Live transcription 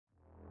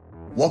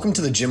Welcome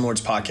to the Gym Lords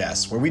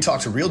Podcast, where we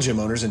talk to real gym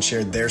owners and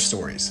share their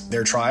stories,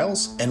 their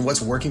trials, and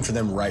what's working for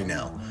them right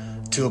now.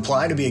 To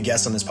apply to be a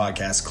guest on this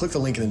podcast, click the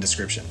link in the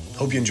description.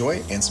 Hope you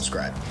enjoy and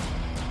subscribe.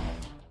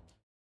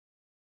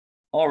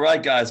 All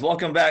right, guys,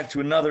 welcome back to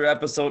another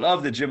episode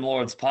of the Gym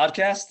Lords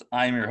Podcast.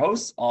 I am your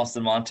host,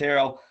 Austin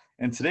Montero,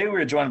 and today we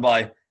are joined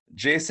by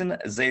Jason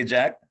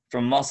Zajac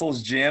from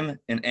Muscles Gym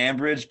in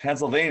Ambridge,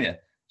 Pennsylvania.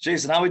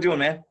 Jason, how we doing,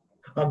 man?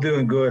 I'm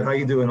doing good. How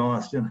you doing,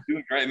 Austin?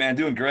 Doing great, man.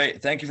 Doing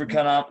great. Thank you for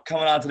coming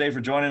on today,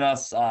 for joining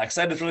us.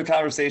 Excited for the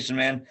conversation,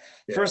 man.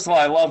 Yeah. First of all,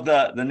 I love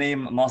the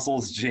name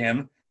Muscles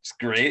Gym. It's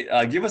great.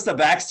 Give us the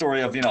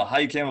backstory of how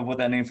you came up with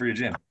that name for your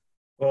gym.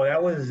 Well,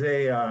 that was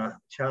a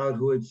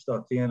childhood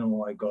stuffed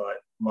animal I got.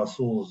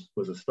 Muscles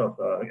was a stuffed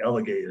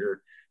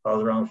alligator. I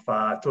was around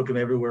 5. Took him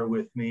everywhere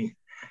with me,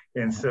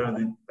 and so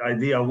the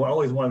idea I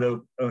always wanted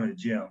to own a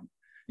gym.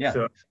 Yeah.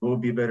 So what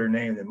would be a better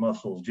name than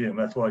Muscles Gym?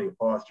 That's why the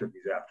apostrophe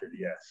is after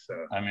the S.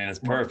 So I mean, it's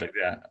perfect.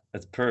 Yeah,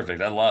 it's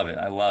perfect. I love it.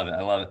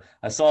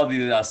 I saw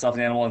the stuffed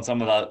animal in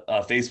some of the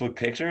Facebook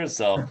pictures,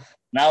 so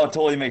now it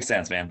totally makes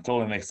sense, man.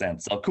 Totally makes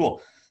sense. So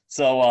cool.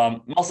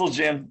 So Muscles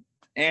Gym,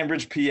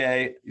 Ambridge,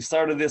 PA. You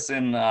started this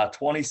in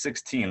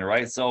 2016,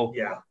 right? So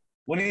yeah.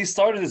 When you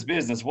started this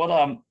business, what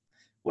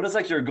is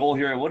like your goal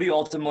here? What are you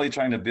ultimately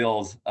trying to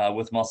build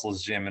with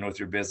Muscles Gym and with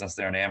your business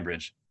there in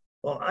Ambridge?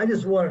 Well, I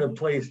just wanted a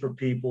place for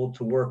people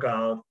to work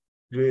out,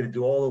 to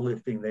do all the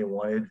lifting they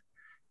wanted,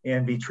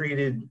 and be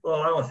treated, well,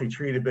 I don't want to say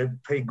treated, but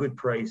pay good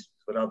prices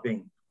without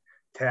being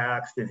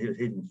taxed and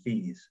hidden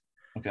fees.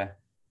 Okay.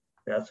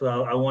 That's what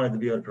I wanted to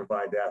be able to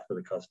provide that for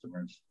the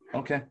customers.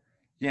 Okay.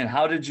 Yeah, and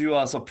how did you,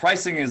 so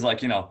pricing is like,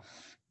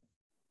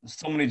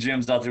 so many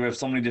gyms out there have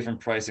so many different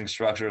pricing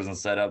structures and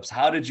setups.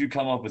 How did you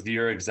come up with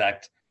your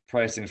exact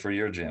pricing for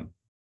your gym?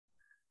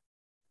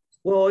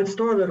 Well, it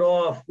started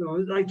off, it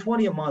was like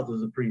 $20 a month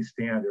was a pretty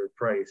standard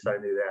price. I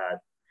knew that.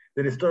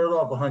 Then it started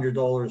off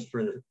 $100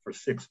 for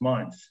 6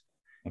 months.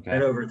 Okay.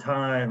 And over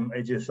time,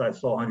 I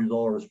saw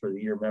 $100 for the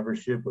year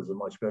membership was a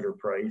much better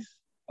price.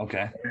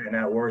 Okay. And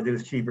that worked. It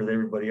was cheaper than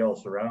everybody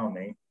else around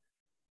me.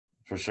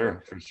 For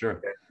sure.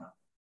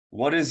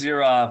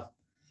 Yeah.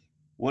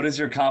 What is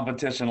your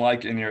competition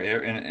like in your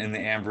in the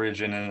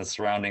Ambridge and in the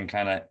surrounding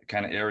kind of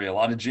area? A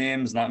lot of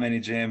gyms, not many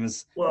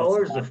gyms. Well,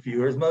 there's a few.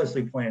 There's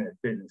mostly Planet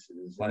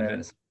Fitnesses.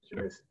 Planet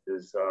Fitness.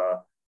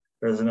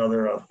 There's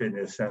another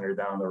fitness center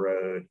down the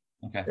road.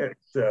 Okay.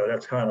 So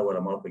that's kind of what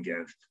I'm up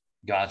against.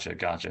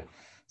 Gotcha.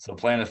 So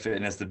Planet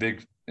Fitness, the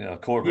big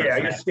corporate. Yeah,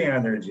 your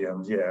standard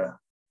gyms. Yeah.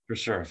 For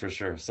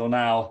sure. So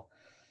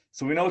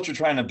we know what you're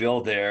trying to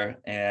build there.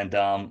 And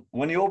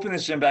when you opened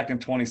this gym back in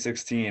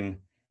 2016.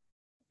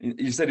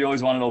 You said you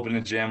always wanted to open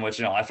a gym, which,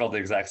 I felt the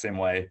exact same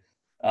way.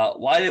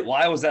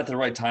 Why was that the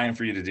right time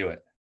for you to do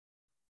it?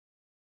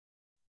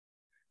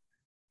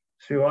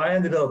 So I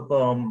ended up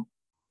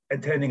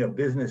attending a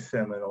business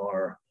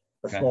seminar,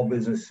 small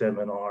business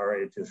seminar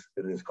at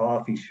this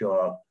coffee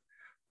shop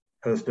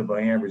hosted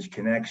by Ambridge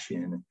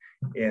Connection.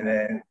 And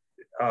then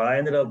I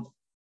ended up,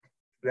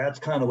 that's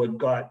kind of what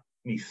got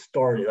me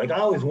started. Like I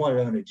always wanted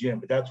to own a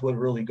gym, but that's what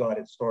really got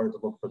it started to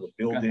look for the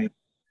building.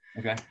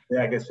 Okay.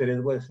 Like I said,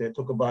 it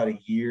took about a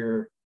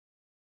year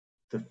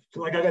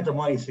I got the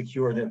money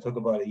secured, then it took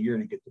about a year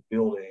to get the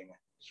building.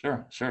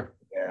 Sure.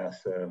 Yeah.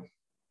 So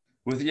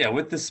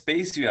with the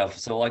space you have.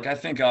 So like, I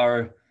think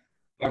our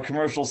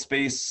commercial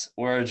space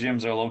where our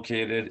gyms are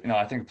located,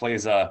 I think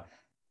plays a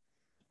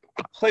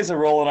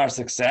role in our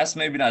success.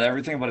 Maybe not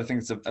everything, but I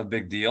think it's a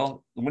big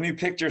deal. When you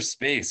picked your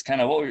space, kind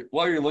of what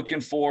were you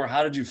looking for?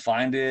 How did you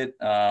find it?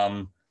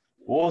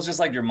 What was just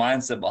like your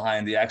mindset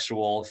behind the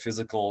actual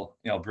physical,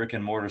 brick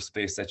and mortar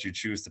space that you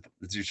chose to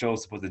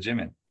put the gym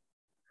in?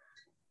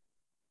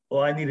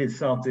 Well, I needed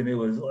something. It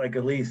was like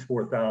at least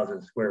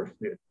 4,000 square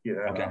feet.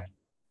 Okay.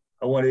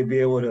 I wanted to be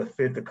able to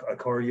fit a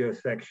cardio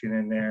section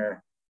in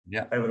there.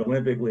 Yeah. I have an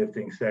Olympic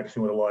lifting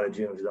section, what a lot of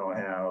gyms don't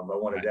have. I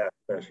wanted that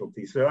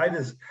specialty. So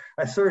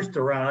I searched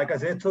around. Like I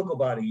said, it took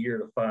about a year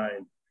to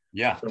find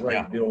the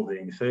right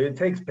building. So it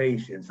takes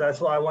patience. That's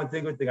why one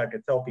good thing I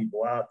could tell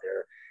people out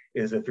there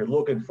is if you're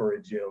looking for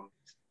a gym,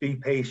 be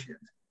patient.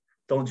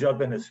 Don't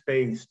jump into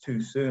space too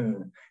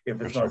soon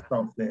if it's not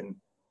something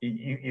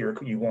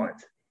you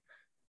want.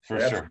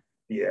 For sure.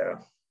 Yeah.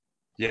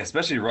 Yeah,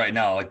 especially right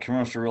now, like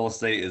commercial real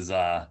estate is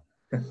not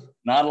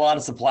a lot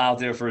of supply out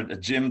there for a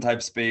gym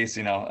type space.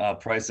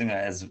 Pricing,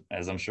 as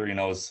I'm sure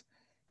is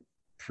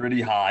pretty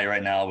high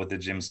right now with the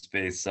gym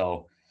space.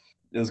 So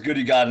it was good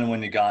you got in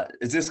when you got.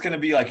 Is this going to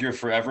be like your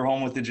forever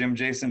home with the gym,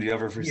 Jason? Do you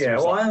ever foresee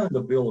yourself? Well, I own the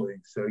building,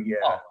 so yeah.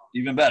 Oh,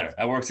 even better.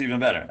 That works even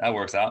better. That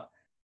works out.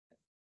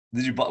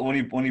 Did you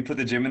when you put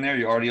the gym in there,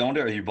 you already owned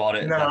it, or you bought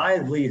it? No, I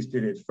leased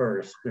it at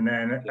first, and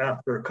then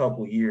after a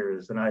couple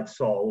years, and I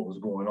saw what was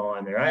going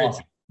on there. I had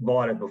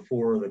bought it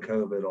before the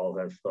COVID, all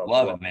that stuff.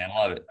 Love it, man.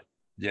 Love it.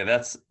 Yeah,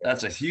 that's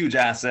a huge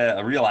asset,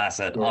 a real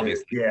asset,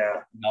 obviously.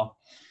 Yeah.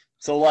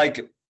 So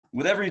like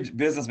with every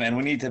businessman,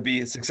 we need to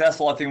be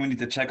successful. I think we need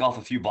to check off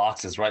a few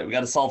boxes, right? We got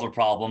to solve a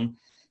problem,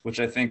 which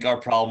I think our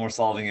problem we're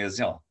solving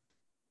is,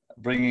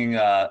 bringing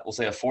we'll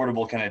say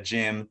affordable kind of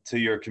gym to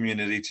your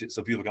community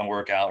so people can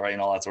work out, right,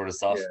 and all that sort of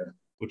stuff,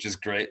 which is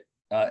great.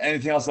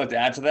 Anything else you'd like to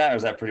add to that, or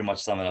is that pretty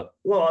much sum it up?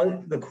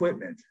 Well, the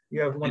equipment.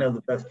 You have one of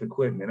the best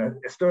equipment.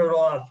 I started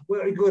off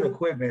with good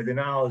equipment, and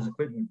now as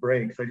equipment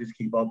breaks, I just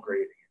keep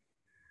upgrading.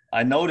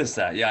 I noticed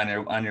that,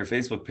 on your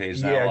Facebook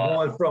page now. Yeah,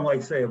 going from,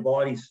 like, say, a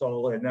Body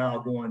Solid, now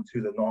going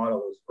to the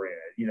Nautilus brand,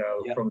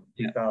 from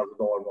the $2,000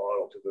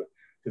 model to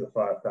the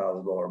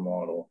 $5,000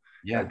 model.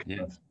 Yeah.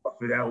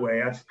 That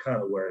way, that's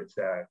kind of where it's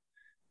at.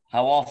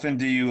 How often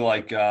do you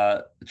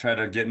try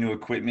to get new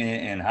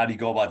equipment, and how do you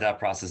go about that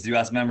process? Do you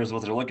ask members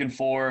what they're looking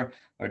for,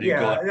 or do you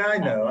go? Yeah, I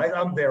know.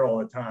 I'm there all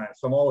the time,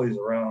 so I'm always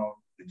around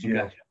the gym.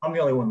 Okay. I'm the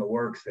only one that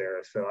works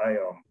there, so I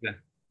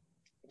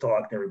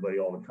talk to everybody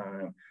all the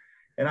time.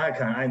 And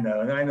I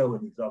know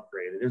what needs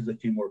upgraded. There's a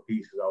few more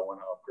pieces I want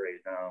to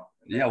upgrade now.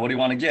 Yeah, what do you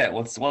want to get?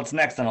 What's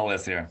next on the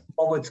list here?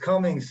 Well, what's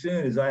coming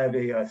soon is I have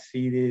a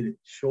seated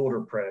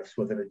shoulder press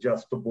with an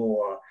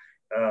adjustable.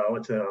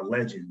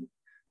 Legend.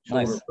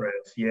 Shoulder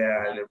press,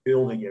 and they're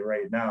building it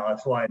right now.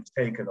 That's why it's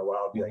taken a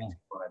while. It'll be like 2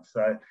 months.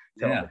 So I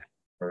tell them,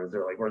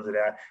 where's it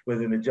at?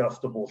 With an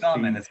adjustable seat,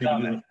 it's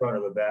coming. The front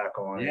or the back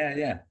on.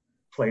 Yeah.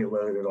 Plate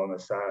loaded on the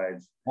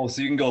sides. Oh,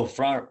 so you can go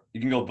front, you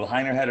can go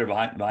behind her head or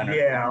behind her.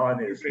 Yeah, on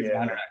this.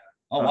 Yeah.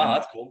 Oh wow,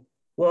 that's cool.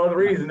 Well, the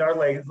reason our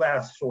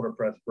last shoulder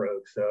press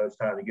broke, so it's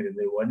time to get a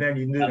new one. Then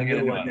you new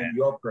one, then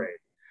you upgrade.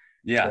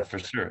 Yeah, for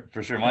sure.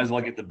 Might as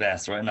well get the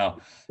best right now.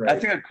 Right. I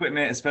think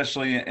equipment,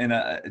 especially in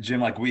a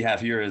gym like we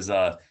have here, is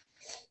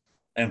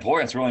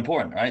important. It's really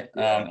important, right?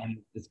 Yeah. And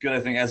it's good, I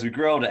think, as we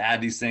grow to add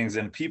these things,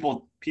 and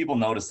people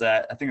notice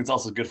that. I think it's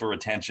also good for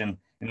retention,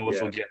 which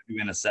we'll get to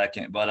in a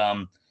second. But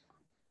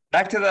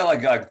back to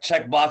that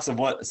checkbox of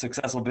what a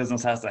successful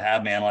business has to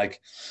have, man.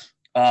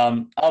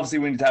 Obviously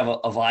we need to have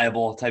a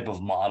viable type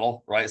of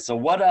model, right? So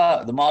what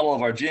the model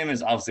of our gym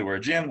is, obviously we're a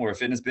gym, we're a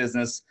fitness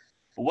business.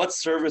 But what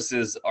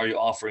services are you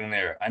offering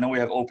there? I know we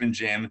have open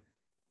gym,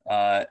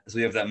 so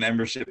you have that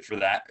membership for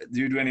that.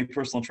 Do you do any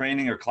personal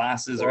training or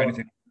classes or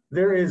anything?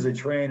 There is a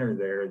trainer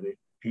there that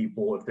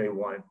people, if they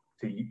want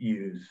to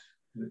use,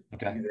 they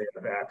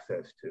have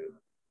access to.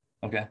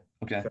 Okay.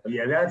 So,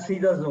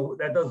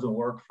 that doesn't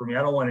work for me.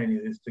 I don't want any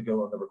of this to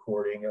go on the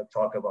recording. I'll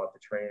talk about the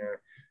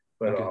trainer,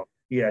 but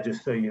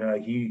just so you know,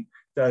 he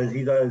does.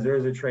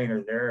 There's a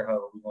trainer there.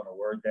 How we want to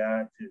word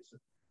that is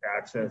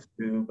access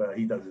to, but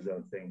he does his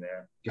own thing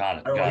there.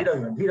 Got it.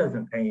 He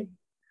doesn't pay me.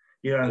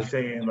 You know what I'm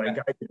saying? Like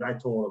I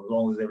told him, as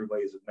long as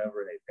everybody's a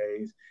member and they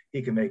pays,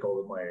 he can make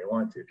all the money they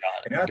want to.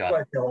 And that's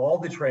why I tell all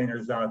the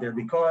trainers out there,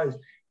 because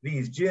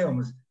these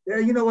gyms,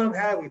 you know what I'm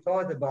happy we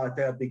talked about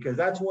that, because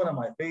that's one of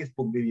my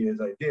Facebook videos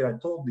I did. I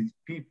told these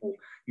people,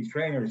 these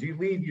trainers, you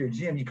leave your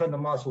gym, you come to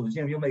Muscle's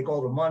gym, you'll make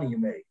all the money you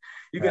make.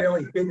 You can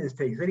LA Fitness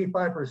takes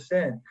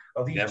 85%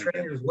 of these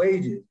trainers'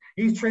 wages.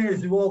 These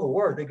trainers do all the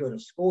work. They go to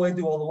school, they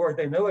do all the work,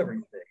 they know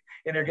everything.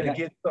 And they're going to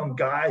get some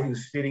guy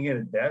who's sitting at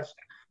a desk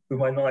who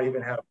might not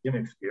even have gym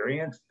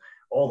experience,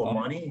 all the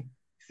money.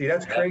 See,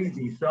 that's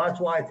crazy. So that's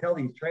why I tell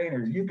these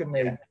trainers, you can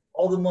make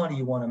all the money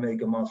you want to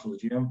make a Muscle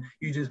Gym.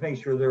 You just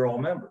make sure they're all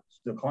members,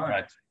 the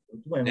clients.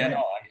 Right.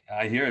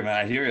 I hear it, man.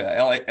 I hear you.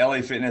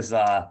 LA Fitness,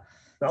 bad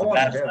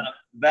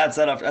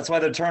setup. That's why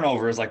their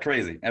turnover is like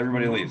crazy.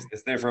 Everybody leaves.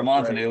 It's there for a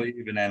month and they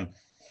leave,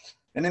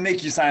 and they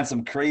make you sign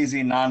some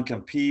crazy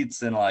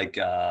non-competes and I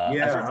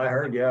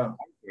heard.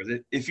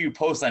 If you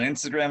post on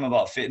Instagram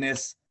about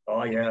fitness,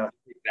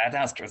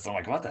 that's crazy. I'm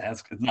like, what the hell?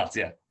 It's nuts.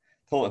 Yeah,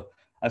 totally.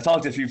 I've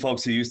talked to a few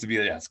folks who used to be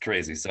there. Yeah, it's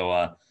crazy.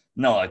 So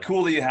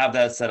cool that you have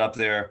that set up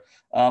there.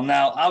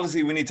 Now,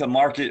 obviously, we need to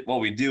market what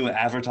we do and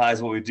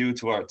advertise what we do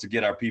to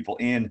get our people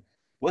in.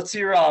 What's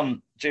your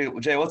Jay?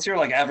 What's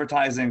your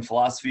advertising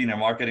philosophy and your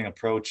marketing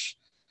approach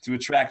to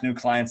attract new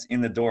clients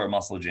in the door at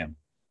Muscle Gym?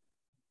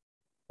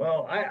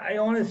 Well, I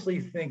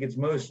honestly think it's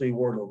mostly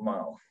word of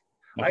mouth.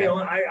 Okay.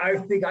 I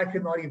think I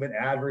could not even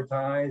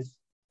advertise,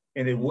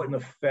 and it wouldn't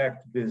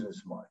affect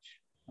business much.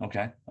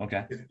 Okay.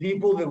 If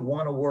people that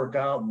want to work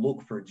out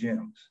look for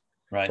gyms.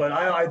 Right. But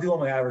I do all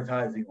my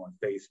advertising on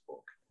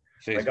Facebook.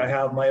 Like I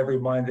have my every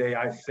Monday,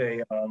 I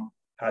say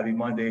happy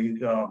Monday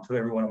to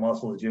everyone at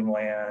Muscle Gym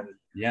Land.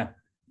 Yeah.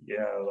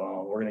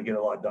 We're going to get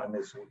a lot done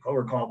this week.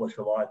 We're accomplished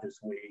a lot this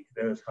week.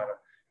 Those kind of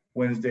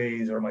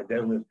Wednesdays are my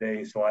deadlift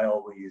days. So I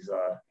always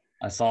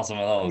I saw some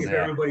of those.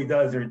 Everybody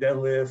does their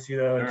deadlifts,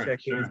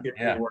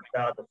 get worked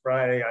out. The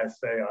Friday, I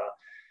say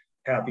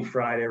happy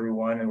Friday,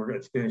 everyone, and we're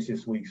going to finish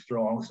this week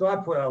strong. So I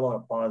put out a lot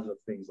of positive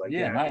things like that.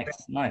 Yeah,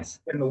 nice.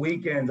 And the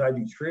weekends, I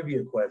do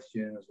trivia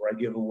questions where I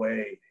give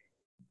away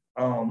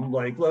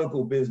like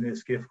local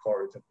business gift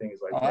cards and things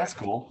like that. Oh, that's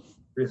cool.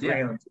 Just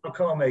I'll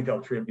come and make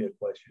up trivia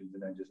questions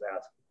and then just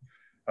ask.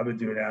 I've been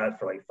doing that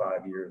for like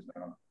 5 years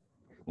now.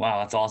 Wow,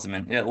 that's awesome,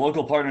 man. Yeah,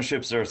 local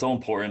partnerships are so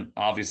important,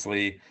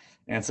 obviously.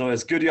 And so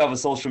it's good you have a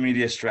social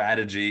media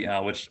strategy,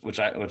 which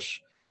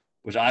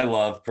I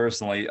love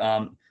personally.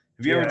 Have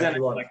you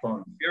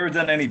ever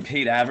done any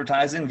paid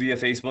advertising via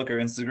Facebook or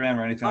Instagram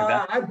or anything like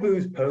that? I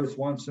boost posts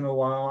once in a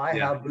while. I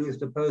have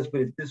boosted posts,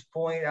 but at this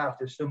point,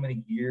 after so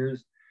many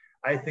years,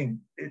 I think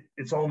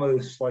it's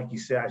almost like you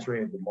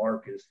saturated the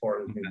market as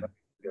far as new members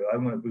go.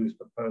 I'm going to boost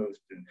the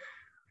post, and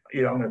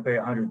I'm going to pay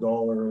 $100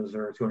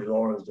 or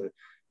 $200 to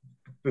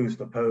boost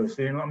the post.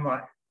 I'm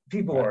not.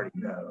 People already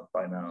know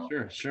by now.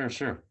 Sure.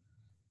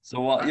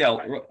 So yeah,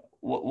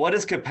 what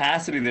is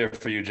capacity there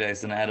for you,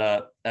 Jason,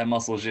 at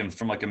Muscle Gym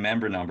from like a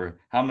member number?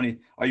 How many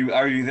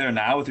are you there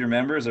now with your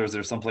members, or is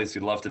there some place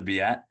you'd love to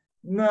be at?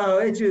 No,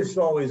 it's just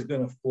always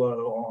going to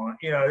flow on.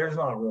 There's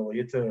not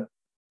really.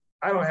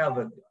 I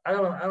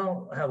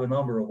don't have a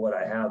number of what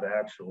I have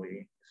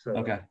actually. So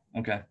okay.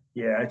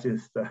 Yeah, it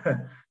just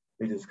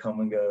they just come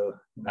and go.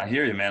 I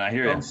hear you, man. I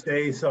hear you. Some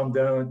stay, some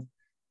don't.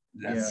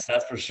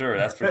 That's for sure.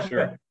 That's for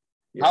sure.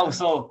 Yeah.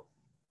 So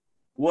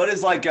what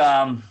is like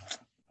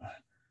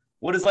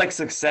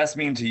success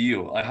mean to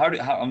you? Like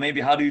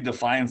how do you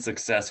define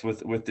success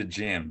with the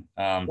gym?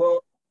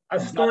 Well,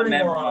 starting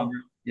off,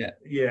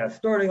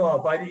 starting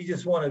off, you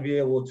just want to be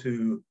able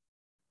to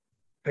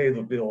pay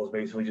the bills,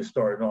 basically, just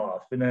starting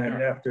off. And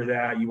then after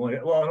that, you want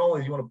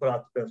to put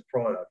out the best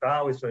product. I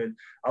always said,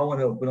 I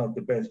want to open up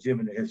the best gym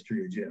in the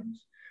history of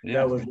gyms. Yeah.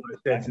 That was what I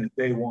said since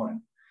day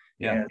one.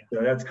 Yeah. And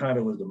so that's kind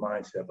of was the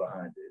mindset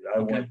behind it. I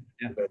want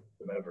the best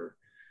gym ever.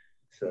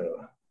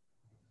 So.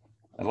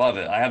 I love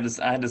it. I had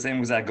the same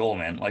exact goal,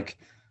 man. Like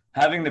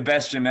having the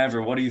best gym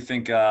ever. What do you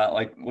think?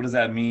 What does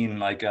that mean?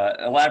 Like,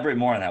 elaborate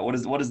more on that. What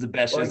is the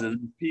best? Is it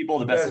people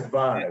the best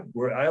vibe?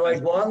 Where I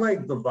like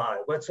the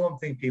vibe. That's one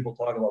thing people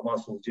talk about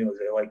Muscle Gym is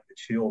they like the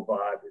chill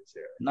vibe that's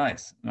there.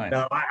 Nice.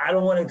 Now I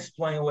don't want to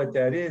explain what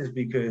that is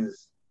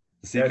because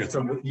that's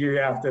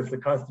the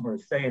customer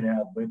saying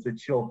that, but it's a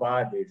chill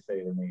vibe they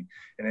say to me,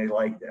 and they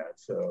like that.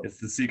 So it's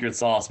the secret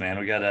sauce, man.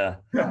 We gotta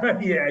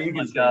yeah, you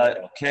can.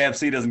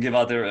 KFC doesn't give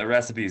out their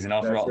recipes,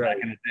 for all back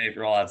in the day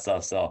for all that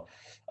stuff. So,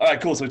 all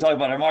right, cool. So we talked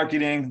about our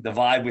marketing, the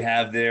vibe we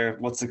have there,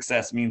 what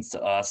success means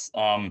to us.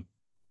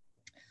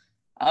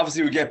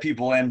 Obviously, we get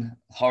people in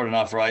hard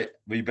enough, right?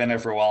 But you've been there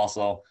for a while,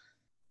 so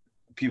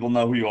people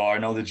know who you are,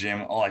 know the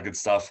gym, all that good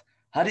stuff.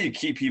 How do you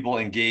keep people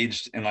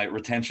engaged and like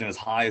retention as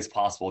high as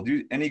possible? Do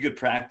you any good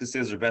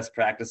practices or best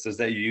practices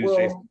that you use,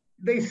 Jason?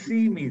 They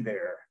see me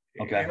there.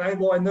 Okay. And I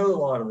know a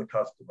lot of the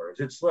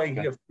customers. It's like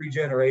you have 3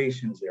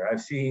 generations there.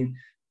 I've seen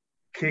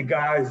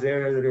guys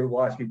there that are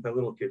watching me play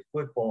little kid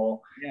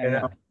football, and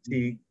I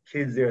see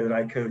kids there that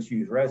I coach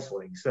youth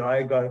wrestling. So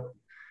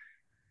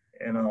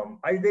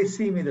they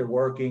see me, they're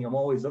working. I'm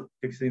always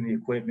fixing the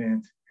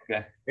equipment.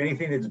 Okay.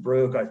 Anything that's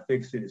broke, I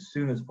fix it as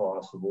soon as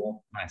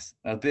possible. Nice.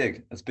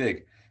 That's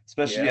big.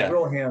 Especially,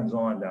 real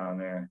hands-on down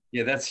there.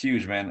 Yeah, that's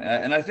huge, man.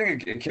 And I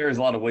think it carries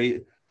a lot of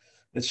weight.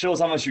 It shows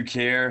how much you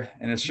care,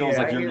 and it shows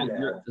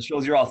it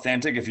shows you're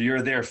authentic if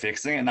you're there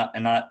fixing it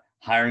and not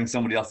hiring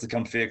somebody else to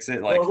come fix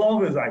it. Like as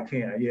long as I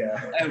can,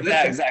 yeah.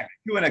 Yeah, exactly.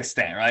 To an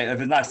extent, right? If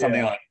it's not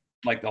something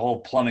like the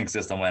whole plumbing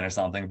system went or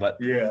something, but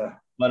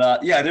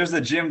there's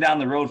a gym down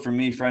the road from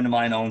me. A friend of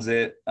mine owns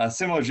it, a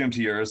similar gym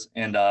to yours,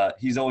 and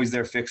he's always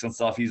there fixing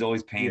stuff. He's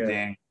always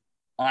painting.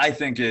 Yeah. I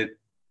think it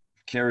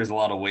carries a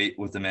lot of weight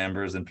with the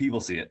members, and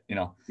people see it.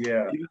 Yeah.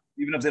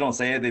 Even if they don't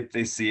say it,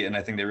 they see it, and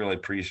I think they really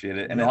appreciate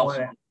it, and it helps.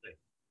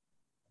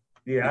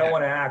 Yeah, I don't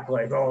want to act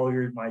like,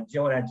 you're my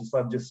gym.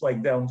 I'm just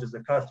like them, just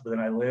a customer.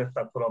 Then I lift,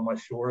 I put on my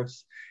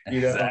shorts,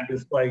 exactly. I'm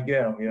just like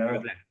them,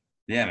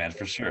 Yeah, man,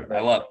 for sure. I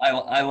love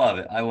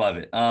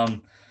it.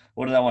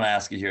 What did I want to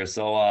ask you here?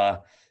 So,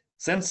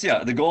 since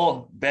the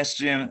goal, best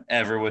gym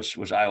ever,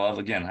 which I love.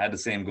 Again, I had the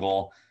same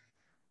goal.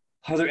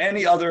 Are there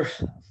any other,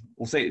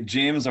 we'll say,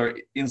 gyms or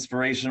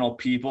inspirational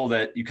people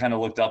that you kind of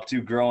looked up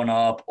to growing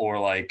up, or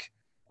like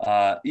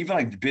even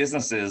like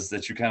businesses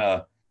that you kind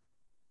of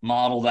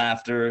modeled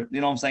after?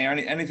 You know what I'm saying? Or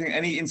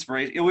any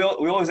inspiration? We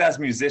always ask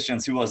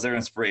musicians who was their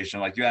inspiration.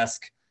 Like you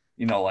ask,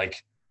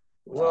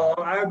 Well,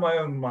 I have my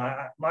own.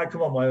 I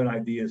come up with my own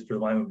ideas for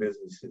my own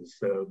businesses.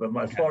 So, but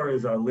as far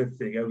as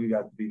lifting, it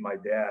got to be my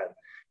dad,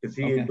 because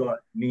he had got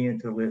me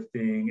into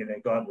lifting, and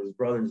then got his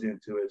brothers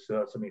into it.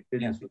 So,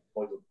 fitness was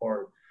always a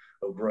part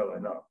of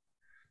growing up.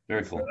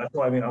 Very cool. So that's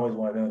why I always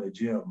wanted to own a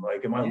gym.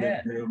 Like in my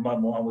my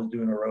mom was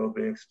doing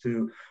aerobics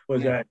too.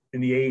 That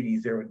in the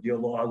 '80s? There would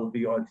I would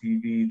be on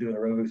TV doing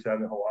aerobics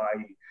out in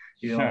Hawaii.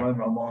 I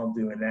remember my mom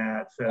doing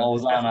that. So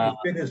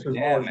fitness was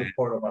always a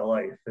part of my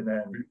life, and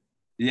then.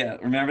 Yeah,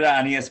 remember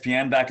that on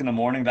ESPN back in the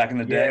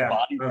day?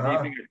 Body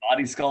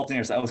sculpting,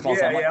 or it was called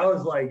something. I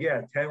was like,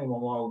 10 when my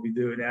mom would be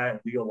doing that, and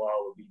Leo Law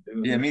would be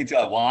doing it. Me too.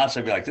 I'd watch.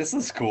 I'd be like, this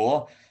is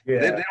cool. Yeah.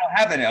 They don't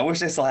have any. I wish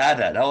they still had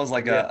that. That was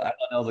like I thought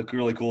that was a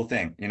really cool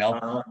thing,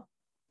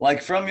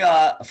 Like from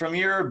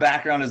your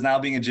background as now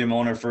being a gym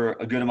owner for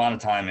a good amount of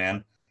time,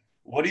 man,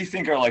 what do you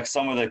think are like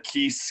some of the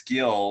key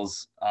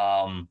skills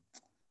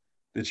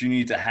that you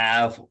need to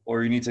have,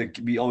 or you need to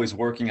be always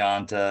working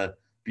on to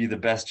be the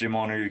best gym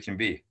owner you can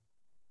be?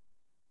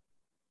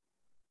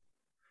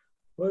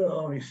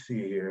 Well, let me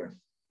see here.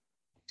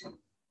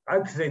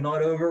 I'd say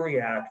not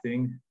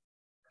overreacting.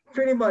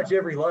 Pretty much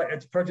every life,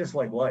 it's just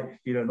like life,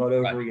 not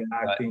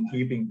overreacting,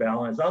 keeping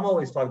balance. I'm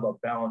always talking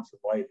about balance of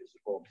life is a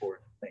real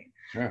important thing.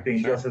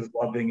 being just as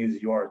loving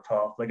as you are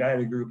tough. Like I had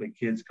a group of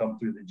kids come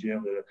through the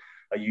gym,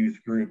 a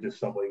youth group that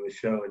somebody was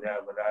showing them,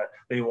 and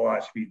they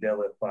watched me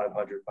deadlift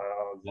 500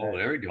 pounds. Oh,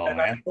 there we go, and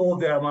man. I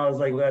told them, I was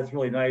like, well, that's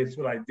really nice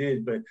what I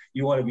did, but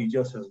you want to be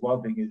just as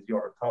loving as you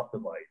are tough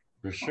in life.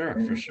 For sure.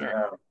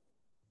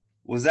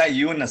 Was that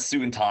you in the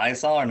suit and tie,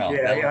 Saul, or no?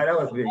 Yeah, that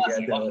was good.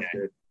 Yeah, that was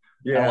good.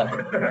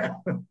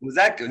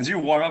 Yeah. Did you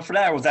warm up for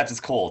that, or was that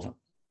just cold?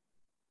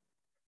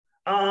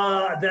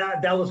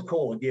 That was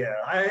cold. Yeah,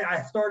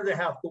 I started to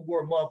have to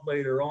warm up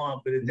later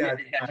on, but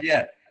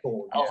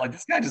cold. I was like,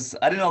 this guy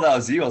I didn't know that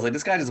was you. I was like,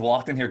 this guy just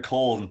walked in here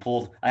cold and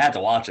pulled. I had to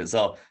watch it.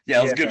 So yeah,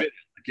 it was good.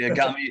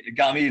 It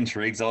got me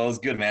intrigued. So it was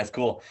good, man. It's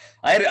cool.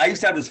 I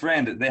used to have this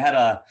friend. They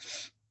had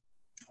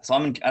so I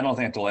don't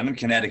think I told you, I'm in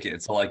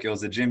Connecticut. So like it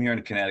was a gym here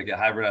in Connecticut,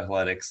 Hybrid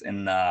Athletics,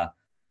 and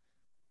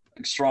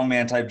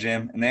strongman type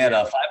gym. And they had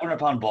a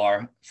 500-pound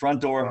bar,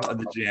 front door of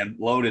the gym,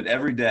 loaded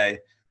every day.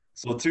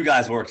 So 2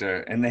 guys worked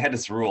there, and they had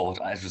this rule.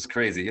 It's just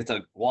crazy. You have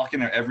to walk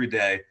in there every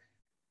day,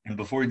 and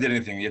before you did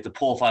anything, you have to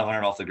pull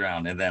 500 off the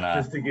ground, and then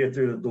just to get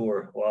through the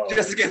door. Wow.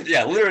 Just to get,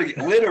 literally to get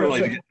through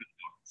the door.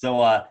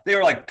 So they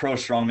were like pro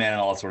strongman and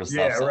all that sort of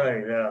stuff. Yeah, so,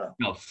 right. Yeah.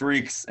 You know,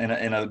 freaks in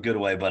a good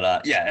way,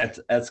 but yeah,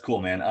 that's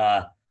cool, man.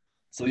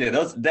 So yeah,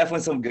 that's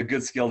definitely some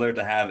good skill there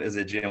to have as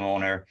a gym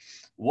owner.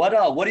 What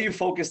are you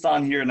focused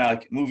on here now,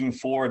 like, moving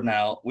forward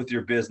now with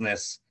your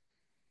business?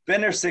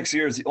 Been there 6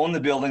 years, you own the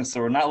building, so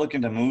we're not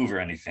looking to move or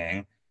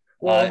anything.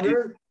 Well, they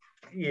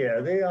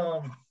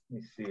let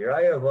me see here.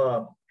 I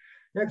have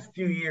next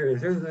few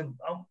years.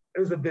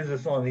 There's a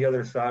business on the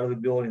other side of the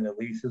building that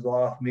leases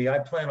off me. I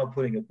plan on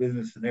putting a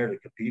business in there to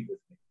compete with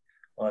me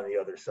on the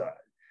other side.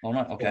 Oh,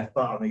 no, okay.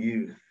 On the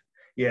youth.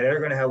 Yeah, they're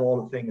going to have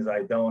all the things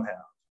I don't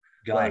have.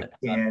 Got it.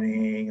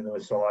 Canning and the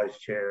massage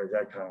chairs,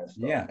 that kind of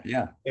stuff.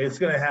 Yeah. It's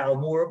going to have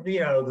more,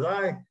 because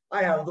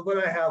I have what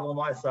I have on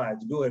my side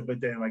is good,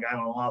 but then like I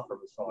don't offer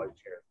massage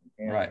chairs.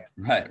 Right.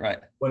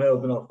 When I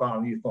open up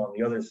Fountain Youth on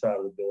the other side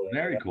of the building.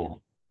 Very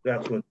cool.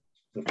 That's what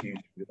the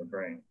future is going to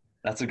bring.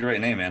 That's a great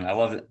name, man. I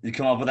love it. You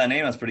come up with that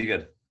name, that's pretty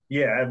good.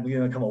 Yeah, I'm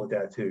going to come up with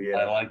that too. Yeah.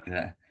 I like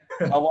that.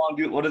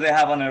 What do they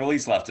have on their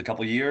lease left? A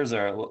couple of years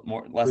or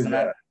less than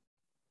that?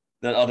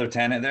 The other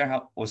tenant there?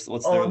 What's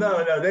their...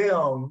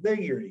 no, they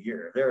year to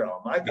year. They're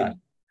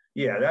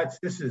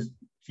this is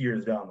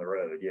years down the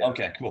road. Yeah.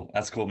 Okay, cool.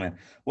 That's cool, man.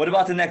 What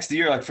about the next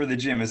year, like for the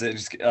gym? Is it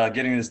just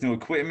getting this new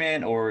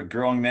equipment or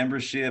growing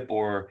membership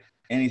or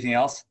anything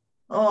else?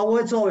 Oh,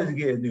 well, it's always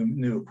getting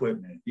new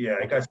equipment. Yeah,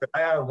 like I said, I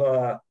have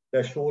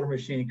that shoulder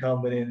machine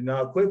coming in.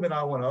 Now, equipment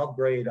I want to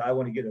upgrade. I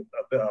want to get a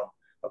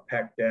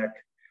pec deck.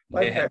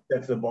 My pec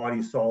deck's a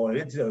body solid.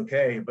 It's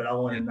okay, but I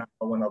want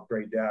to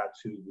upgrade that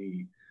to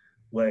the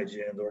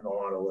Legend or an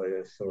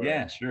Nautilus or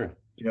sure.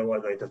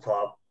 Like the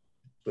top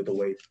with the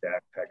weight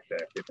stack, pec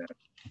deck. And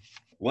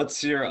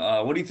what's your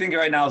what do you think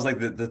right now is like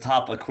the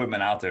top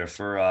equipment out there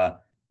for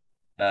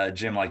a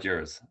gym like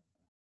yours?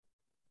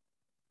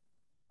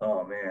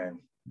 Oh man,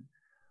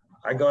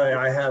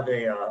 I have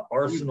a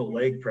Arsenal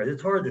leg press.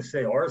 It's hard to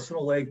say.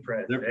 Arsenal leg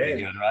press. They're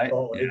pretty good, right?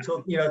 So it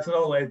took it's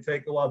another way to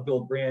take a while to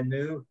build brand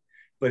new,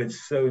 but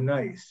it's so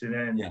nice. And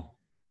then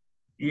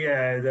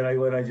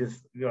then I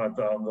just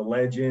the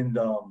Legend.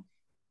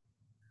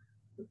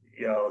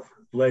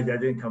 Legend. I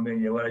didn't come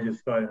in yet. What I just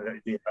started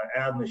the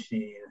ab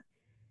machine.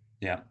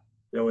 Yeah.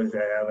 There was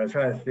that. I'm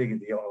trying to think of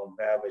the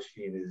ab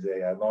machine is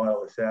a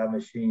Nautilus ab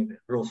machine.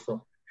 It's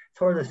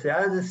hard to say.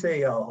 I have to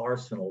say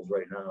Arsenals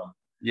right now.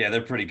 Yeah,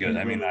 they're pretty good.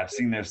 I mean, I've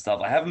seen their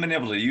stuff. I haven't been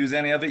able to use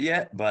any of it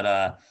yet,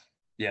 but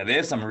they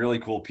have some really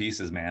cool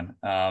pieces, man.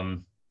 I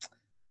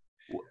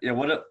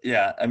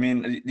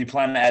mean, you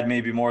plan to add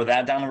maybe more of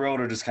that down the road,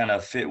 or just kind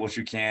of fit what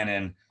you can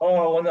in?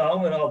 Oh, well, no,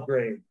 I'm going to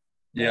upgrade.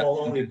 Yeah.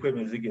 All the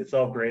equipment as it gets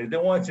upgraded.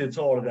 Then once it's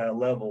all to that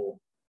level,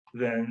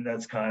 then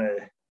that's kind of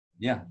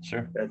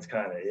sure. That's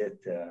kind of it.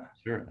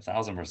 Sure,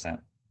 1,000%.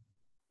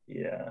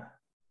 Yeah.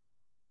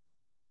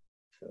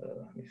 So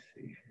let me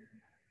see here.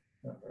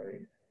 All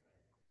right.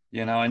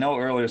 I know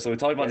earlier. So we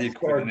talked about the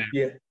equipment.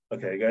 Yeah.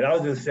 Okay, good. I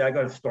was just say I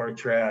got a Star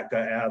Trek.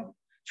 I have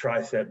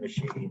tricep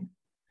machine.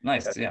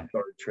 Nice. That's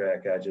Star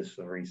Trek. I just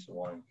a recent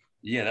one.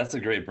 Yeah, that's a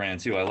great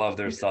brand too. I love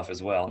their stuff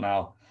as well.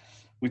 Now,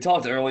 we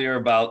talked earlier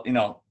about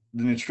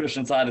the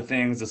nutrition side of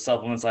things, the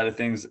supplement side of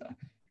things.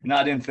 You're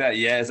not into that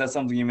yet. Is that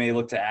something you may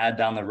look to add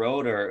down the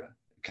road, or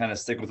kind of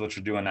stick with what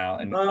you're doing now?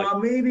 And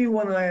maybe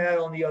when I add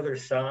on the other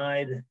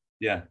side.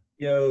 Yeah.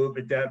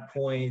 At that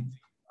point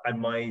I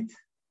might.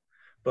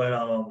 But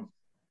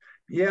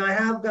I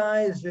have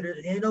guys that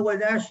are,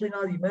 what, actually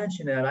now that you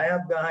mention that, I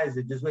have guys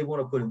that just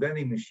want to put a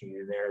vending machine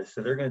in there.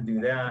 So they're going to do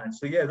that. And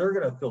so, they're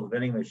going to fill the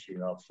vending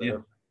machine up.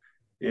 So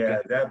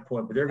at that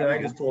point, but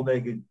I just told them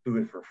they could do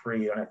it for free.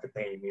 They don't have to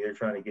pay me. They're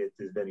trying to get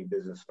this vending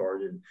business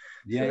started.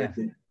 So I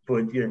could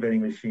put your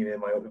vending machine in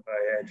my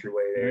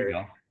entryway there. You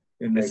go.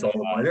 And make all the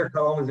money. They're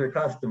calling as their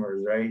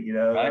customers, right? Right,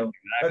 exactly,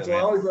 that's why I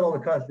always let all the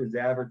customers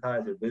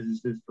advertise their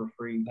businesses for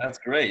free. That's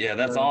great. Yeah,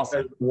 that's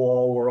awesome. That's the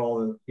wall where all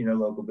the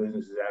local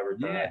businesses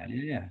advertise.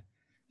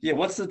 Yeah.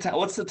 What's the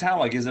town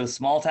like? Is it a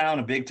small town,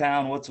 a big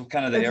town? What's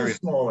kind of the area? It's a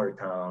smaller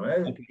town.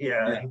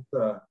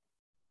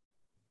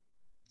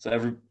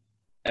 So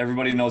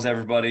everybody knows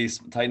everybody,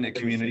 tight-knit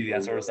community,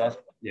 that sort of stuff.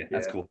 Yeah,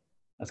 that's cool.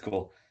 That's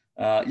cool.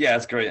 Yeah,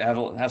 it's great.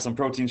 Have some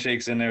protein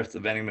shakes in there, the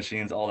vending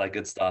machines, all that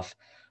good stuff.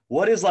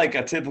 What is like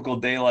a typical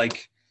day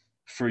like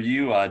for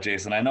you,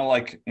 Jason? I know,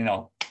 like, you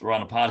know, we're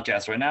on a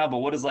podcast right now, but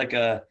what is like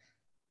a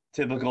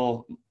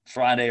typical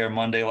Friday or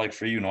Monday like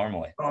for you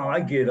normally? Oh, I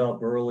get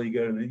up early,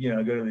 go to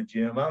the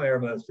gym. I'm there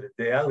most of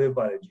the day. I live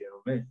by the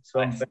gym.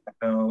 So I'm back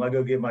home. I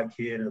go get my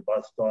kid at the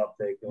bus stop,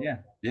 take him.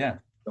 Yeah.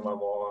 To my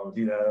mom's,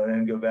 you know, and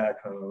then go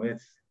back home.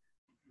 It's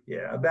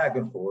back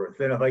and forth.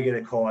 Then if I get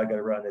a call, I got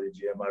to run to the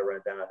gym. I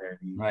run down there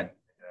and eat. Right.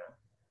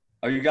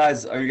 Yeah. Are you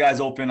guys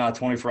open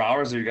 24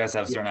 hours, or you guys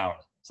have certain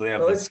hours? So they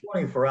have. It's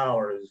 24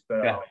 hours,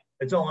 but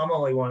I'm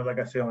only one. Like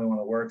I say, only one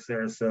that works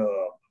there. So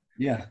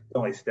it's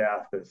only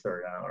staffed at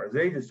certain hours.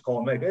 They just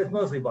call me. It's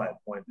mostly by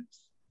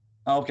appointments.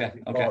 Oh, okay.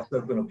 Call set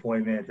up an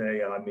appointment.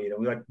 Hey, I mean,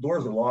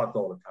 doors are locked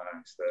all the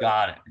time. So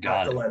got it.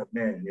 To let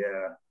them in.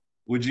 Yeah.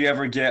 Would you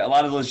ever get, a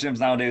lot of those gyms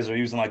nowadays are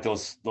using like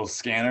those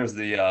scanners,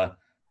 the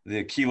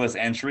keyless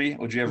entry?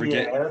 Would you ever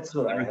that's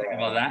what ever think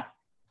about that?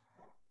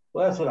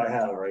 Well, that's what I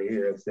have right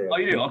here. Oh,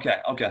 you do? Okay.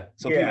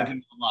 So people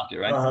can unlock it,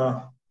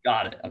 right?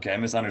 Got it. Okay, I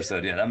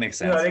misunderstood. Yeah, that makes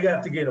sense. They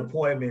got to get an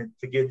appointment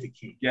to get the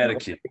key. Get a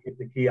key. Get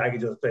the key. I can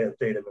just update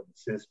them in the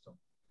system.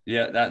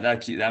 Yeah,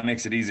 that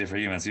makes it easier for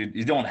you, man. So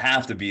you don't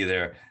have to be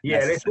there.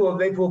 Yeah, they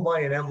put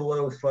money in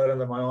envelopes, slide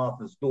under my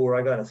office door.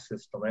 I got a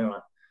system.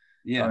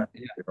 Yeah,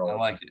 I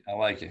like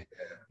it.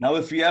 Now,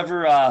 if you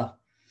ever, are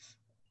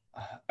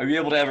you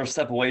able to ever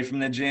step away from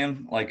the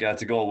gym, like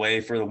to go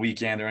away for the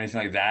weekend or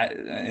anything like that?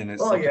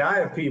 I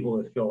have people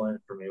that fill in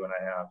for me when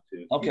I have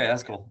to. Okay,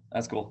 that's cool.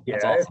 Yeah,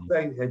 that's awesome.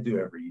 I do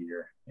every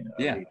year.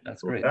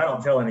 That's great. I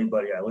don't tell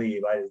anybody I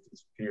leave. I just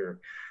disappear,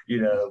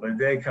 but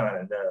they kind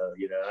of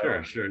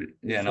know, Sure.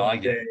 Yeah, no, I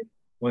get it.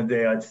 One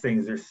day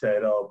things are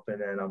set up, and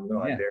then I'm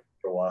not there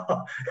for a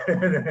while.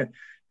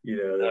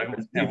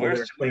 There's people that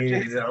are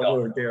cleaning. I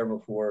wasn't there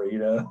before,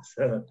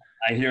 So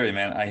I hear you,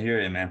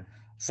 man.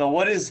 So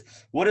what is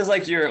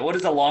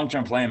the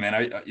long-term plan,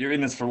 man? You're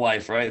in this for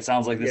life, right? It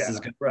sounds like this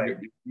is going to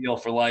be your deal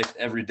for life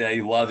every day.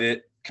 You love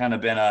it. Kind of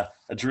been a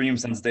dream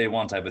since day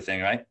one type of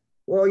thing, right?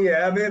 Well,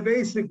 yeah. I mean,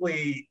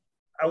 basically,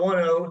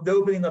 the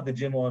opening up the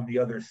gym on the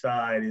other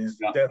side is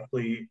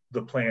definitely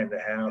the plan to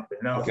happen.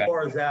 Now, as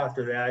far as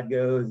after that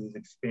goes, is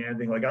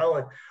expanding. Like I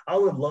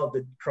would love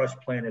to crush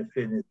Planet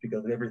Fitness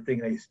because of everything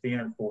they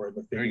stand for in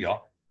the fitness. There you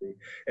go.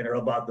 And they're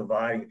about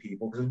dividing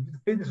people, because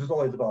fitness is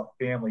always about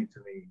family to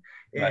me.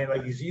 And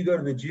like you go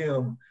to the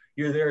gym,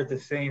 you're there at the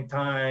same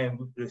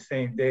time, the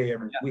same day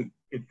every week.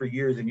 And for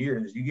years and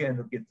years, you end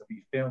up getting to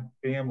be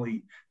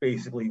family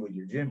basically with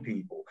your gym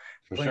people.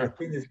 Planet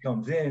Fitness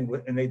comes in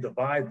and they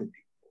divide the people.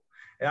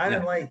 And I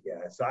didn't like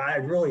that. So I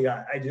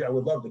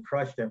would love to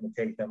crush them and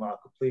take them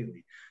out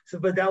completely. So,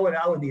 but I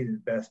would need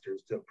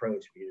investors to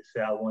approach me to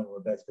say, I want to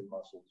invest in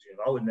Muscle Gym.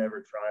 I would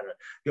never try to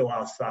go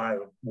outside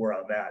of where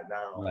I'm at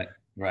now.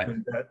 Right.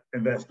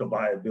 Invest to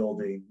buy a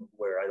building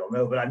where I don't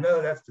know. But I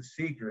know that's the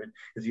secret,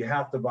 is you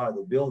have to buy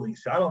the building.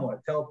 So I don't want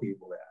to tell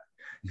people that,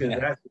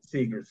 because that's the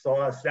secret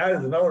sauce. That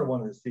is another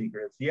one of the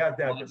secrets. You have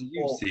to have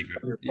control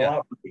of your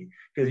property.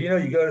 Because,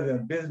 you go to the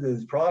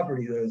business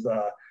property, there's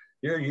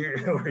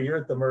you're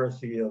at the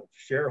mercy of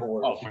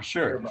shareholders. Oh, for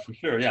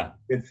sure, yeah.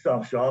 It's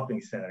some shopping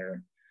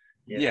center.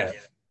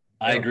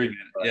 I agree, man.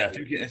 Yeah,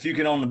 if you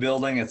can own the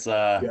building, it's you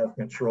have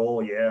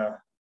control.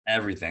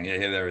 Everything. Yeah,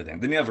 you have everything.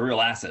 Then you have a real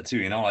asset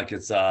too. Like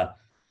it's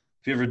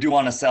if you ever do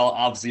want to sell,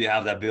 obviously you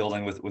have that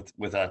building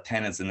with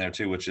tenants in there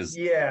too, which is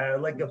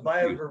like if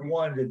I ever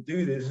wanted to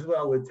do this is what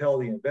I would tell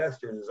the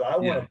investors, is I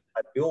want to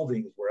buy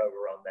buildings wherever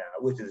I'm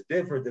at, which is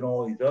different than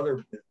all these other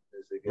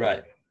businesses.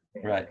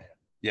 Right.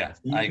 Yeah,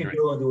 I agree. You can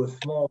go into a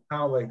small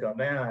town like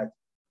I'm at,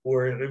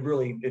 where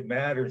it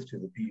matters to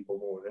the people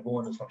more than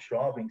going to some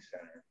shopping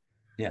center.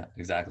 Yeah,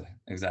 exactly.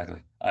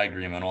 I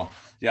agree, Manuel.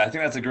 Yeah, I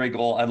think that's a great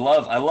goal. I'd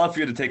love for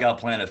you to take out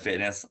Planet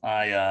Fitness.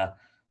 I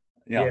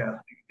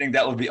think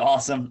that would be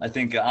awesome. I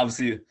think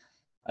obviously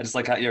I just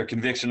like your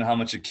conviction of how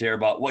much you care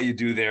about what you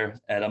do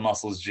there at a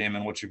Muscles Gym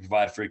and what you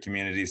provide for your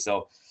community.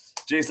 So,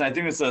 Jason, I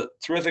think it's a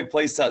terrific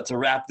place to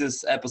wrap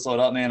this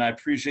episode up, man. I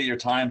appreciate your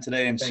time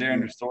today and sharing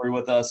your story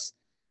with us,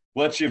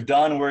 what you've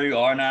done, where you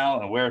are now,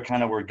 and where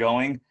kind of we're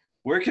going.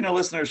 Where can our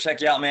listeners check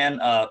you out, man?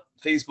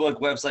 Facebook,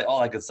 website, all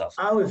that good stuff.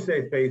 I would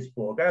say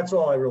Facebook. That's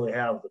all I really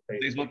have.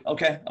 Facebook.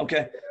 Okay.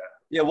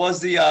 Yeah.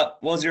 What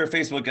was your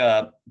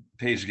Facebook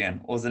page again?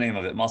 What was the name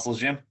of it? Muscles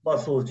Gym?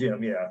 Muscles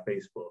Gym, yeah,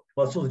 Facebook.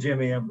 Muscles Gym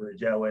Ambridge.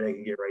 That way they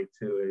can get right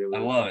to it. I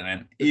love it,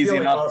 man. Easy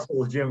enough.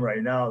 Muscles Gym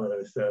right now,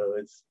 though, so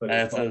it's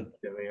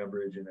Gym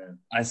Ambridge. And then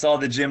I saw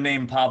the gym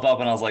name pop up,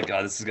 and I was like,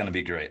 oh, this is going to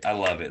be great. I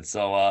love it.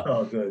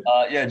 So, good.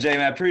 Yeah, Jay,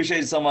 man, I appreciate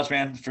you so much,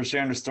 man, for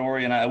sharing the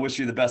story, and I wish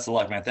you the best of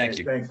luck, man. Thank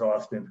you. Thanks,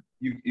 Austin.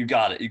 You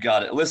got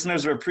it.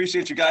 Listeners, we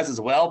appreciate you guys as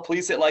well.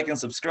 Please hit like and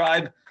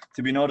subscribe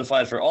to be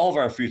notified for all of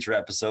our future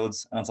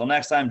episodes. And until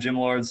next time, Gym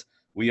Lords,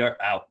 we are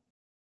out.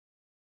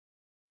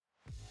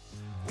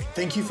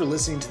 Thank you for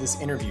listening to this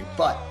interview,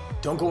 but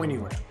don't go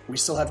anywhere. We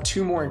still have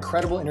 2 more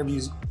incredible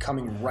interviews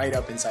coming right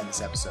up inside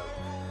this episode.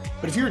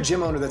 But if you're a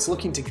gym owner that's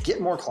looking to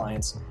get more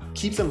clients,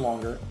 keep them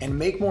longer, and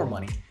make more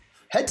money,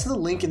 head to the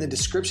link in the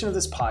description of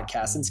this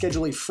podcast and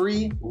schedule a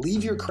free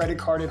leave your credit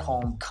card at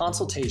home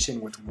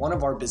consultation with one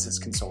of our business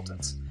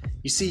consultants.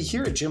 You see,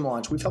 here at Gym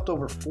Launch, we've helped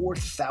over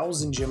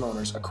 4,000 gym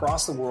owners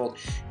across the world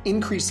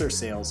increase their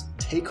sales,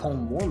 take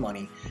home more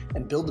money,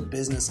 and build the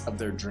business of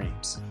their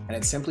dreams. And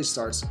it simply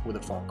starts with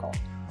a phone call.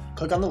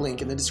 Click on the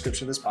link in the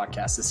description of this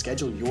podcast to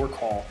schedule your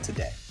call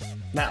today.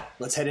 Now,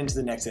 let's head into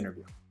the next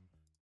interview.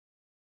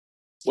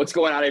 What's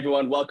going on,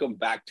 everyone? Welcome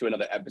back to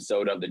another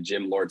episode of the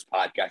Gym Lords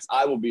podcast.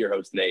 I will be your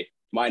host today.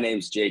 My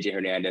name's JJ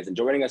Hernandez, and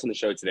joining us on the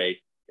show today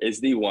is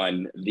the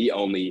one, the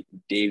only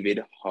David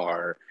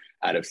Harr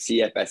out of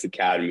CFS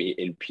Academy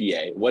in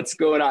PA. What's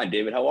going on,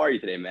 David? How are you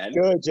today, man?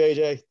 Good,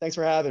 JJ. Thanks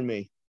for having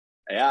me.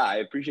 Yeah, I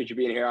appreciate you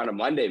being here on a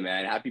Monday,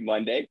 man. Happy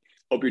Monday.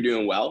 Hope you're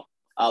doing well.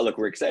 Look,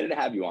 we're excited to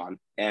have you on.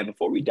 And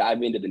before we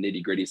dive into the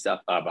nitty-gritty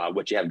stuff about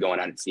what you have going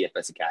on at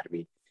CFS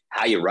Academy,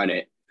 how you run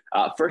it,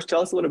 first,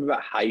 tell us a little bit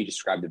about how you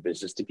describe the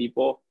business to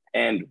people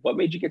and what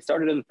made you get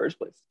started in the first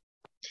place.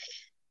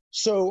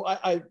 So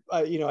I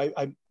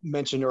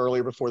mentioned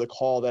earlier before the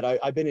call that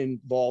I've been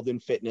involved in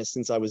fitness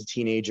since I was a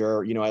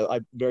teenager.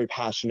 I'm very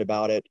passionate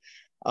about it.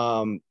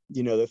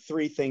 The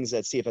three things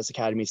that CFS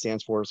Academy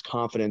stands for is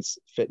confidence,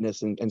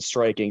 fitness, and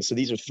striking. So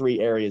these are three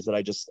areas that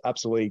I just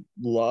absolutely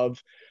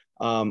love.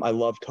 I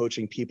love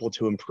coaching people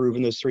to improve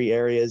in those three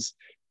areas.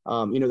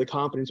 The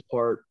confidence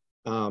part,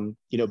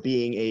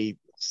 being a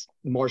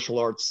martial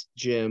arts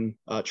gym,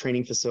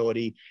 training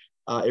facility,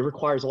 it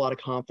requires a lot of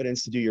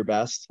confidence to do your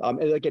best.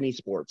 Like any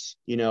sports,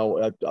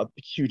 a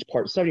huge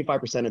part,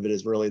 75% of it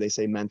is really, they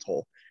say,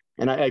 mental.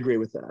 And I agree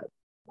with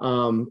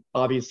that.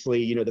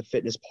 Obviously, the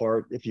fitness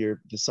part, if you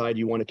decide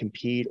you want to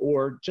compete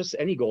or just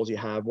any goals you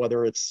have,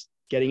 whether it's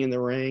getting in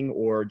the ring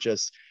or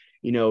just,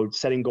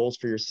 setting goals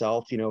for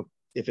yourself,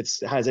 if it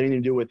has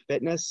anything to do with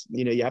fitness,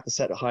 you have to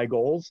set high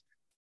goals.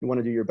 You want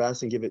to do your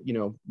best and give it,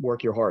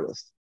 work your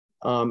hardest.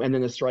 And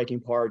then the striking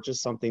part,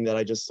 just something that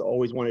I just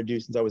always wanted to do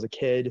since I was a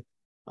kid.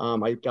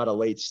 I got a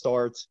late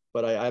start,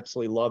 but I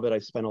absolutely love it. I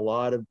spent a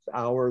lot of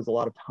hours, a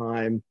lot of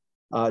time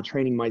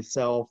training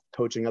myself,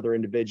 coaching other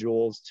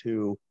individuals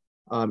to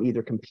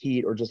either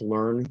compete or just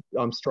learn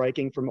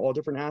striking from all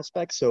different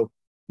aspects. So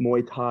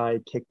Muay Thai,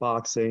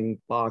 kickboxing,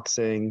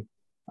 boxing,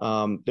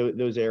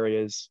 those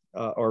areas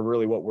are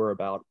really what we're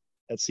about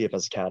at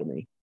CFS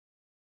Academy.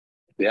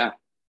 Yeah,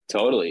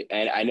 totally.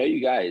 And I know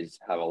you guys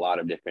have a lot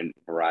of different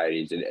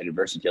varieties and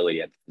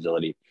versatility at the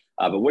facility,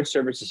 but which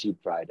services do you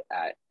provide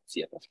at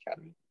CFS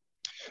Academy?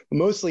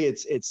 Mostly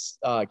it's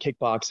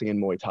kickboxing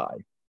and Muay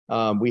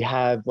Thai. We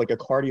have like a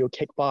cardio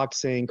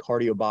kickboxing,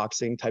 cardio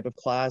boxing type of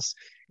class.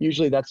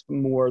 Usually that's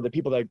more the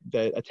people that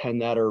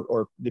attend that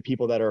or the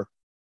people that are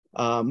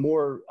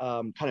more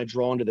kind of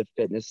drawn to the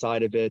fitness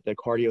side of it, the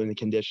cardio and the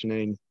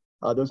conditioning.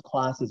 Those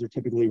classes are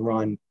typically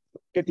run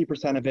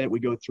 50% of it.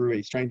 We go through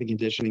a strength and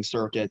conditioning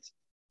circuit.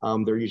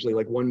 They're usually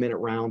like 1 minute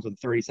rounds with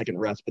a 30-second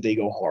rest, but they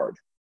go hard.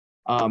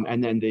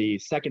 And then the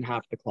second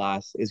half of the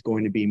class is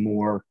going to be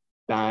more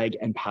bag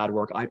and pad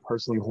work. I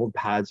personally hold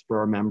pads for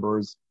our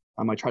members.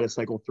 I try to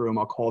cycle through them.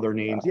 I'll call their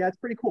names. Yeah, it's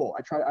pretty cool.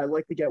 I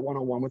like to get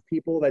one-on-one with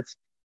people. That's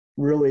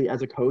really,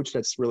 as a coach,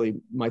 that's really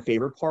my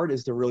favorite part,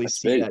 is to really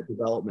see that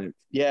development.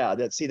 Yeah,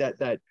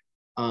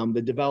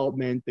 the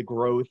development, the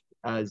growth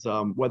as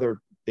whether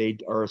they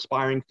are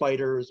aspiring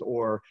fighters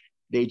or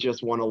they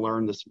just want to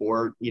learn the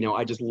sport.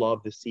 I just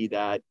love to see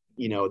that,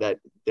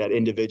 that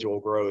individual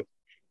growth.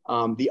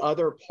 The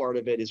other part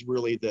of it is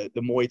really the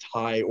Muay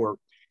Thai, or,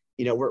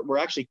 we're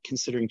actually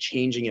considering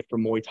changing it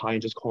from Muay Thai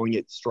and just calling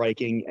it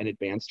striking and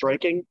advanced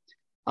striking.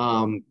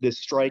 This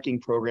striking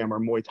program, or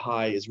Muay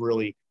Thai, is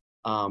really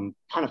kind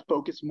of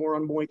focused more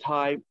on Muay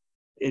Thai.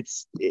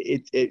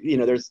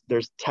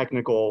 There's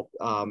technical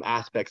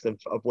aspects of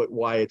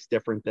why it's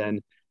different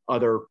than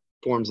other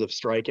forms of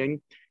striking.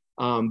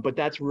 But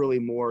that's really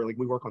more like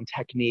we work on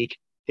technique.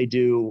 They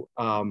do,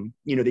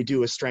 they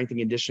do a strength and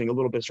conditioning, a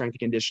little bit of strength and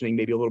conditioning,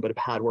 maybe a little bit of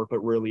pad work, but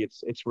really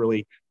it's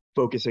really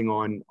focusing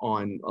on,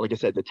 like I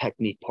said, the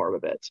technique part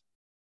of it.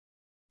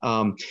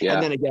 And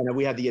then again,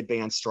 we have the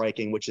advanced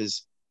striking, which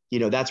is,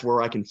 that's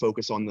where I can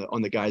focus on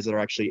the guys that are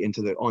actually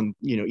into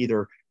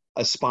either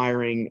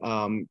aspiring,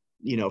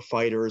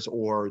 fighters,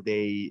 or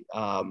they,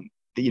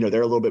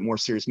 they're a little bit more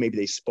serious. Maybe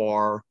they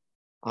spar.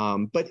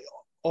 But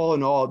all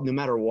in all, no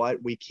matter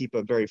what, we keep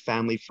a very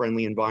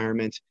family-friendly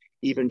environment.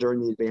 Even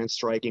during the advanced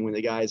striking, when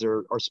the guys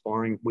are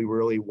sparring, we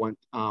really want,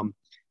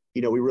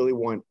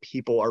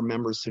 people, our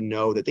members, to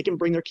know that they can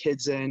bring their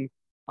kids in.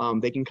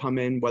 They can come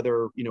in,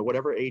 whether,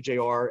 whatever age they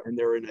are, and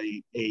they're in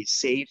a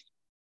safe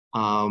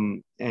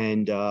and,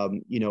 a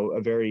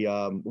very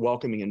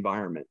welcoming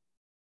environment,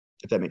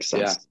 if that makes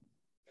sense.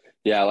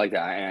 Yeah, I like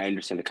that. I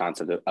understand the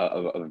concept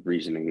of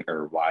reasoning,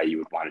 or why you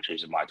would want to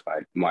change the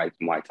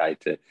Muay Thai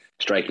to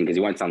striking, because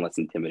you want to sound less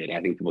intimidating.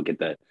 I think people get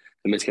the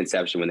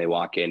misconception when they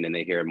walk in and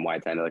they hear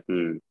Muay Thai, and they're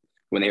like,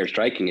 When they hear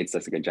striking, it's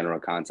just like a general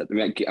concept. I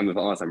mean,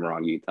 unless I'm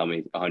wrong, you tell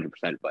me 100%,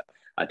 but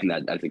I think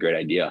that's a great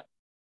idea.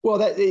 Well,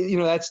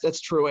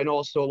 that's true. And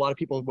also a lot of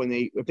people,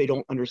 if they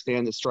don't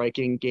understand the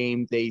striking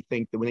game, they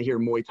think that when they hear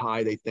Muay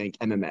Thai, they think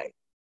MMA.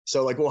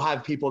 So like we'll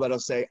have people that'll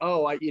say,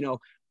 oh, I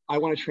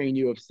want to train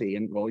UFC.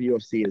 And well,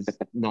 UFC is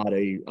not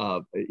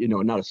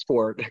not a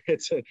sport.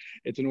 It's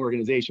an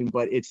organization,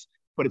 but it's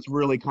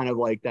really kind of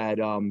like that,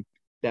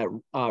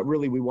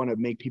 really we want to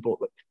make people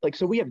like,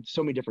 so we have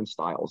so many different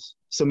styles,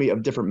 so many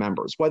of different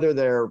members, whether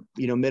they're,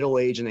 middle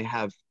age and they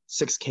have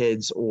 6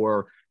 kids,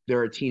 or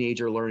they're a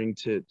teenager learning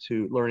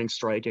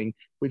striking.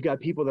 We've got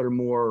people that are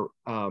more,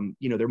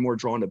 they're more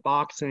drawn to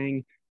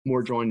boxing,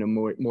 more drawn to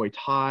Muay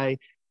Thai.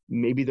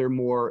 Maybe they're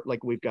more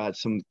like, we've got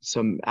some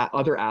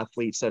other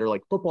athletes that are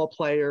like football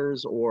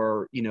players,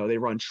 or, they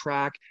run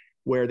track,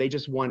 where they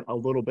just want a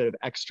little bit of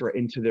extra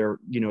into their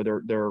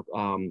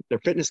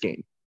fitness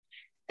game.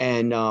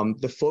 And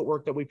the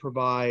footwork that we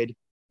provide,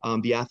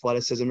 the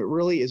athleticism, it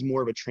really is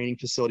more of a training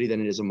facility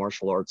than it is a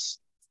martial arts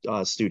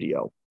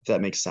studio, if that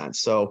makes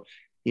sense. So,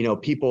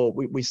 people,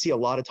 we see a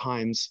lot of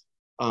times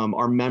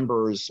our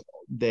members,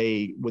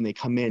 when they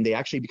come in, they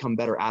actually become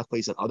better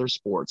athletes at other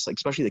sports, like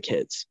especially the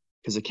kids,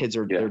 because the kids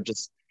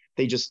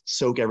they just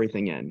soak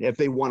everything in if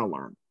they want to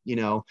learn,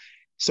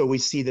 So we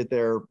see that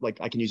they're like,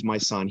 I can use my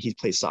son, he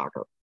plays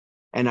soccer.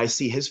 And I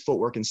see his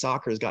footwork in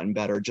soccer has gotten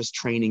better just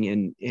training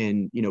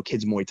in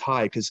kids Muay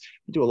Thai, because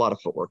we do a lot of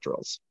footwork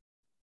drills.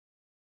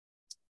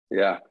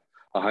 Yeah,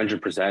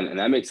 100%. And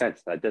that makes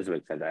sense. That does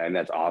make sense. And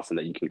that's awesome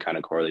that you can kind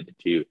of correlate the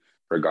two,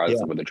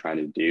 regardless of what they're trying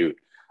to do.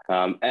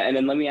 And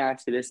then let me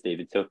ask you this,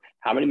 David. So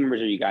how many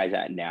members are you guys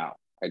at now,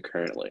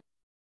 currently?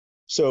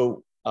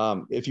 So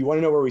if you want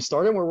to know where we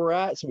started, where we're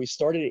at, so we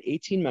started at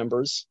 18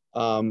 members.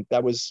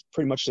 That was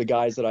pretty much the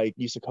guys that I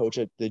used to coach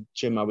at the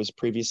gym I was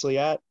previously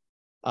at.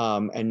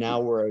 And now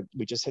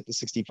we just hit the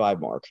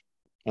 65 mark,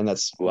 and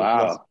that's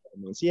wow.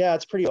 Yeah,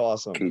 it's pretty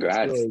awesome.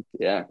 Congrats.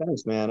 Yeah.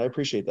 Thanks, man. I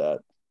appreciate that.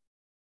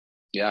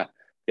 Yeah.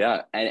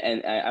 Yeah.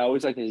 And I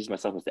always like to use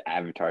myself as the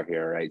avatar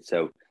here, right?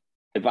 So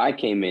if I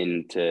came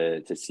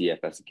into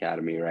CFS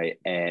Academy, right,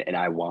 and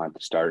I want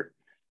to start,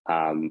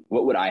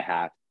 what would I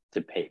have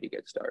to pay to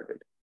get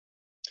started?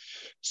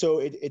 So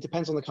it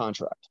depends on the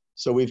contract.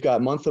 So we've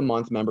got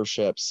month-to-month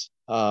memberships.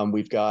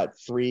 We've got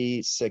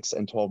 3, 6,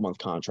 and 12-month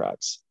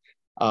contracts.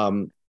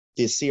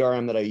 The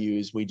CRM that I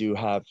use, we do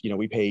have,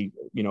 we pay,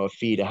 a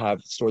fee to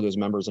store those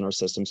members in our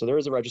system. So there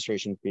is a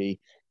registration fee.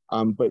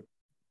 But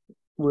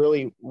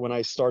really, when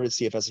I started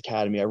CFS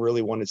Academy, I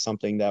really wanted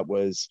something that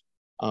was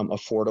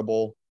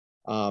affordable.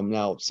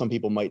 Now, some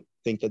people might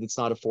think that it's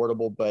not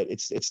affordable, but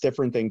it's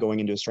different than going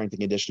into a strength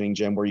and conditioning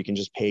gym where you can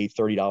just pay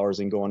 $30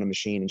 and go on a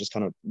machine and just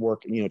kind of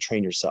work,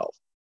 train yourself.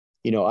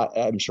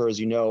 I'm sure,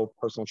 as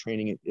personal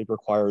training, it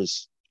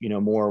requires,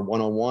 more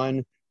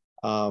one-on-one.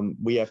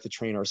 We have to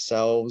train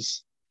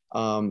ourselves,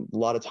 a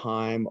lot of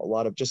time, a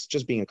lot of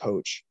just being a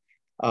coach.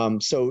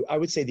 So I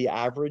would say the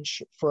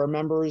average for our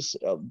members,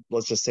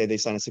 let's just say they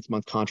sign a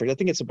 6-month contract. I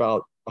think it's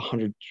about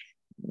 $120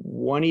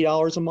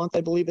 a month,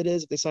 I believe it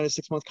is, if they sign a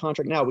 6-month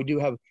contract. Now, we do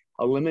have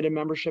a limited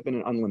membership and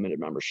an unlimited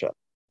membership.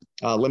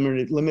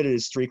 Limited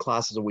is 3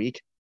 classes a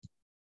week.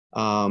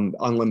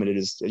 Unlimited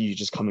is you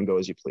just come and go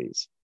as you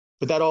please.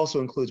 But that also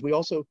includes,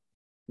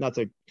 not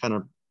to kind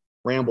of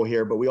ramble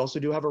here, but we also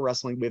do have we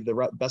have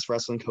the best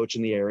wrestling coach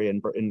in the area,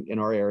 in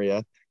our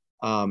area.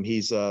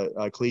 He's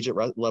a collegiate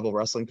level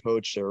wrestling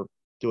coach. They're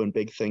doing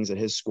big things at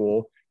his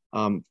school.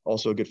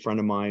 Also a good friend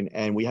of mine.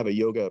 And we have a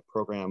yoga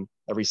program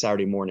every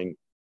Saturday morning.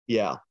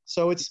 Yeah.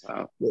 So it's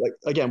like,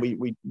 again,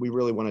 we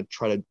really want to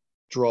try to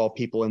draw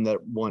people in that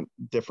want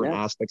different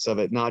aspects of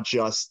it, not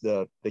just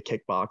the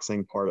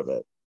kickboxing part of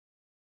it.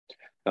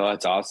 Oh,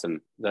 that's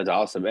awesome. That's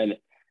awesome. And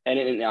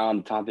on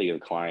the topic of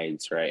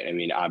clients, right? I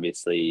mean,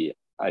 obviously,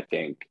 I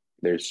think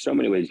there's so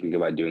many ways you can go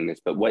about doing this,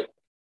 but what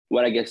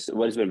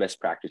has been best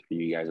practice for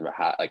you guys about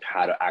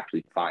how to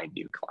actually find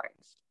new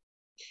clients?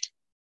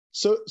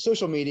 So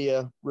social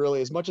media,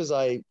 really, as much as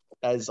I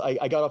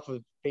got off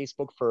of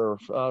Facebook for,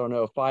 I don't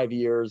know, 5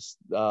 years,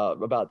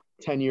 about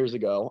 10 years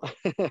ago,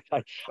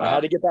 I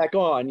had to get back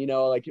on,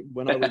 like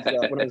when I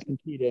was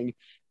competing,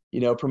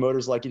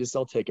 promoters like you to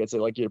sell tickets. They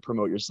like you to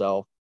promote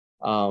yourself.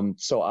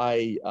 So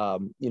I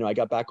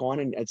got back on,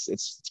 and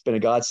it's been a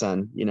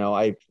godsend.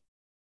 I've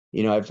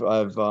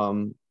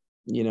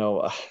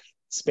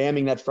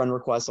spamming that friend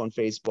request on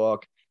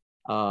Facebook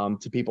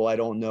to people I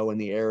don't know in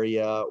the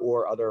area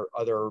or other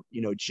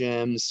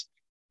gyms.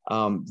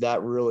 That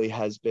really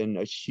has been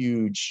a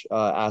huge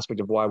aspect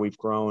of why we've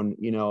grown.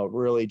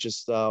 Really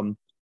just a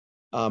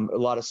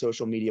lot of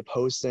social media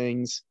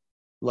postings,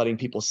 letting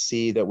people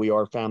see that we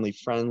are family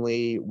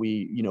friendly.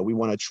 We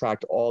want to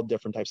attract all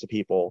different types of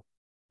people.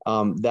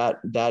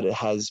 That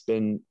has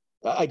been,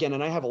 again,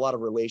 and I have a lot of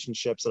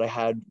relationships that I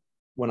had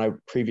when I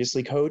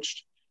previously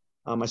coached.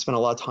 I spent a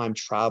lot of time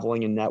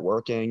traveling and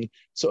networking.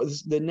 So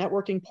the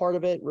networking part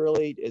of it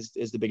really is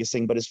the biggest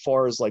thing. But as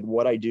far as like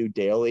what I do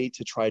daily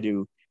to try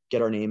to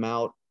get our name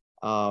out,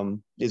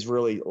 is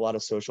really a lot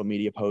of social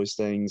media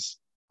postings,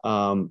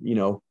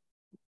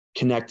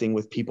 connecting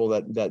with people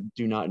that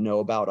do not know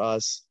about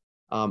us.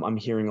 I'm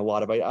hearing a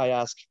lot of, I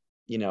ask,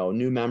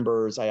 new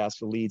members. I ask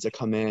for leads that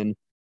come in,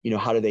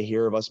 how do they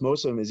hear of us?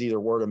 Most of them is either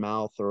word of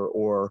mouth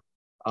or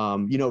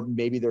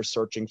maybe they're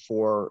searching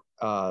for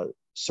a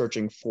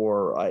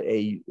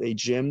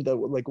gym that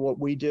like what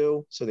we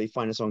do. So they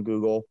find us on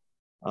Google.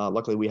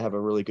 Luckily we have a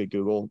really good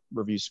Google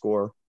review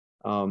score.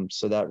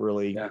 So that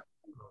really,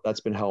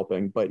 that's been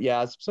helping, but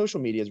yeah, social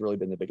media has really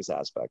been the biggest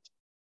aspect.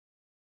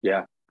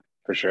 Yeah,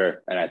 for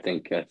sure. And I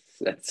think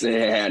that's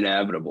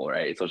inevitable,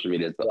 right? Social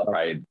media has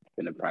probably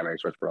been a primary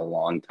source for a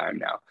long time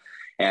now.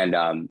 And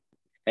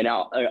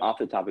now off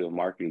the topic of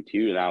marketing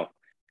too, now,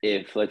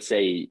 if let's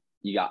say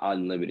you got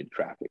unlimited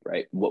traffic,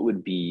 right? What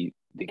would be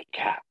the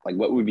cap? Like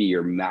what would be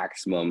your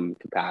maximum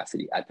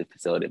capacity at the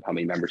facility of how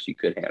many members you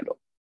could handle?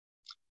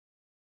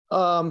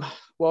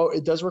 Well,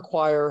 it does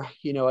require,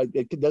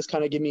 it does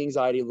kind of give me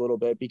anxiety a little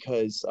bit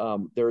because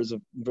there is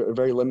a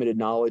very limited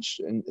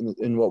knowledge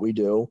in what we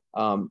do.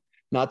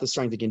 Not the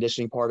strength and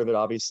conditioning part of it,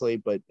 obviously,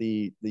 but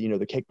the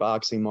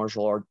kickboxing,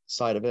 martial art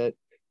side of it.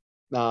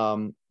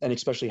 And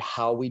especially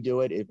how we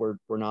do it,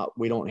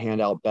 we don't hand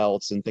out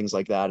belts and things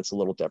like that. It's a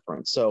little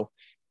different. So,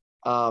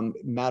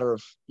 matter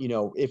of,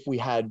 if we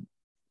had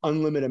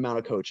unlimited amount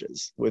of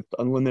coaches with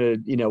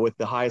unlimited, with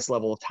the highest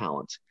level of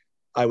talent,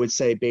 I would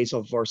say based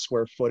off of our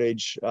square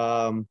footage,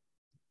 probably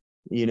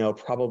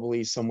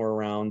somewhere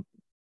around,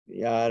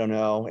 I don't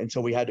know,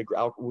 until we had to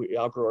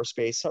outgrow our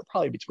space,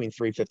 probably between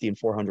 350 and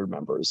 400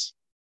 members.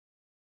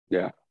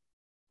 Yeah.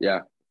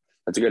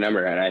 That's a good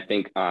number. And I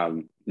think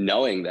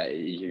knowing that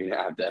you'd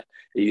have to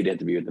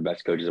be with the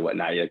best coaches and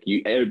whatnot,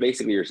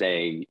 you're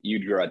saying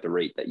you'd grow at the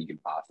rate that you can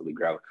possibly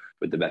grow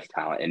with the best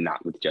talent and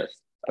not with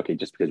just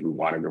because we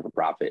want to grow for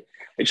profit.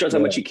 It shows how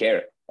much you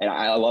care. And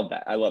I love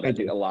that. I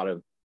think a lot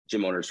of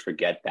gym owners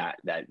forget that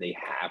they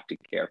have to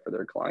care for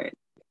their client.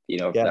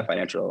 That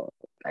financial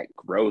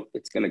growth,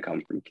 it's going to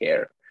come from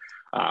care.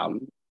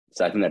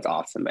 So I think that's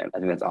awesome, man. I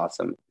think that's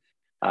awesome.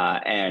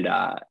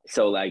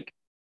 So like,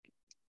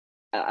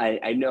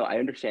 I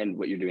understand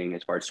what you're doing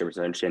as far as service.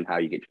 I understand how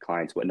you get your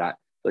clients, whatnot.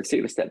 Let's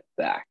take a step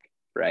back,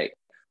 right?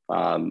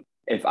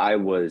 If I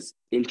was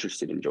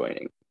interested in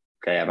joining,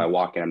 if I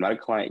walk in, I'm not a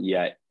client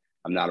yet,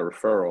 I'm not a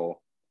referral,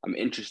 I'm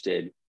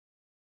interested.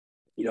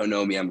 You don't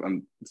know me.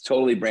 I'm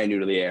totally brand new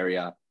to the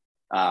area.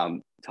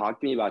 Talk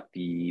to me about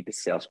the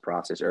sales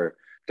process or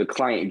the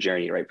client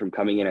journey, right? From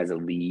coming in as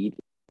an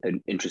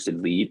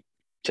interested lead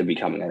to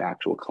becoming an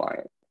actual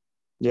client.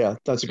 Yeah,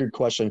 that's a good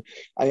question.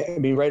 I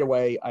mean, right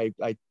away, I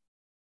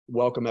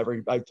welcome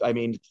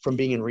from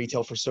being in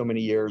retail for so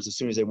many years, as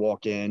soon as they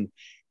walk in,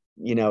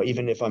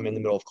 even if I'm in the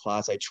middle of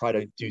class, I try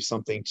to do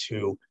something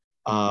to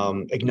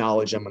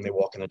acknowledge them when they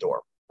walk in the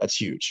door. That's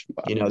huge.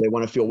 Wow. They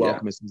want to feel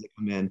welcome as soon as they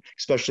come in,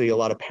 especially a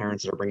lot of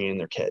parents that are bringing in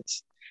their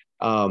kids.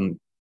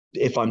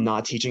 If I'm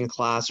not teaching a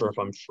class or if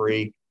I'm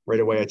free,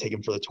 right away I take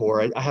them for the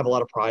tour. I have a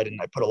lot of pride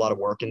and I put a lot of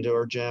work into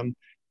our gym.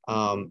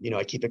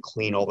 I keep it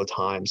clean all the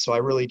time. So I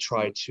really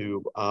try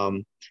to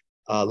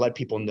let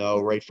people know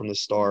right from the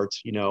start,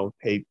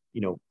 hey,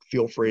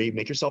 feel free,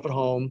 make yourself at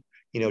home.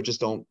 Just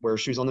don't wear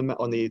shoes on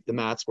the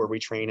mats where we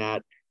train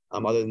at.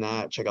 Other than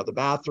that, check out the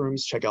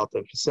bathrooms, check out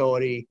the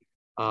facility.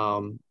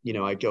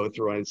 I go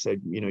through and I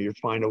said, you're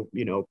fine to,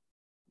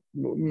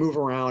 move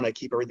around. I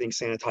keep everything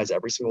sanitized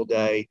every single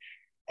day.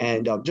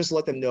 And just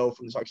let them know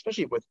from the start,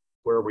 especially with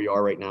where we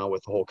are right now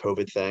with the whole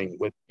COVID thing,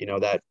 with,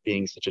 that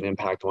being such an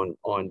impact on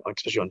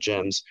especially on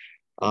gyms.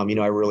 I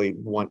really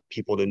want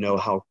people to know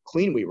how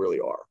clean we really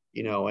are,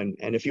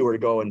 and if you were to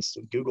go and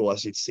Google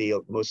us, you'd see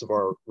most of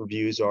our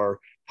reviews are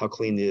how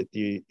clean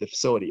the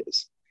facility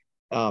is.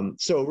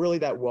 So really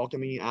that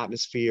welcoming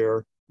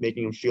atmosphere,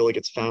 making them feel like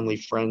it's family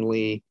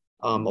friendly.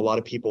 A lot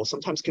of people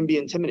sometimes can be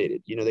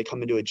intimidated. They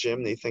come into a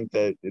gym, they think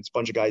that it's a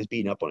bunch of guys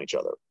beating up on each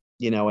other,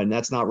 and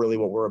that's not really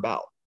what we're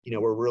about.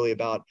 We're really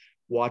about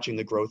watching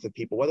the growth of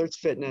people, whether it's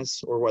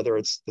fitness or whether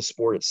it's the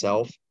sport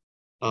itself,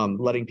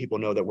 letting people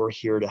know that we're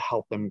here to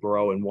help them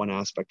grow in one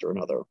aspect or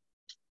another.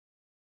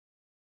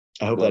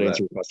 I hope that answers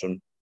your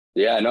question.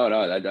 Yeah,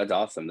 no, that's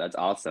awesome. That's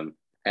awesome.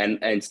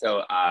 And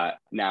so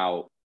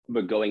now,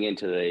 but going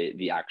into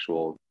the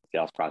actual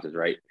sales process,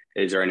 right?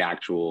 Is there an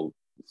actual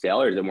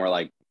sale or is it more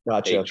like,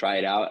 gotcha, hey, try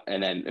it out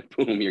and then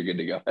boom, you're good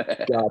to go?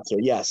 Gotcha.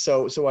 Yeah.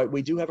 So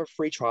we do have a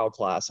free trial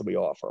class that we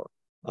offer.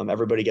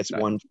 Everybody gets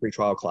one free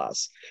trial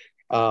class.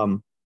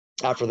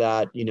 After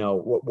that,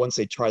 once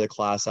they try the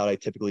class out, I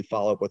typically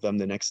follow up with them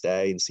the next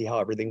day and see how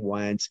everything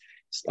went.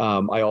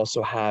 I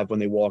also have, when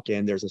they walk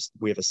in,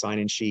 we have a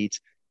sign-in sheet.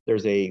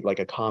 There's a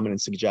comment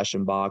and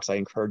suggestion box. I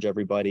encourage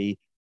everybody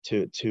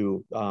to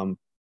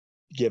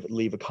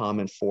leave a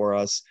comment for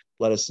us.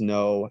 Let us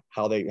know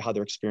how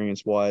their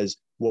experience was,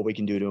 what we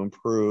can do to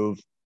improve,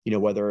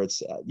 whether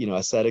it's,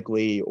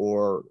 aesthetically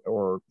or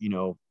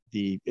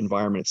the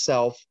environment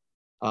itself.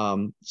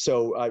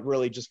 So I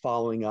really just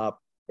following up.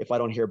 If I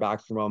don't hear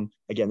back from them,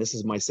 again, this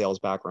is my sales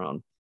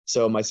background.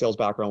 So my sales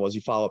background was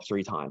you follow up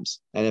 3 times.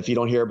 And if you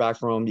don't hear back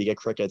from them, you get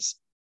crickets,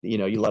 you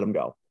let them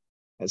go.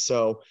 And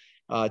so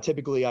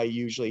typically I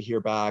usually hear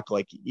back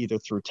either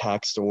through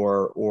text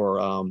or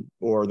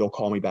they'll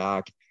call me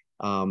back.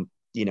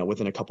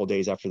 within a couple of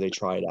days after they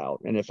try it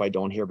out. And if I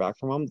don't hear back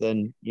from them,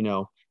 then,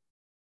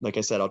 like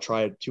I said, I'll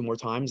try it 2 more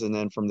times. And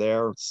then from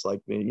there, it's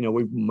like,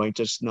 we might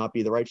just not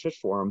be the right fit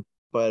for them.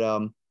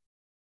 But,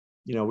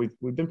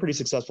 we've been pretty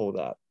successful with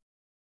that.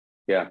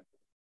 Yeah.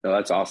 No,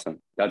 that's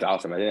awesome. That's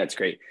awesome. I think that's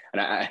great. And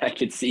I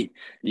could see,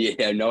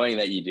 knowing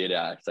that you did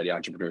study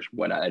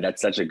entrepreneurship,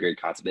 that's such a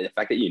great concept. The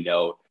fact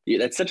that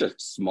that's such a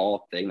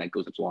small thing that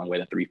goes such a long way,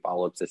 the 3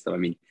 follow-up system. I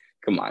mean,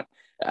 come on.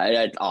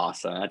 That's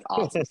awesome. That's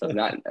awesome stuff.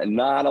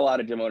 Not a lot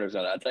of gym owners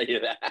know that, I'll tell you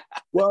that.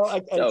 Well,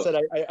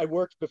 I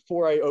worked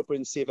before I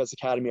opened CFS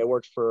Academy. I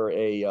worked for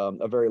a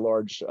very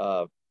large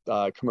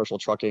commercial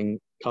trucking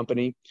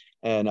company,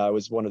 and I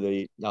was one of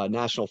the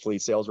national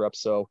fleet sales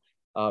reps. So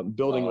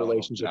building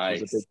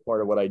relationships was a big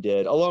part of what I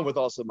did, along with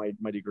also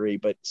my degree.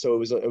 But so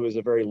it was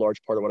a very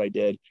large part of what I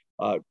did.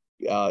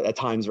 At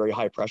times, very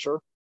high pressure.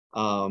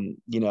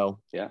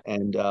 Yeah.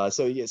 And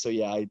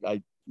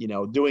I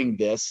doing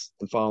this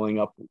and following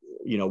up,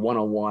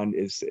 one-on-one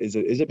is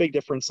a big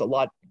difference.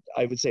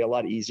 I would say a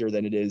lot easier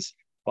than it is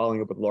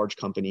following up with large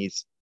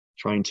companies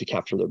trying to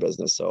capture their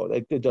business. So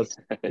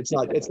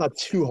it's not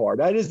too hard.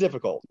 That is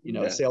difficult.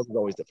 Sales is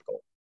always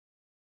difficult.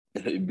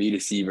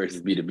 B2C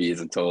versus B2B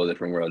is a total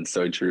different world.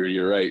 So true.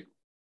 You're right.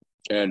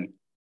 And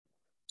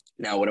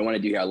now what I want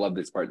to do here, I love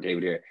this part,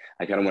 David, here.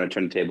 I kind of want to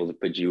turn the tables and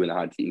put you in the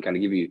hot seat and kind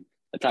of give you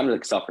a time to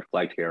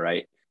self-reflect here,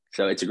 right?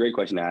 So it's a great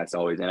question to ask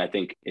always. And I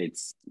think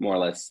it's more or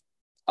less,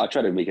 I'll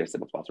try to make it as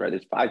simple as possible, right?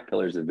 There's 5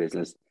 pillars of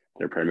business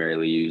that are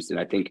primarily used. And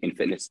I think in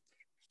fitness,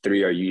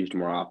 3 are used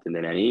more often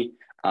than any.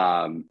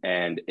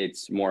 And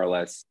it's more or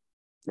less,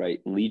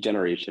 right, lead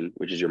generation,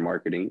 which is your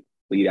marketing,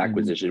 lead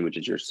acquisition, which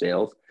is your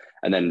sales,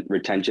 and then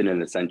retention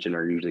and ascension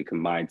are usually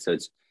combined. So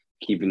it's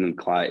keeping the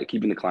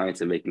clients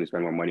and making them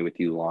spend more money with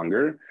you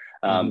longer.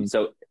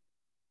 So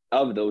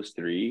of those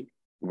 3,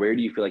 where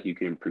do you feel like you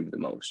can improve the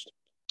most?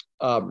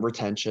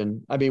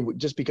 Retention. I mean,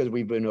 just because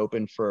we've been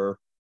open for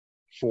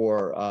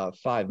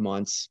 5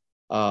 months,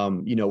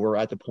 we're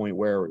at the point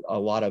where a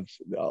lot of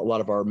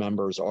our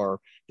members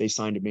they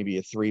signed maybe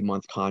a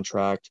 3-month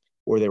contract,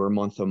 or they were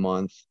month to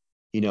month,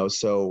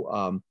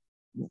 so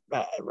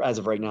as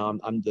of right now,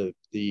 I'm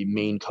the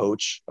main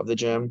coach of the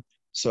gym.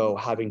 So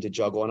having to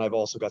juggle, and I've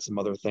also got some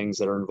other things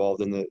that are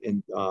involved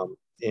in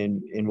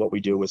what we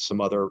do with some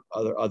other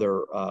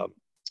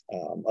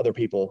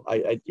people.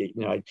 I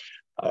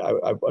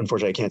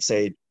unfortunately I can't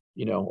say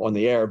on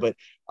the air, but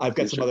I've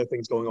got some other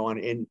things going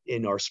on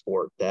in our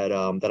sport that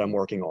I'm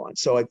working on.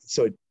 So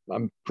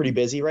I'm pretty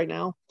busy right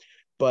now,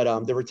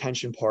 but the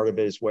retention part of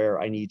it is where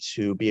I need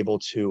to be able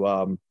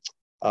to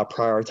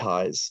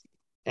prioritize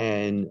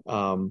and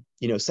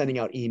sending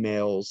out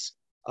emails,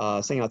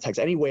 sending out texts,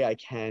 any way I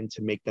can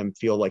to make them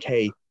feel like,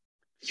 hey,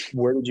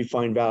 where did you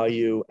find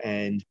value,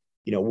 and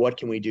what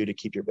can we do to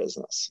keep your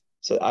business?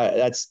 So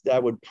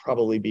that would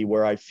probably be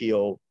where I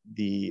feel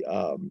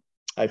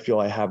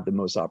I have the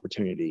most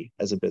opportunity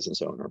as a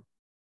business owner.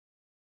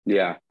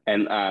 Yeah.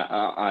 And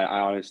I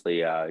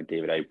honestly,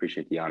 David, I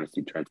appreciate the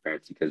honesty and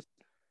transparency, because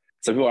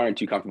some people aren't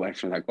too comfortable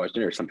answering that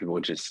question, or some people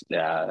just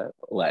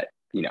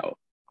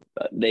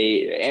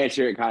they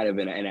answer it kind of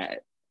in a,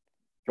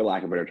 for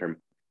lack of a better term,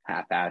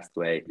 half-assed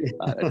way.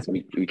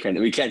 We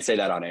can't say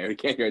that on air. We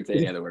can't say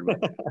any other word,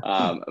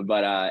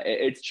 but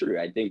it's true.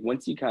 I think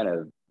once you kind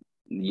of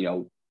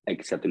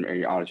accept and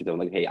you're honest with them,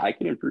 like, hey, I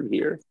can improve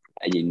here,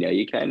 and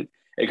you can.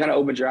 It kind of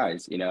opens your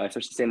eyes,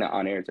 especially saying that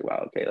on air. It's like,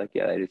 wow, okay, like,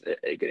 yeah, that is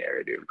a good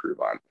area to improve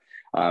on.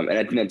 And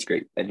I think that's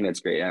great.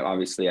 And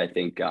obviously, I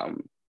think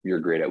you're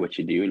great at what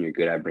you do, and you're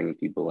good at bringing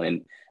people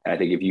in. And I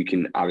think if you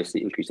can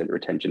obviously increase that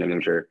retention,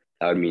 I'm sure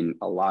that would mean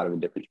a lot of a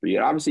difference for you.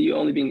 And obviously, you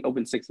only being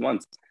open 6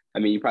 months. I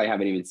mean, you probably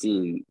haven't even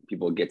seen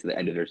people get to the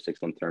end of their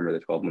 6-month term or the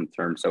 12-month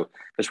term. So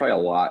there's probably a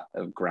lot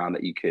of ground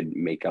that you could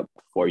make up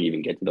before you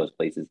even get to those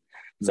places.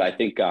 So I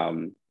think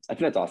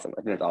that's awesome.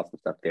 I think that's awesome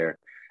stuff there.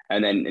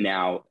 And then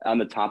now on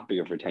the topic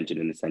of retention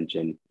and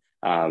ascension,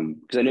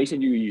 because I know you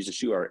said you use a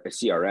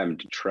CRM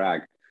to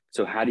track.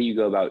 So how do you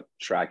go about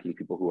tracking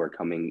people who are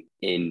coming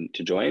in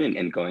to join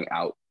and going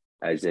out,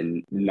 as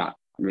in not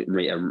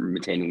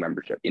retaining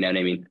membership? You know what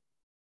I mean?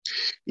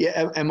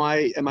 Yeah. Am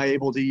I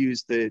able to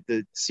use the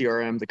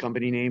CRM, the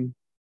company name?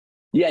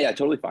 Yeah,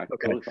 totally fine.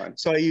 Okay. Totally fine.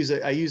 So I use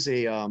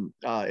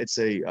it's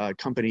a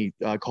company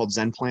called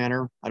Zen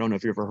Planner. I don't know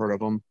if you've ever heard of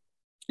them.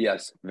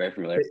 Yes, very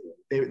familiar.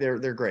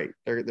 They're great.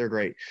 They're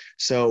great.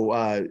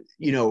 So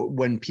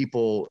when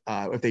people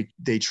if they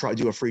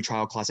do a free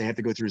trial class, they have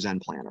to go through Zen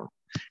Planner,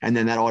 and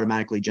then that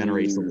automatically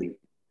generates the lead.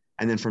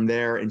 And then from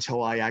there,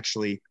 until I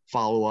actually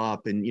follow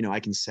up, and I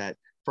can set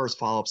first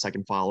follow-up,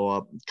 second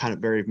follow-up, kind of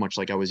very much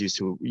like I was used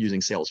to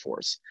using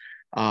Salesforce.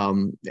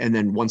 And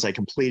then once I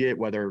complete it,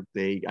 whether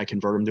I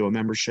convert them to a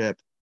membership,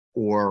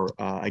 or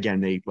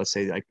again, let's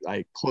say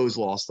I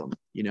lost them,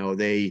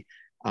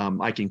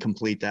 I can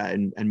complete that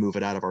and move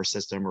it out of our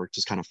system, or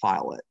just kind of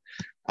file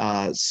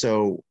it.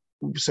 So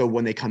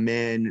when they come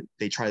in,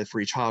 they try the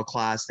free trial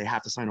class, they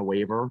have to sign a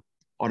waiver,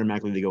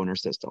 automatically they go in our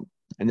system.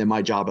 And then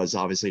my job is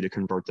obviously to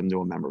convert them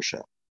to a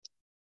membership.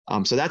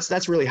 So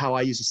that's really how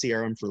I use the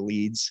CRM for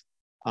leads.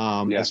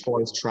 As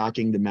far as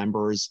tracking the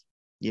members,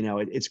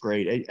 it's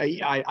great.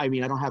 I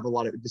mean, I don't have a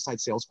lot of,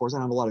 besides Salesforce, I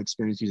don't have a lot of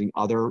experience using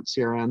other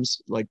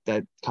CRMs like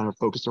that kind of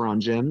focused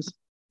around gyms.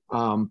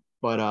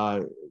 But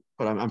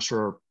I'm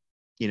sure,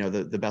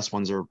 the best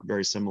ones are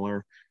very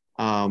similar.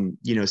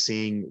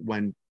 Seeing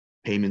when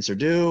payments are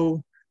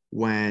due,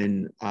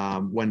 when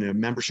a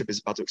membership is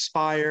about to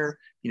expire,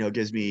 it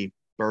gives me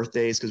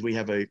birthdays, because we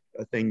have a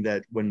thing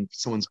that when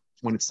someone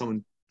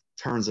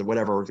turns of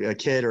whatever, a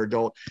kid or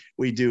adult,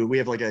 we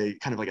have like a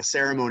kind of like a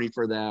ceremony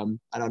for them.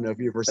 I don't know if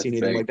you've ever seen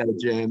anything like that at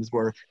gyms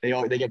where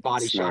they get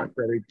body shot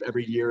for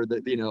every year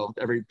that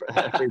every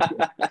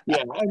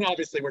yeah. And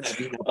obviously we're not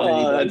doing that.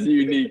 Oh, that's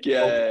unique.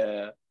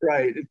 Yeah.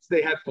 Right.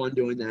 They have fun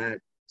doing that.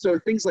 So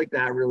things like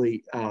that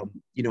really, I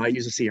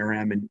use a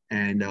CRM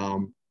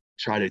and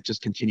try to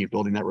just continue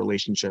building that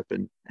relationship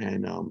and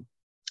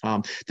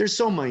there's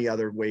so many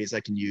other ways I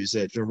can use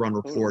it to run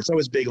reports. I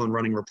was big on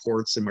running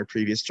reports in my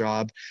previous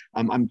job.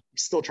 I'm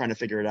still trying to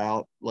figure it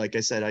out. Like I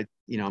said, I'm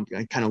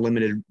kind of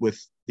limited with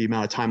the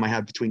amount of time I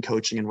have between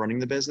coaching and running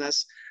the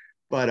business.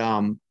 But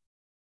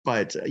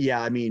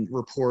yeah, I mean,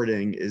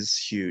 reporting is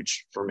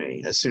huge for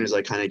me. As soon as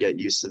I kind of get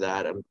used to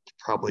that, I'm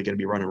probably going to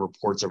be running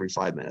reports every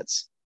 5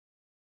 minutes.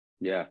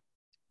 Yeah,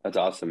 that's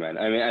awesome, man.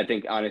 I mean, I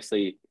think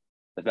honestly,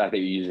 the fact that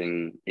you're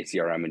using a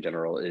CRM in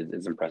general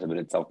is impressive in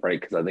itself, right?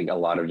 Because I think a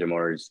lot of gym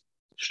owners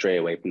stray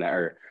away from that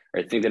or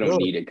think they don't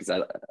need it, because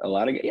a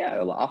lot of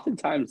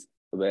oftentimes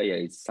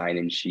a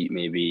sign-in sheet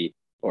maybe,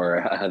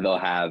 or they'll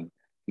have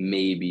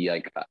maybe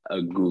like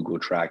a Google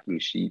tracking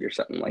sheet or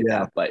something like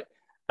that. But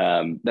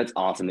that's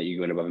awesome that you're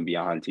going above and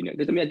beyond,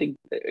 because I mean, I think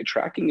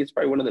tracking is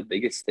probably one of the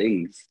biggest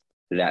things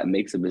that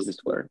makes a business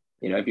work.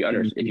 If you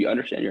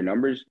understand your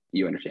numbers,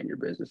 you understand your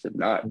business. If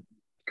not,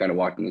 kind of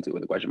walking into it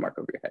with a question mark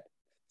over your head.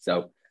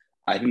 So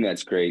I think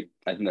that's great.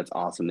 I think that's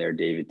awesome there,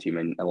 David, too,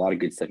 man. A lot of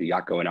good stuff you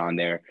got going on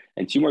there.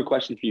 And 2 more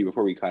questions for you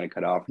before we kind of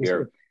cut off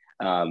here.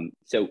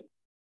 So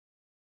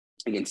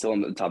again, still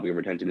on the topic of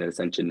retention and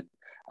ascension.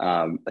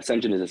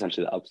 Ascension is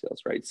essentially the upsells,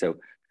 right? So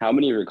how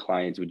many of your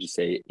clients would you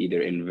say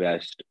either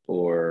invest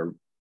or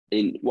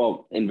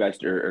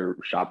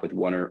shop with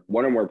one or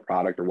more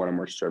product or one or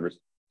more service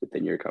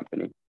within your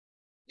company?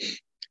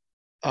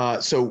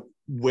 So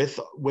with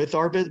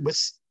our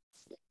business,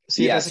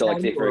 CFS so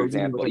like say for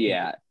example,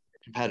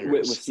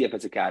 competitors with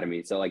CFS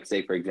Academy. So like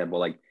say for example,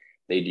 like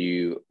they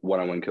do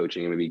one-on-one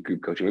coaching and maybe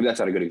group coaching. Maybe that's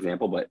not a good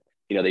example, but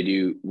they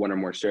do one or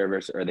more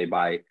service, or they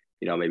buy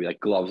maybe like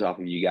gloves off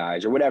of you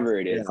guys or whatever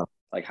it is. So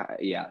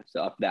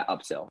that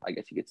upsell, I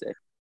guess you could say.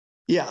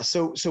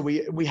 So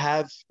we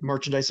have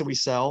merchandise that we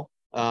sell.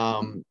 We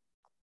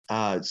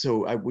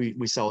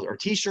sell our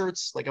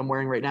t-shirts like I'm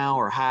wearing right now,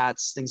 or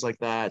hats, things like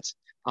that.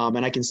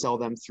 And I can sell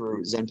them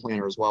through Zen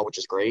Planner as well, which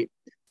is great.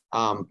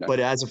 But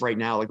as of right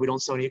now, like we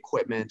don't sell any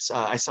equipment.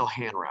 I sell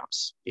hand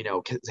wraps,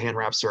 because hand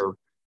wraps are,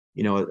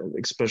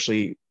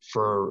 especially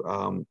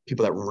for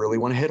people that really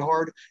want to hit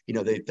hard,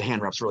 the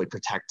hand wraps really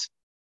protect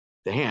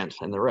the hand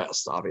and the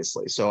wrist,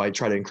 obviously. So I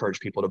try to encourage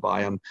people to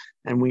buy them,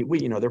 and we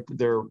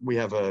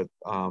have a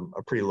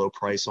pretty low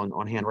price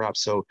on hand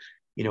wraps. So,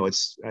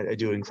 I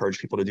do encourage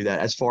people to do that.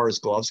 As far as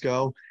gloves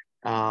go,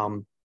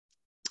 I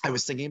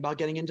was thinking about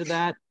getting into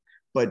that,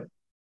 but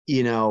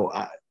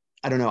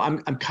I don't know.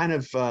 I'm kind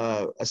of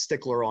a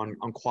stickler on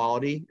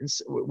quality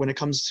when it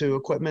comes to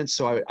equipment.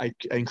 So I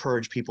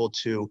encourage people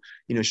to,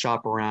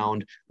 shop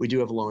around. We do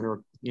have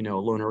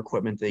loaner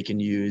equipment they can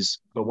use,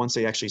 but once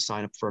they actually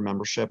sign up for a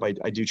membership, I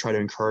do try to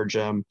encourage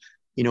them,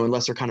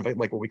 unless they're kind of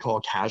like what we call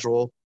a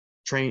casual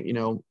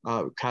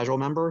casual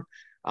member.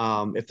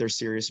 If they're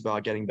serious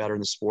about getting better in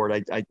the sport,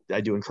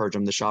 I do encourage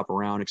them to shop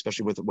around,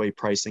 especially with the way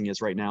pricing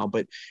is right now.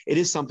 But it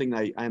is something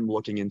that I'm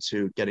looking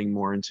into getting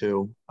more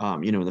into,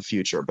 in the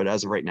future. But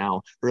as of right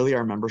now, really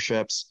our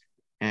memberships,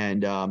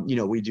 and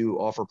we do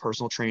offer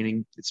personal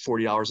training. It's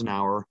 $40 an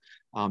hour.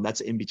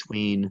 That's in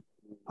between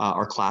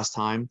our class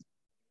time.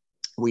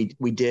 We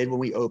did, when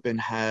we opened,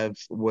 have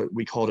what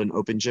we called an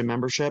open gym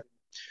membership,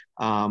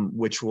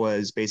 which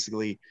was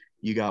basically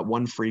you got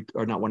one free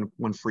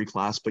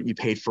class, but you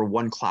paid for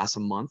one class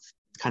a month,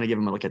 kind of give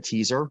them like a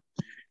teaser.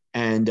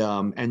 And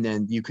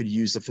then you could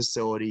use the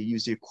facility,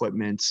 use the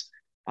equipment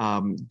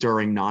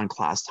during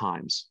non-class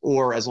times,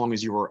 or as long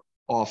as you were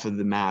off of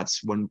the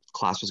mats when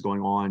class was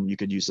going on, you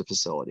could use the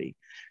facility.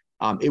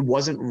 It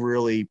wasn't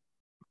really,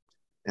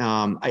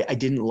 I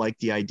didn't like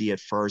the idea at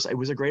first. It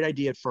was a great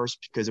idea at first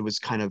because it was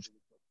kind of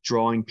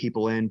drawing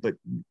people in, but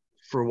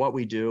for what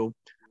we do,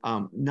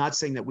 not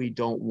saying that we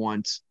don't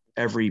want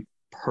every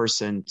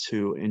person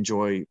to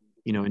enjoy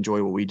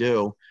what we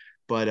do,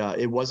 but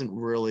it wasn't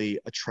really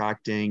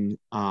attracting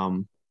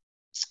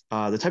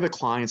the type of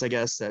clients, I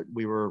guess, that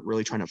we were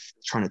really trying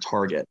to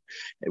target,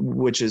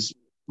 which is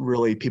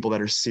really people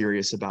that are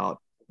serious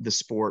about the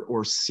sport,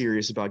 or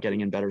serious about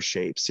getting in better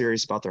shape,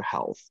 serious about their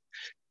health.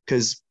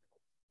 Because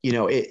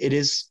it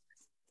is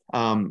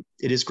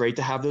great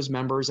to have those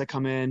members that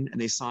come in and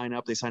they sign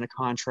up, they sign a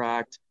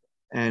contract,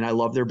 and I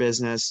love their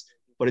business,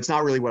 but it's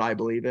not really what I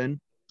believe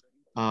in.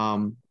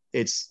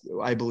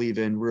 I believe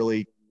in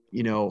really,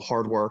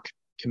 hard work,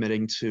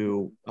 committing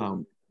to,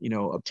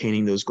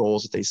 obtaining those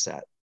goals that they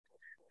set.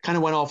 Kind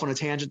of went off on a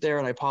tangent there,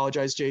 and I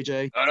apologize,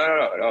 JJ.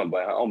 No.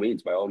 By all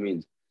means.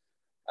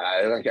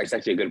 That's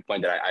actually a good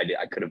point that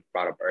I could have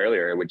brought up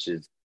earlier, which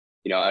is,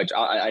 I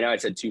know I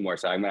said two more,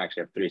 so I'm gonna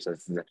actually have three. So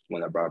this is the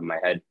one that brought up in my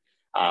head.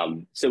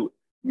 So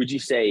would you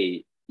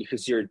say,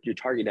 because your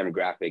target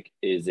demographic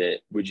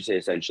would you say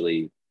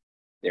essentially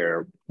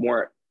they're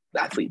more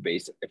athlete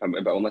based,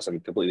 unless I'm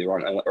completely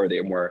wrong, or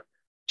they're more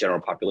general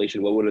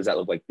population? What does that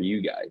look like for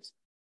you guys?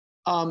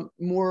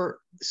 More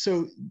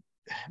so.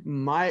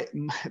 My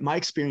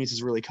experience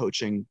is really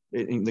coaching.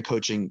 In the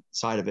coaching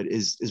side of it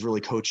is really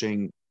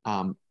coaching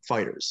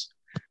fighters,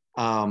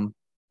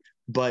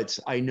 but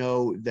I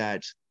know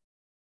that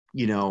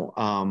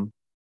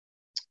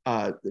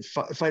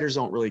fighters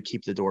don't really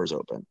keep the doors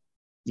open.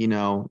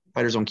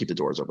 Fighters don't keep the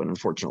doors open,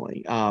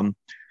 unfortunately.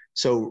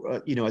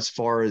 As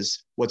far as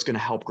what's going to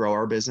help grow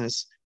our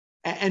business,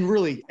 and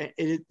really,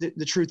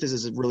 the truth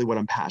is really what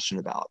I'm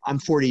passionate about. I'm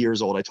 40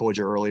 years old. I told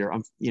you earlier.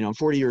 I'm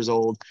 40 years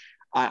old.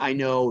 I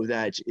know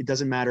that it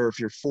doesn't matter if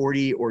you're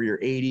 40 or you're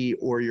 80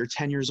 or you're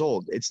 10 years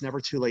old. It's never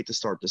too late to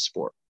start the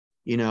sport.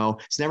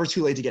 It's never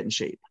too late to get in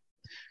shape.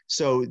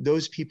 So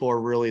those people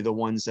are really the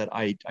ones that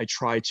I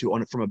try to,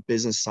 from a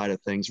business side of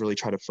things, really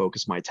try to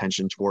focus my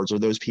attention towards, are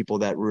those people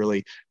that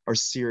really are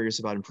serious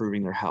about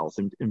improving their health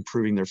and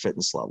improving their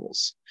fitness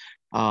levels.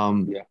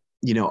 I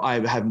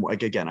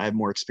have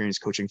more experience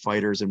coaching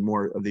fighters and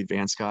more of the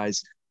advanced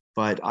guys,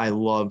 but I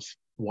love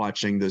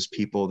watching those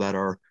people that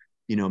are,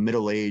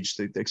 middle-aged,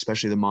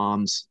 especially the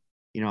moms.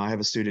 I have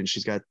a student,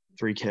 she's got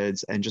 3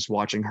 kids, and just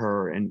watching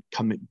her and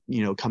come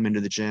into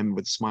the gym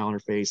with a smile on her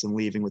face and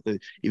leaving with an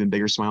even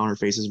bigger smile on her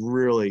face is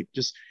really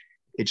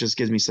it just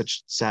gives me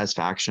such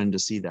satisfaction to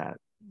see that,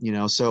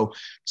 so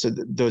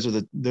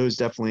those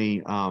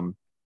definitely,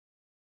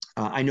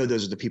 I know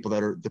those are the people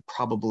that are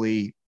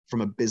probably, from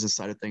a business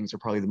side of things, are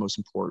probably the most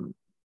important.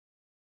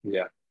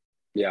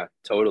 Yeah,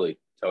 totally.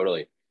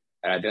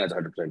 And I think that's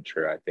 100%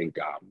 true. I think,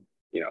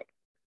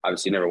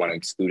 obviously you never want to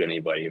exclude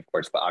anybody, of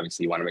course, but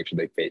obviously you want to make sure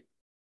they fit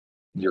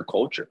your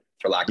culture,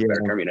 for lack of a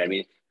better term. You know what I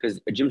mean? Because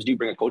gyms do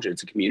bring a culture.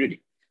 It's a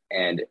community,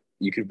 and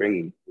you could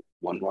bring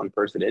one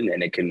person in,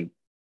 and it can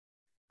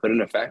put an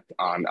effect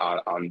on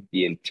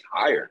the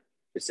entire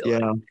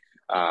facility,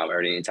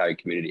 or the entire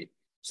community.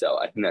 So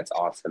I think that's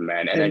awesome,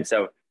 man. And then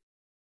so,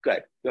 go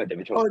ahead,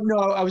 David. Oh no,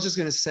 I was just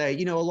gonna say,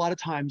 a lot of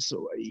times,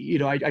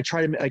 I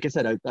try to, like I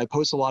said, I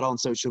post a lot on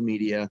social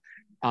media.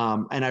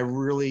 And I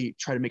really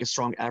try to make a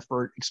strong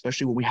effort,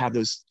 especially when we have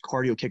those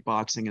cardio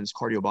kickboxing and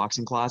cardio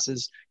boxing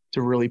classes,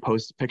 to really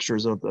post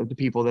pictures of the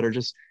people that are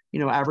just,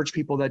 average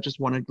people that just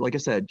want to, like I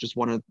said, just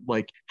want to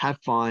have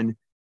fun,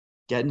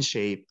 get in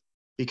shape,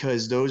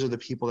 because those are the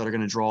people that are going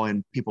to draw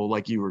in people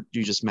like you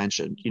just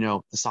mentioned,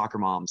 the soccer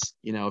moms,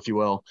 if you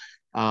will,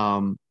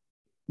 the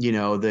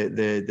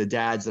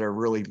dads that are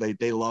really,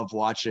 they love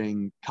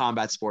watching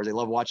combat sports, they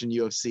love watching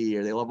UFC,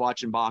 or they love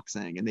watching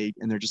boxing, and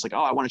they're just like,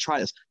 oh, I want to try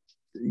this.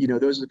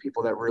 Those are the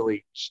people that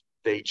really,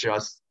 they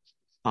just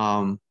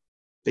love it.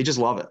 They just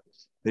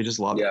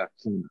love it.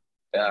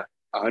 Yeah,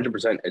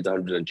 100%. It's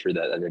 100% true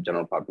that the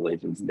general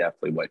population is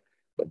definitely what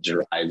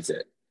drives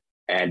it.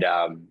 And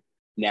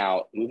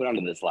now moving on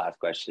to this last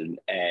question,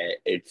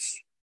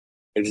 it's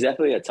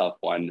definitely a tough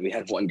one. We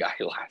had one guy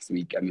last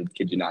week. I mean,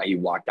 kid you not, he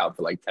walked out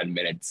for like 10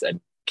 minutes and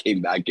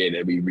came back in,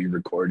 and we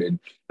re-recorded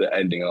the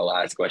ending of the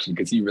last question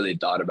because he really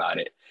thought about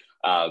it.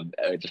 You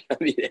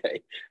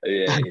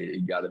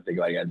got to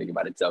think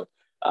about it. So,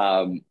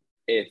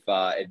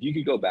 if you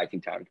could go back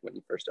in time to when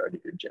you first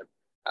started your gym,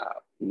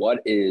 what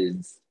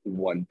is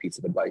one piece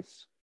of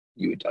advice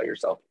you would tell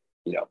yourself,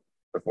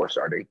 before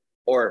starting,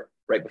 or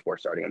right before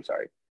starting? I'm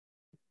sorry.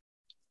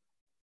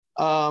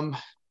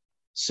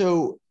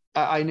 So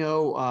I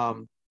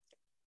know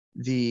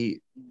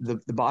the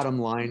bottom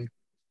line,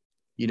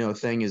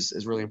 thing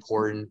is really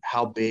important.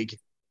 How big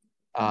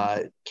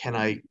can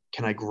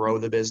I grow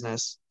the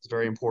business? It's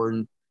very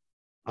important.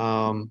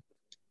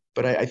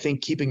 But I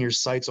think keeping your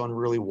sights on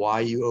really why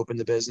you open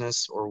the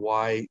business, or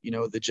why,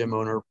 the gym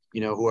owner,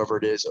 whoever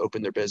it is,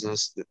 opened their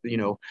business,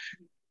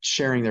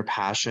 sharing their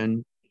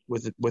passion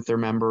with their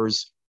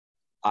members.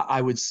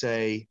 I would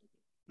say,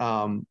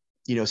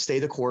 stay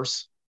the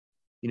course.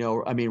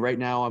 I mean, right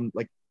now, I'm,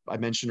 like I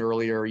mentioned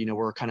earlier,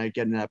 we're kind of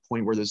getting to that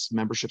point where those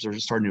memberships are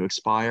starting to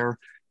expire.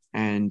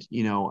 And,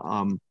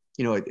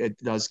 it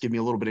does give me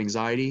a little bit of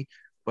anxiety,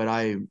 but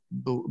I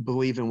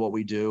believe in what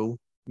we do.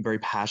 I'm very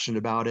passionate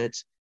about it.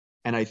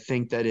 And I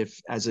think that if,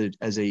 as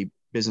a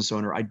business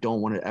owner, I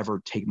don't want to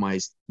ever take my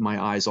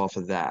eyes off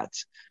of that.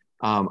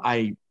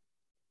 I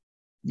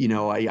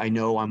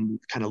know I'm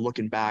kind of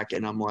looking back,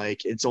 and I'm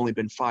like, it's only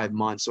been 5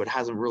 months, so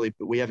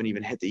we haven't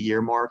even hit the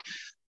year mark.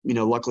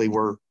 Luckily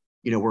we're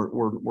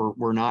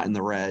not in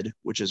the red,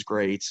 which is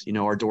great.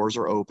 Our doors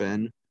are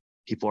open,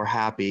 people are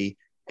happy,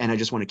 and I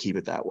just want to keep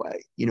it that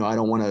way. I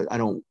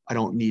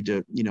don't need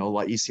to,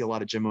 like you see a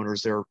lot of gym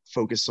owners, they're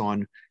focused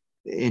on,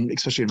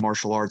 especially in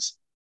martial arts.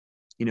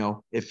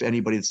 If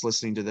anybody that's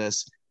listening to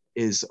this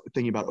is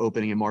thinking about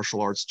opening a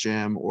martial arts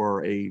gym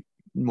or a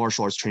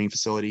martial arts training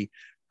facility.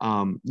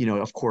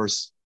 Of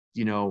course,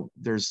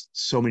 there's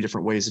so many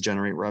different ways to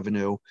generate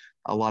revenue.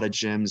 A lot of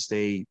gyms,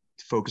 they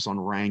focus on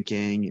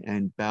ranking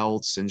and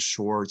belts and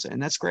shorts,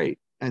 and that's great.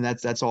 And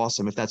that's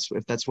awesome if that's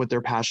what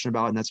they're passionate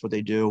about and that's what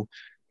they do.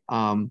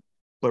 But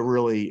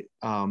really,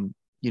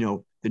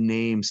 the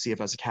name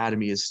CFS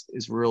Academy is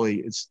really,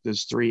 it's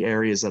those three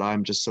areas that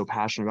I'm just so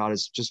passionate about.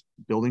 Is just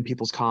building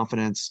people's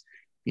confidence,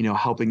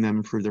 helping them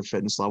improve their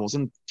fitness levels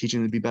and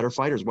teaching them to be better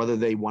fighters, whether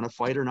they want to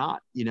fight or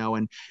not,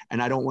 and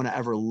I don't want to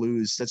ever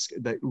lose.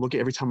 Look at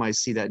every time I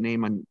see that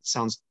name, and it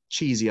sounds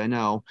cheesy, I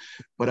know,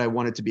 but I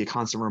want it to be a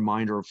constant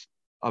reminder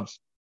of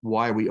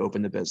why we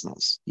opened the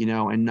business,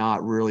 and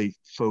not really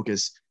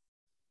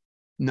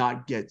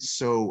not get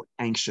so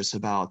anxious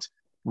about,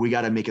 we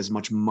got to make as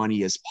much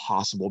money as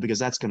possible, because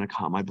that's going to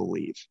come. I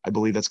believe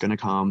that's going to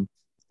come,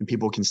 and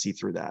people can see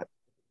through that.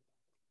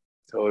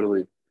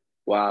 Totally.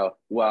 Wow,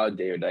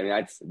 David. I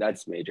mean,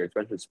 that's major,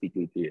 especially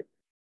speaking to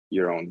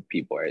your own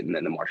people, right? And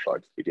then the martial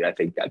arts community. I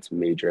think that's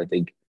major. I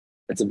think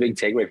that's a big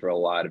takeaway for a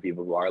lot of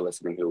people who are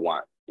listening, who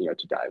want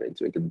to dive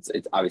into it, because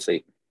it's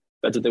obviously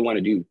that's what they want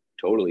to do.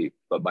 Totally.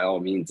 But by all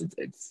means,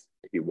 it's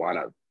if you want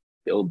to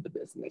build the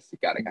business, you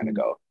got to kind of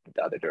go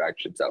the other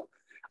direction. So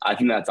I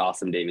think that's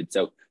awesome, David.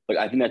 So look,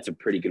 I think that's a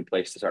pretty good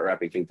place to start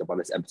wrapping things up on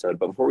this episode.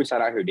 But before we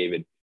sign out here,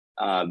 David,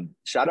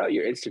 shout out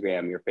your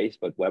Instagram, your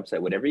Facebook, website,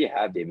 whatever you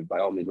have, David, by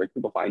all means. Where can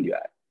people find you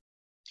at?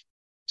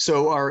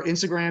 So our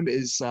Instagram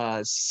is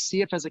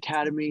CFS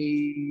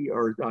Academy,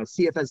 or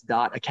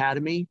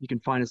CFS.Academy. You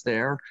can find us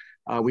there.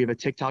 We have a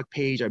TikTok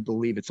page. I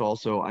believe it's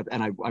also,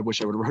 and I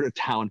wish I would have wrote it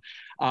down,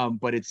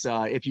 but it's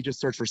if you just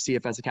search for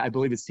CFS Academy, I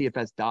believe it's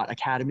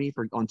CFS.Academy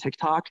on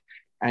TikTok.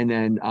 And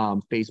then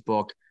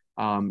Facebook,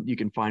 you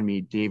can find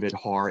me, David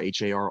Harr,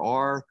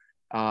 Harr.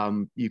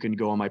 You can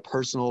go on my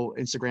personal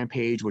Instagram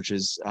page, which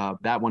is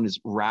that one is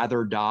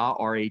Ratherdah,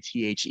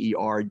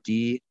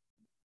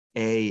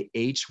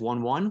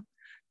 RATHERDAH11.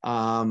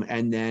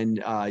 And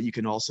then you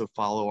can also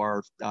follow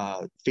our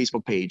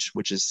Facebook page,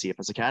 which is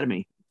CFS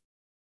Academy.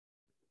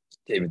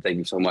 David, thank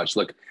you so much.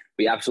 Look,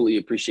 we absolutely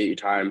appreciate your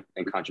time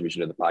and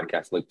contribution to the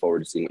podcast. Look forward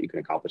to seeing what you can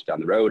accomplish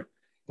down the road.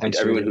 And to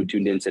everyone who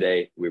tuned in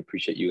today, we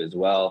appreciate you as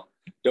well.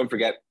 Don't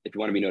forget, if you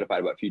want to be notified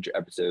about future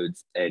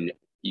episodes and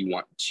you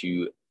want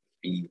to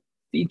be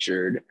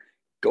featured,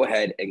 go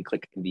ahead and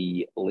click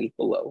the link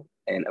below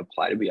and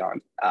apply to be on.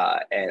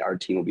 And our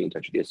team will be in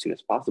touch with you as soon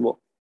as possible.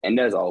 And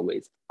as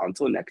always,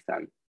 until next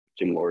time,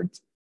 Gym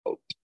Lords out.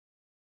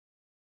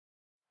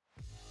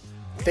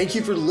 Thank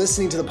you for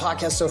listening to the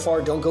podcast so far.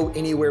 Don't go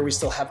anywhere. We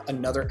still have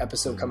another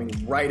episode coming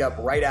right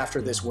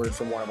after this word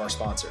from one of our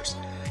sponsors.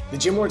 The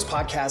Gym Lords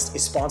podcast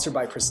is sponsored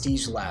by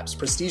Prestige Labs.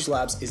 Prestige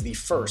Labs is the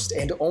first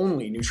and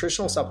only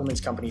nutritional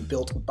supplements company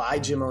built by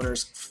gym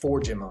owners for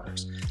gym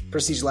owners.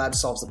 Prestige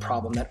Labs solves the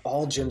problem that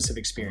all gyms have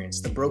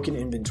experienced: the broken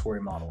inventory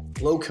model,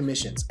 low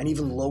commissions, and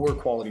even lower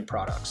quality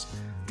products.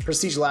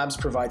 Prestige Labs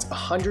provides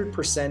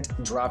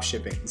 100% drop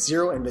shipping,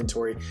 zero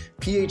inventory,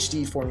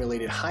 PhD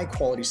formulated high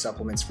quality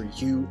supplements for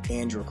you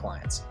and your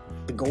clients.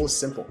 The goal is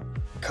simple: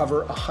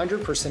 cover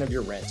 100% of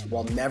your rent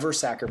while never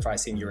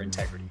sacrificing your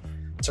integrity.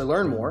 To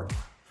learn more,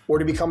 or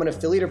to become an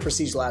affiliate of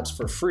Prestige Labs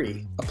for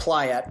free,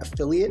 apply at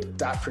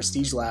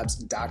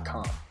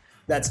affiliate.prestigelabs.com.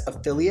 That's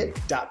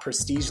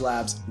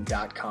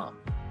affiliate.prestigelabs.com.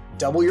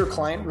 Double your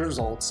client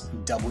results,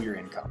 double your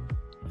income.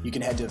 You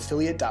can head to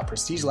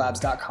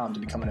affiliate.prestigelabs.com to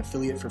become an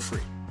affiliate for free.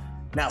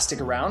 Now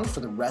stick around for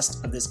the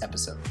rest of this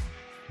episode.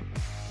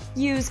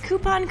 Use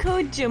coupon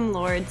code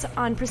GYMLORDS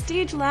on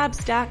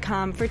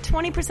prestigelabs.com for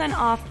 20%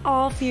 off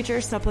all future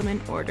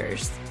supplement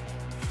orders.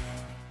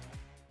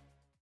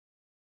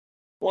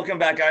 Welcome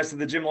back, guys, to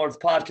the Gym Lords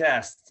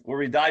podcast, where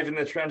we dive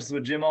into the trenches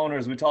with gym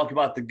owners. We talk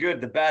about the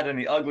good, the bad, and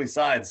the ugly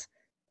sides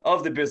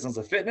of the business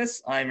of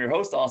fitness. I am your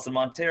host, Austin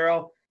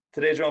Montero.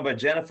 Today, joined by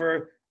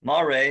Jennifer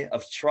Maraist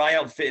of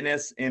Tryout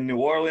Fitness in New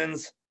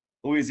Orleans,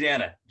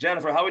 Louisiana.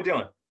 Jennifer, how are we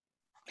doing?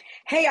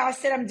 Hey,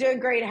 Austin, I'm doing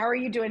great. How are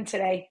you doing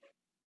today?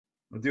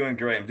 I'm doing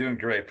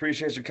great.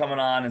 Appreciate you coming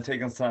on and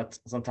taking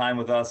some time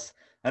with us.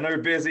 I know you're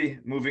busy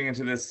moving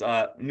into this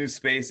new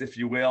space, if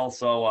you will.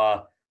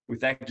 So we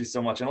thank you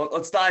so much. And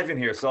let's dive in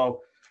here.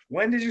 So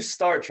when did you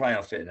start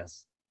Tryout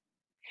Fitness?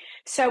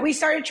 So we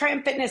started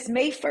Tryout Fitness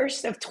May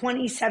 1st of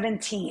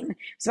 2017.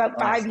 It's about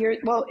 5 years.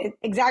 Well,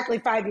 exactly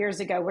 5 years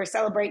ago. We're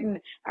celebrating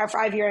our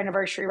 5-year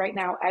anniversary right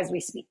now as we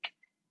speak.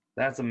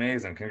 That's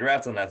amazing.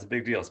 Congrats on that. It's a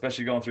big deal,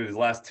 especially going through these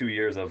last 2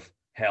 years of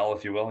hell,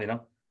 if you will,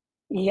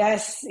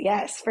 Yes,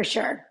 for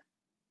sure.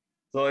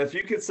 So if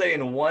you could say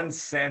in one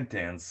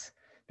sentence,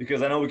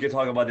 because I know we could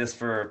talk about this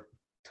for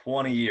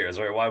 20 years,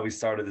 right? Why we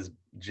started this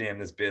gym,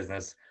 this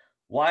business.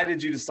 Why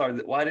did you start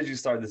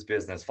this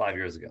business 5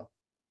 years ago?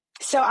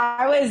 So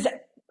I was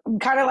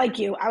kind of like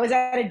you. I was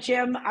at a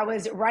gym. I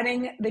was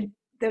running the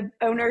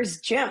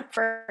owner's gym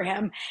for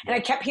him. And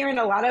I kept hearing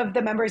a lot of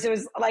the members, it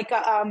was like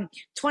a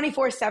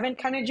 24/7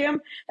 kind of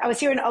gym. I was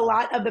hearing a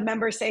lot of the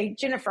members say,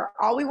 Jennifer,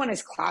 all we want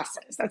is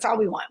classes. That's all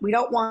we want. We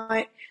don't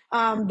want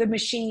the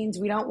machines.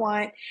 We don't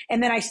want.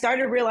 And then I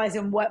started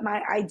realizing what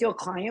my ideal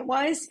client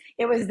was.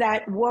 It was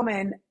that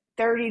woman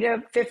 30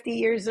 to 50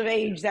 years of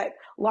age that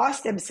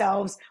lost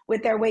themselves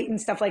with their weight and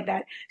stuff like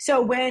that.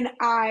 So when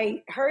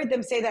I heard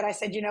them say that, I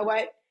said, you know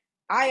what?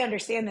 I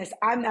understand this.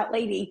 I'm that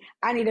lady.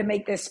 I need to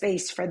make this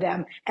space for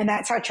them. And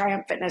that's how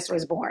Triumph Fitness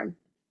was born.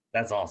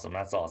 That's awesome.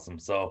 That's awesome.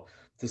 So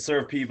to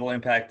serve people,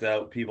 impact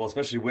people,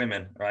 especially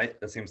women, right?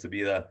 That seems to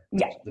be the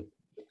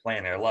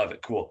plan there. I love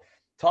it. Cool.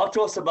 Talk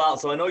to us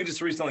about, so I know you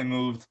just recently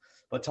moved,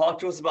 but talk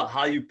to us about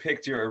how you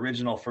picked your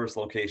original first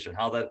location,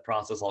 how that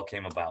process all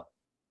came about.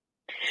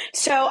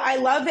 So I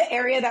love the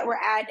area that we're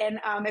at. And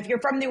if you're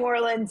from New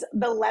Orleans,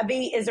 the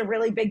levee is a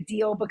really big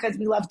deal because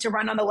we love to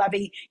run on the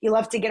levee. You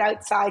love to get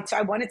outside. So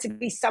I wanted to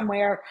be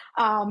somewhere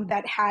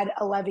that had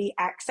a levee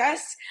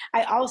access.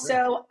 I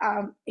also,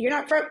 you're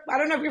not from, I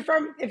don't know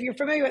if you're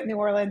familiar with New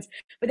Orleans,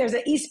 but there's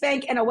an East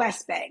Bank and a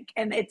West Bank,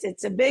 and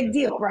it's a big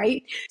deal,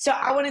 right? So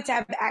I wanted to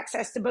have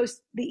access to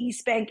both the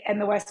East Bank and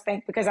the West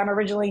Bank because I'm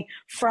originally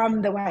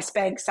from the West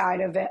Bank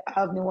side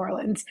of New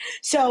Orleans.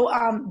 So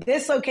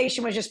this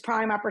location was just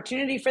prime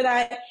opportunity for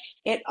that.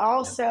 It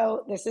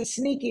also, this is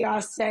sneaky,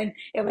 Austin,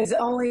 it was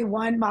only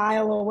 1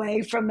 mile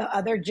away from the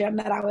other gym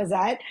that I was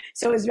at.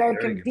 So it was very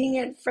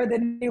convenient for the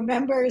new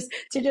members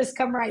to just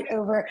come right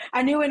over.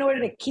 I knew in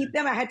order to keep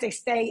them, I had to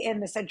stay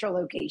in the central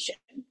location.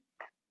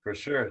 For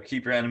sure.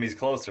 Keep your enemies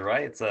closer,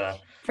 right? It's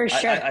for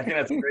sure. I think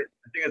that's great.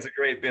 I think it's a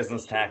great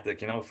business tactic,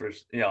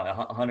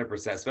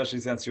 100%, especially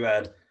since you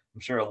had,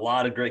 I'm sure, a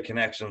lot of great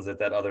connections at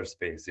that other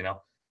space,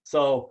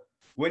 So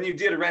when you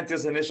did rent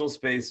this initial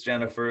space,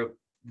 Jennifer,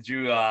 did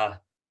you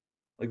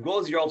what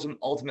was your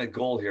ultimate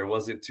goal here?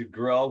 Was it to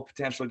grow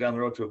potentially down the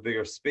road to a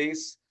bigger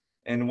space?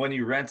 And when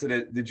you rented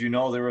it, did you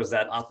know there was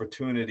that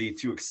opportunity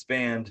to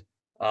expand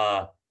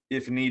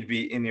if need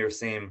be in your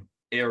same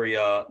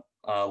area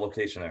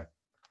location there?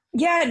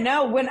 Yeah,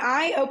 no, when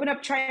I opened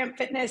up Triumph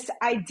Fitness,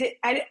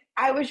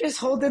 I was just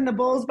holding the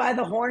bulls by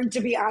the horn,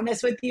 to be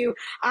honest with you.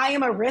 I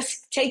am a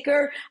risk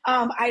taker.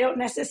 I don't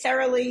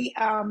necessarily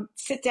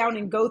sit down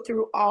and go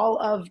through all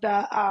of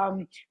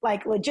the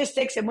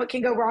logistics and what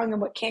can go wrong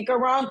and what can't go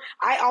wrong.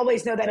 I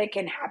always know that it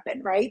can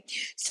happen, right?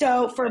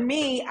 So for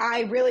me,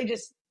 I really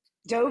just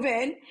dove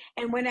in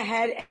and went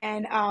ahead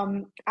and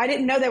I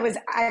didn't know there was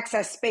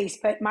access space,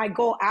 but my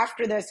goal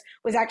after this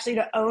was actually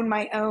to own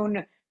my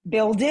own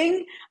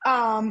building.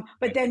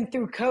 But then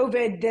through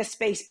COVID, this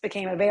space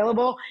became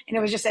available and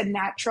it was just a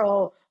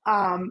natural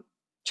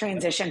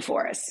transition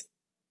for us.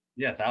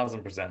 Yeah,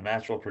 1,000%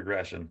 natural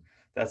progression.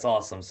 That's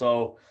awesome.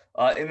 So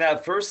in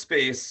that first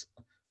space,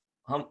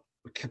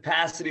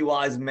 capacity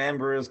wise,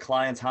 members,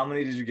 clients, how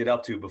many did you get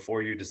up to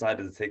before you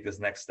decided to take this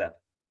next step?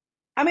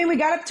 I mean, we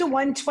got up to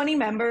 120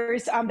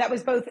 members. That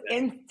was both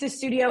in the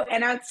studio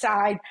and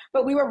outside,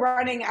 but we were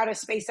running out of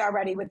space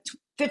already with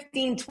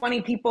 15,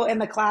 20 people in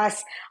the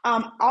class.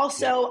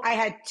 I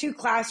had 2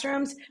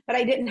 classrooms, but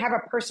I didn't have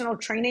a personal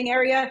training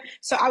area.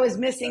 So I was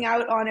missing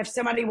out on if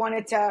somebody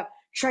wanted to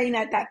train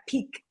at that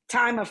peak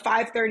time of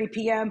 5:30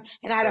 p.m.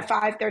 and I had a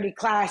 5:30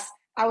 class,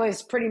 I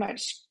was pretty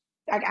much,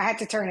 I had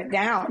to turn it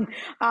down.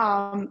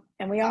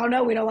 And we all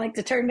know we don't like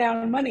to turn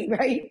down money,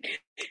 right?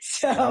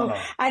 So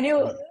I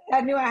knew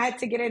I had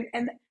to get in.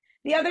 And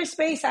the other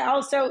space,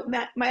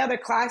 my other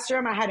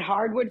classroom, I had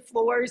hardwood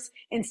floors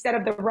instead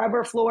of the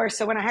rubber floor.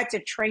 So when I had to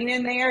train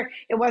in there,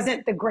 it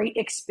wasn't the great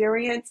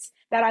experience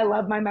that I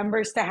love my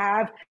members to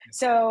have.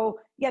 So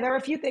yeah, there were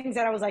a few things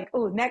that I was like,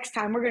 oh, next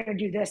time we're going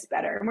to do this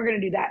better and we're going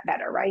to do that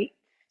better, right?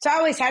 So I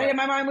always had it in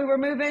my mind we were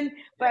moving,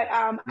 but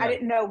I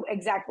didn't know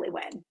exactly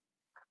when.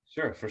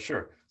 Sure, for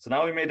sure. So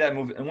now we made that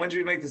move. And when did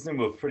you make this new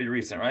move? Pretty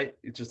recent, right?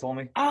 You just told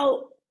me?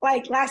 Oh,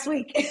 like last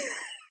week.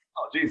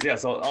 Oh, geez. Yeah.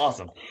 So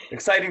awesome.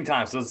 Exciting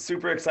time. So it's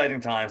super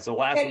exciting time. So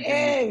last week.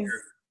 It is.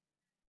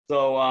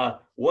 So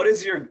what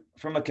is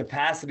from a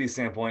capacity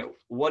standpoint,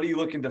 what are you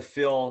looking to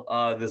fill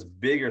this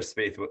bigger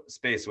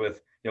space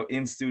with,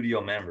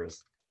 in-studio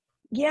members?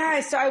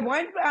 Yeah, so I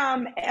want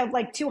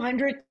like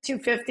 200,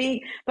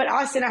 250. But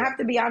Austin, I have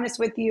to be honest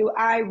with you.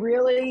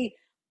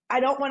 I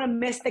don't want to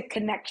miss the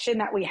connection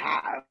that we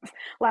have.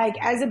 Like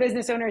as a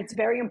business owner, it's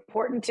very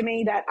important to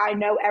me that I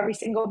know every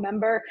single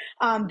member.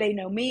 They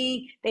know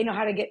me. They know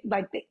how to get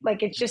like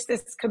it's just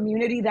this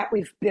community that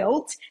we've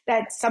built.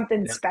 That's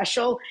something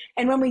special.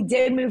 And when we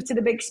did move to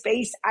the big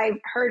space, I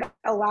heard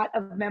a lot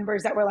of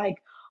members that were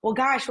like, well,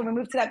 gosh, when we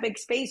move to that big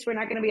space, we're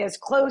not going to be as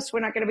close.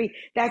 We're not going to be,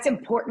 that's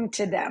important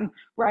to them,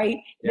 right?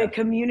 Yeah. The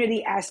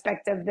community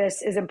aspect of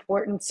this is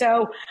important.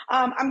 So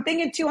I'm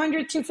thinking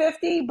 200,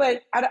 250,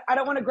 but I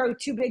don't want to grow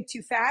too big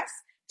too fast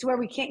to where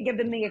we can't give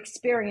them the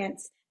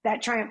experience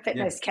that Triumph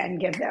Fitness can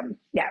give them.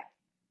 Yeah.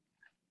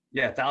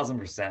 Yeah,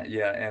 1,000%.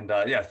 Yeah. And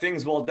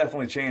things will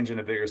definitely change in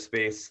a bigger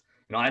space.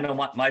 I know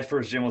my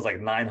first gym was like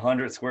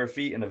 900 square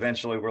feet and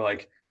eventually we're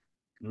like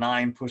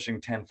 9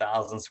 pushing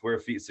 10,000 square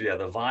feet. So yeah,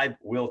 the vibe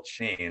will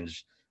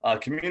change.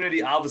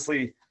 Community,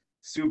 obviously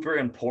super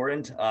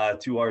important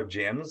to our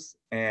gyms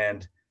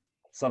and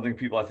something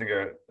people I think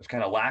have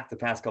kind of lacked the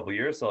past couple of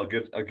years. So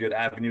a good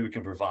avenue we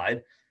can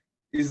provide.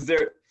 Is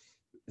there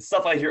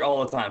stuff I hear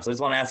all the time? So I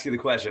just want to ask you the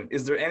question,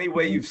 is there any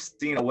way you've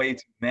seen a way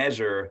to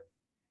measure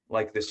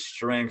like the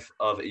strength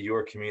of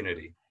your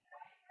community?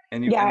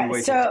 Any way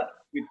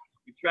we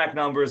track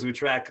numbers, we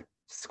track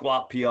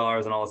squat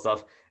PRs and all this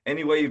stuff.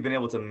 Any way you've been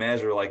able to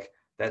measure like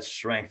that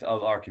strength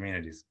of our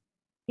communities?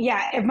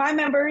 Yeah, if my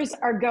members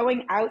are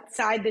going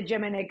outside the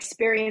gym and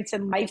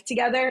experiencing life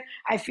together,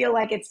 I feel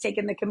like it's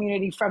taken the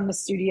community from the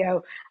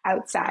studio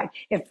outside.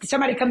 If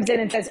somebody comes in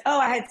and says, "Oh,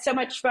 I had so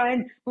much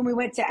fun when we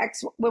went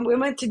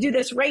to do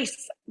this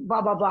race,"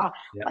 blah blah blah,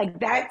 like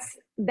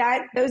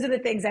those are the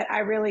things that I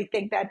really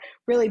think that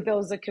really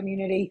builds the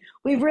community.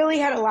 We've really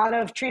had a lot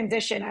of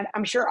transition.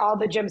 I'm sure all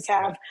the gyms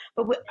have,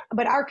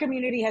 but our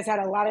community has had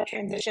a lot of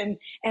transition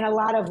and a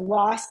lot of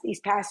loss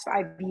these past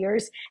 5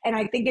 years, and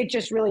I think it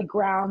just really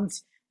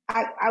grounds.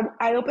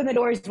 I opened the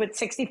doors with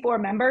 64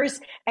 members,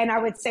 and I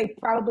would say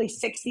probably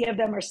 60 of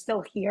them are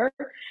still here.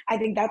 I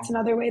think that's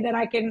another way that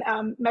I can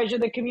measure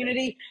the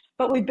community.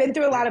 But we've been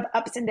through a lot of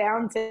ups and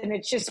downs, and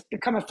it's just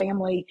become a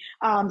family.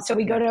 So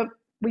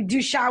we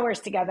do showers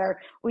together,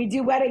 we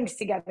do weddings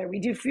together, we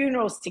do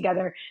funerals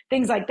together.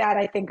 Things like that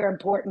I think are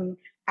important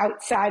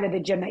outside of the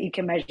gym that you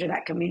can measure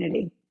that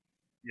community.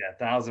 Yeah,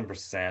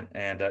 1,000%.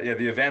 And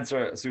the events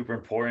are super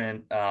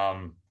important.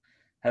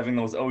 Having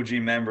those OG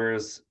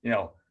members,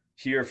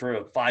 here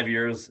for 5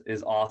 years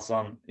is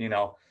awesome. Then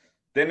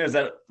there's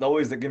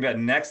always going to be that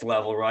next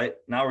level, right?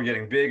 Now we're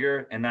getting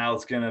bigger, and now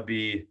it's going to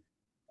be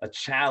a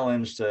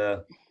challenge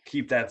to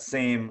keep that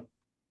same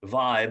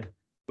vibe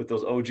with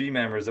those OG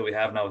members that we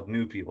have now with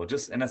new people.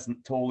 And that's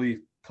totally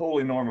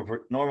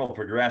normal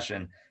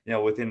progression,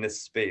 within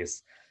this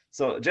space.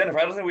 So Jennifer,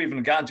 I don't think we've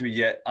even gotten to it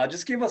yet.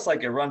 Just give us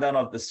like a rundown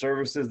of the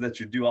services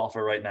that you do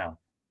offer right now.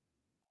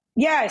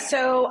 Yeah,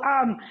 so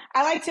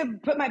I like to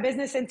put my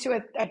business into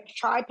a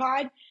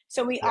tripod.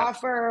 So we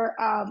offer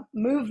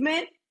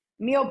movement,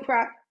 meal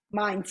prep,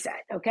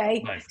 mindset.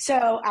 Okay. Nice.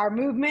 So our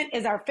movement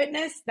is our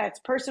fitness. That's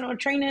personal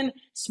training,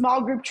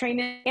 small group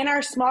training. In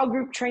our small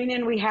group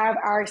training, we have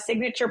our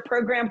signature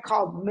program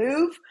called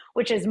Move,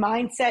 which is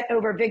mindset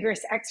over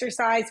vigorous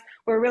exercise.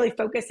 We're really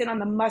focusing on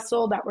the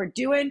muscle that we're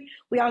doing.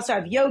 We also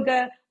have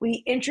yoga.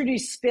 We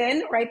introduced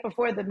spin right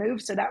before the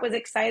move. So that was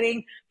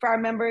exciting for our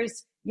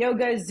members.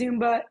 Yoga,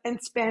 Zumba,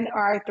 and spin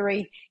are our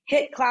 3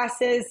 HIIT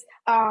classes.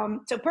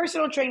 So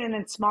personal training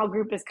and small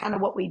group is kind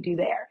of what we do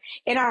there.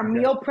 In our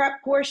meal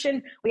prep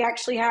portion, we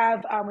actually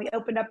have, we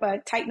opened up a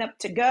Tighten Up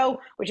to Go,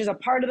 which is a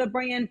part of the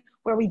brand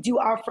where we do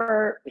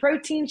offer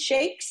protein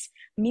shakes,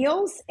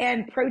 meals,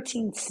 and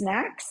protein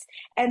snacks.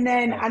 And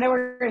then I know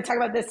we're going to talk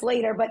about this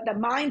later, but the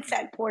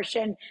mindset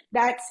portion,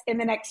 that's in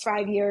the next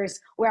 5 years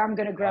where I'm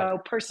going to grow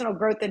personal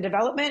growth and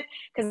development,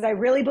 because I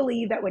really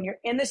believe that when you're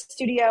in the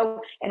studio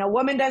and a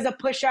woman does a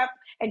push-up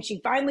and she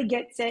finally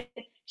gets it,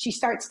 she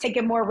starts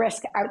taking more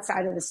risk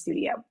outside of the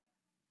studio.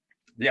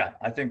 Yeah,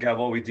 I think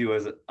what we do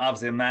is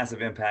obviously a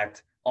massive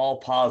impact, all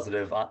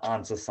positive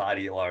on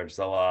society at large.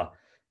 So,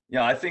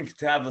 I think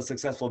to have a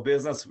successful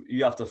business,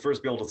 you have to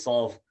first be able to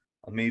solve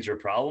a major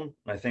problem.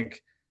 And I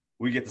think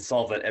we get to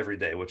solve that every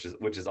day, which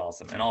is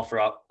awesome, and offer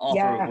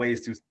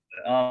ways to.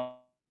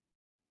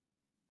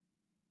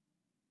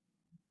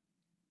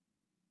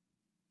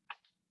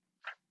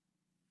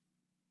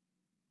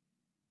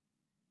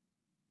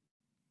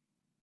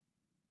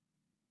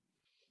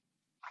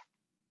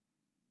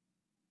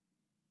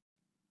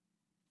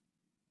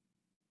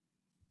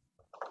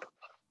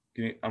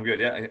 I'm good.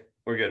 Yeah,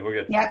 we're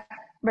good. Yeah,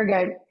 we're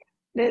good.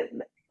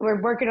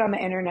 We're working on the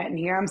internet in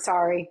here. I'm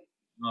sorry.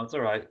 No, it's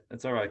all right.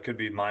 It's all right. Could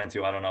be mine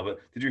too. I don't know. But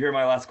did you hear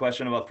my last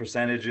question about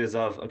percentages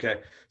of?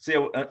 Okay.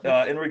 So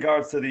in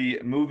regards to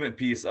the movement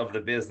piece of the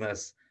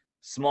business,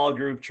 small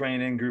group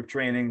training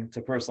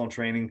to personal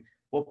training,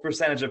 what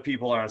percentage of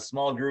people are in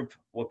small group?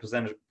 What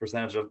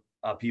percentage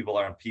of people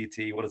are in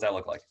PT? What does that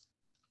look like?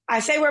 I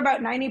say we're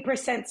about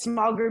 90%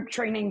 small group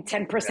training,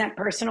 10%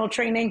 personal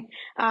training.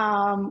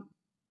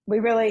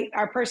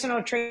 Our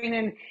personal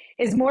training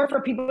is more for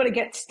people to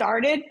get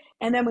started,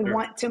 and then we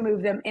want to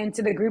move them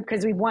into the group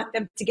because we want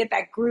them to get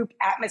that group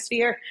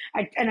atmosphere.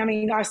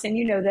 Austin,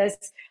 you know this.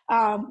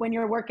 When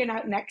you're working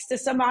out next to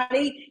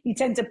somebody, you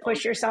tend to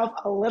push yourself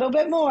a little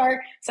bit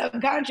more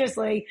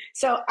subconsciously.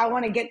 So I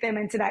want to get them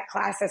into that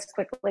class as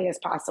quickly as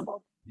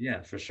possible.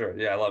 Yeah, for sure.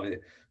 Yeah, I love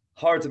it.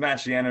 Hard to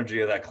match the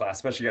energy of that class,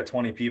 especially you got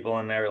 20 people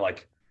in there.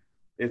 Like,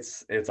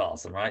 it's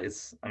awesome, right?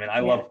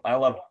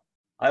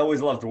 I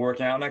always loved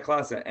working out in that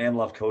class and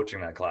love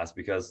coaching that class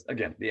because,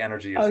 again, the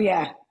energy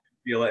is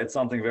it's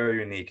something very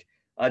unique.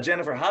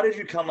 Jennifer, how did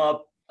you come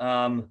up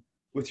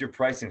with your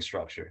pricing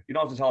structure? You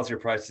don't have to tell us your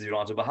prices, you don't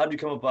have to, but how did you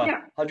come up,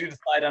 how did you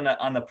decide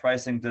on the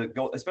pricing to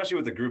go, especially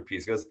with the group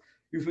piece? Because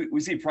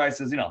we see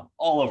prices,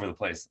 all over the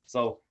place.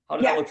 So how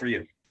did that look for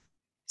you?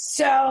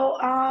 So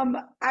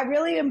I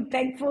really am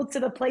thankful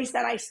to the place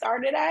that I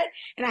started at,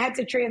 and I had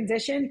to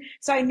transition.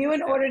 So I knew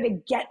in order to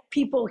get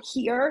people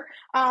here,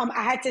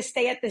 I had to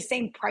stay at the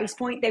same price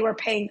point they were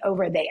paying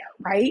over there,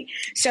 right?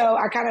 So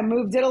I kind of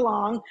moved it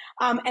along.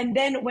 And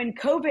then when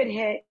COVID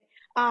hit,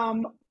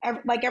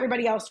 like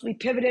everybody else, we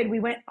pivoted,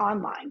 we went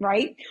online,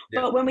 right?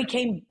 Yeah. But when we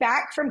came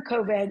back from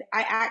COVID,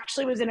 I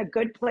actually was in a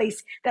good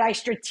place that I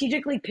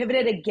strategically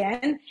pivoted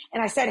again.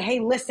 And I said,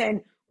 hey,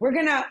 listen, we're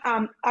going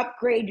to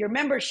upgrade your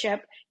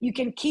membership. You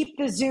can keep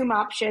the Zoom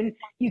option.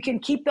 You can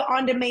keep the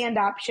on-demand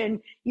option.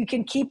 You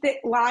can keep the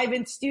live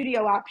in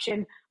studio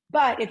option.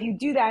 But if you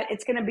do that,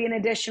 it's going to be an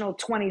additional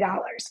 $20.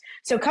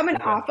 So coming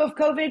off of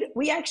COVID,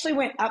 we actually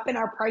went up in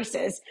our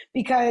prices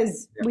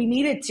because we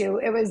needed to.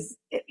 It was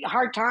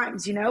hard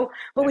times,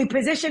 but we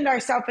positioned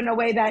ourselves in a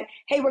way that,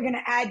 hey, we're going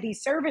to add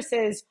these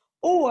services,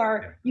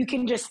 or you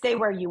can just stay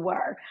where you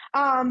were.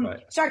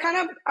 So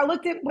I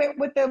looked at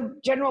what the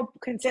general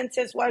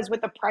consensus was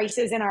with the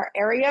prices in our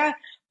area,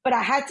 but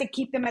I had to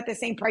keep them at the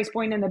same price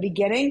point in the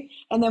beginning.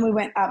 And then we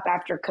went up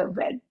after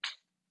COVID.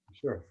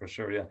 Sure, for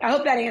sure. Yeah. I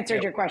hope that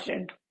answered your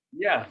question.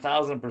 Yeah,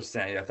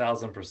 1,000%. Yeah,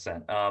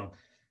 1,000%.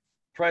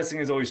 Pricing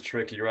is always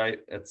tricky, right?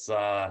 It's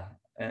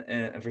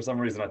and for some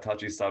reason a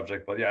touchy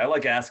subject, but yeah, I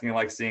like asking, I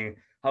like seeing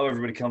how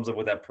everybody comes up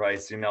with that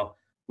price.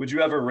 Would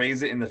you ever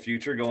raise it in the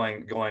future,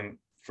 going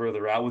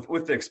further out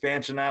with the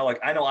expansion now? Like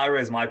I know I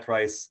raised my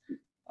price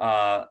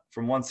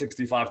from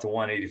 165 to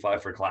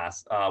 185 for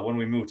class when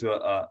we moved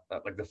to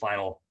like the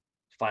final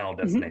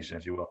destination,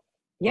 if you will.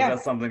 Yeah, so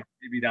that's something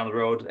maybe down the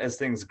road as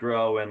things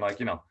grow and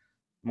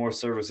more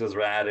services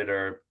are added,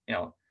 or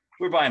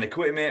we're buying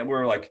equipment,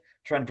 we're like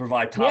trying to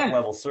provide top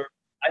level service.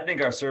 I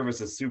think our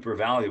service is super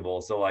valuable.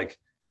 So like,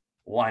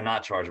 why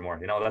not charge more?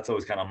 That's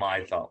always kind of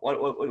my thought. What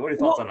are your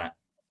thoughts on that?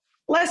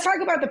 Let's talk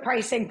about the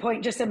pricing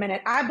point just a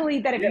minute. I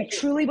believe that if you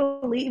truly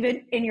believe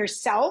in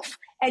yourself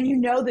and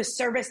the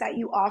service that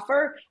you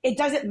offer, it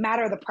doesn't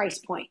matter the price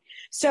point.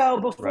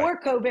 So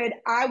before COVID,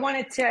 I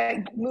wanted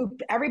to move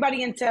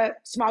everybody into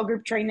small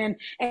group training,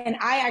 and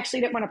I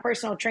actually didn't want to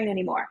personal train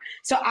anymore.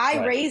 So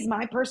I raised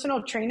my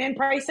personal training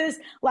prices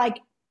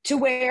to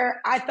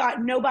where I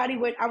thought nobody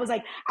would. I was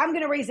like, I'm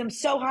going to raise them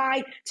so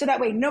high so that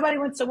way nobody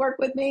wants to work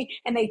with me,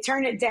 and they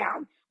turn it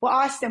down. Well,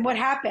 Austin, what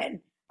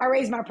happened? I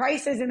raised my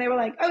prices and they were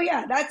like, oh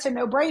yeah, that's a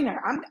no-brainer.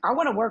 I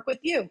want to work with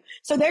you.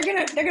 So they're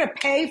going to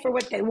pay for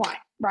what they want,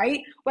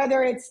 right?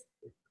 Whether it's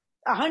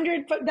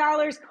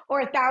 $100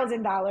 or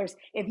 $1,000.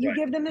 If you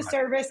give them the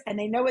service and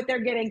they know what they're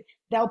getting,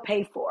 they'll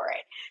pay for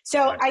it.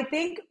 So I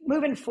think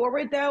moving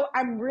forward though,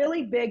 I'm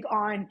really big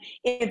on,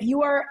 if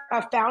you are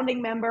a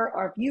founding member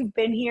or if you've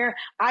been here,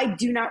 I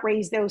do not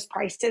raise those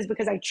prices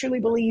because I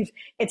truly believe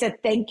it's a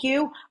thank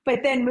you. But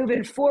then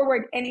moving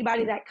forward,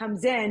 anybody that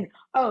comes in,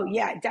 oh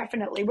yeah,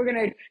 definitely. We're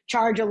going to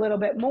charge a little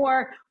bit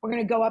more. We're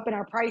going to go up in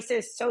our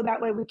prices so that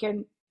way we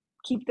can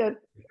keep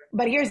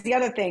but here's the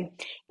other thing.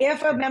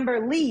 If a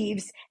member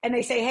leaves and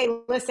they say, hey,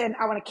 listen,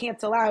 I want to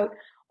cancel out.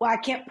 Well, I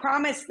can't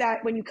promise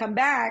that when you come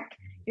back,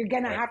 you're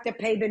going to have to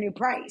pay the new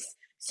price.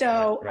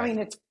 So, I mean,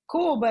 it's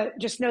cool, but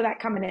just know that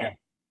coming in.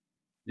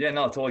 Yeah,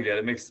 no, totally get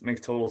it. It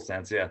makes total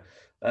sense. Yeah.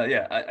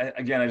 I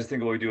just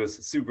think what we do is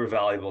super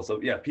valuable. So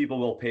yeah, people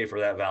will pay for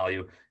that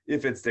value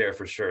if it's there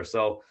for sure.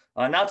 So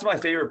now to my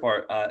favorite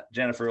part,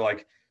 Jennifer,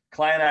 like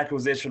client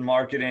acquisition,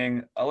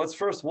 marketing.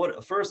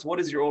 What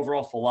is your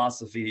overall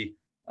philosophy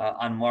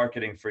on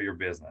marketing for your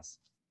business?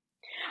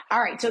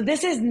 All right, so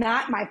this is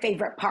not my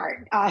favorite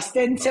part,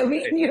 Austin. So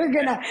you're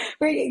gonna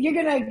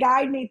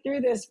guide me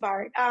through this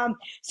part.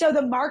 So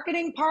the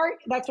marketing part,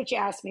 that's what you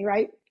asked me,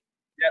 right?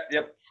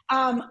 Yep.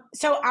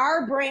 So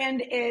our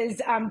brand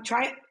is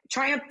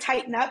Triumph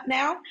Tighten Up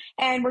now,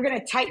 and we're going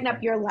to tighten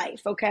up your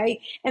life,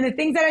 okay? And the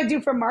things that I do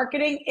for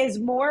marketing is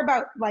more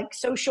about like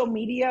social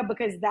media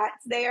because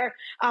that's there.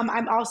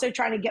 I'm also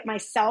trying to get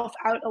myself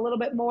out a little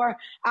bit more.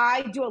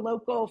 I do a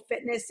local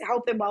fitness,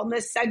 health, and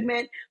wellness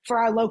segment for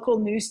our local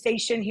news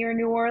station here in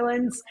New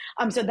Orleans.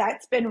 So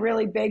that's been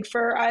really big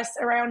for us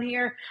around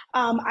here.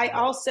 I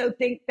also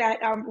think that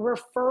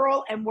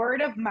referral and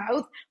word of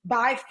mouth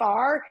by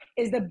far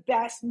is the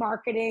best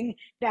marketing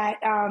that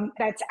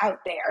that's out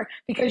there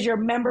because your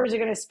members are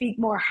going to speak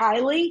more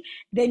highly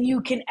than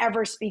you can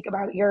ever speak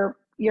about your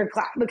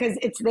class because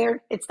it's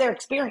their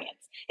experience.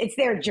 It's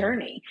their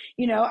journey.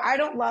 I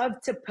don't love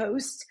to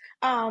post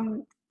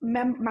my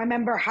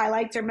member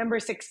highlights or member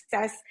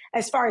success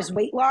as far as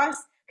weight loss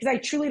because I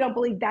truly don't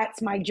believe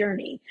that's my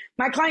journey.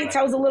 My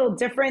clientele is a little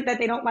different that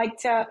they don't like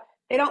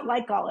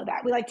all of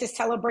that. We like to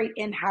celebrate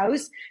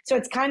in-house. So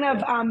it's kind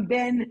of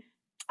been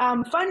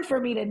fun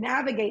for me to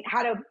navigate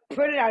how to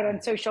put it out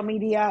on social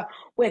media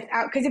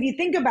without, because if you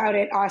think about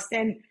it,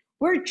 Austin,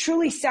 we're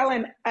truly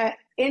selling an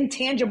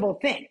intangible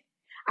thing.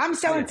 I'm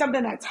selling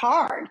something that's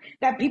hard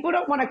that people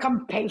don't want to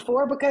come pay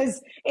for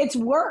because it's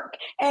work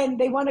and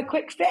they want a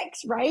quick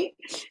fix, right?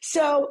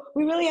 So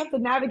we really have to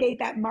navigate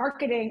that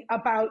marketing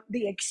about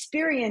the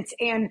experience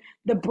and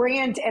the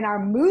brand and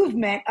our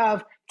movement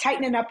of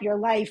tightening up your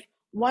life,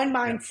 one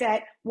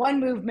mindset, one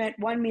movement,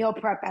 one meal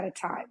prep at a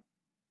time.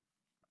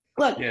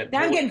 Look,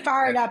 now I'm getting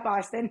fired up,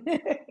 Austin.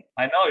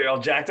 I know you're all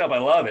jacked up. I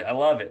love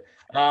it.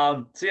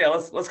 So yeah,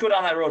 let's go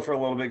down that road for a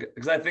little bit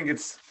because I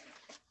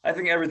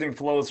think everything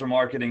flows from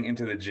marketing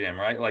into the gym,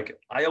 right? Like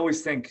I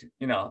always think,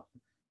 and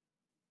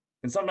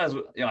sometimes,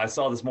 I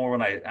saw this more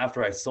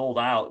after I sold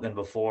out than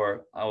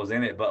before I was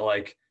in it, but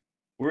like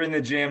we're in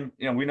the gym,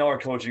 we know our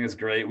coaching is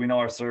great. We know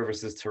our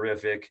service is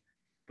terrific,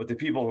 but the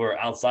people who are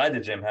outside the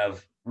gym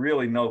have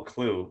really no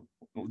clue.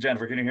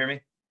 Jennifer, can you hear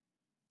me?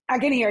 I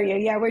can hear you.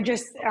 Yeah, we're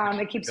just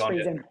it keeps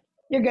freezing.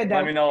 You're good though.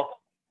 Let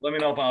me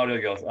know if my audio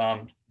goes.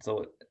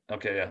 So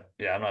okay,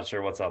 yeah, I'm not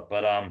sure what's up,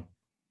 but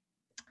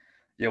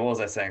yeah, what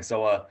was I saying?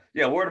 So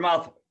yeah, word of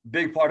mouth,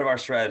 big part of our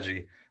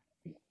strategy.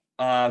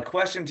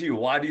 Question to you: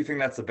 why do you think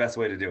that's the best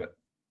way to do it?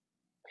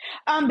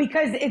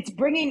 Because it's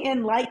bringing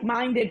in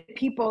like-minded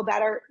people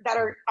that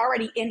are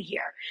already in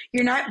here.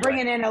 You're not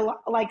bringing in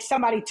like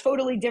somebody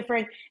totally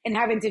different and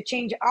having to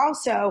change.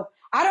 Also,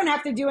 I don't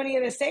have to do any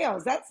of the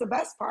sales. That's the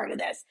best part of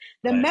this.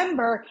 The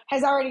member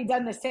has already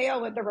done the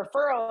sale with the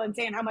referral and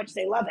saying how much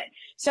they love it.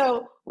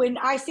 So when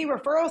I see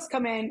referrals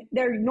come in,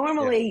 they're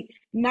normally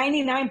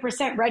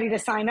 99% ready to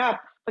sign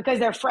up because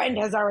their friend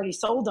has already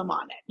sold them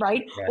on it,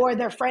 right? Or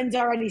their friend's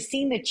already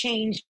seen the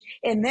change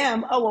in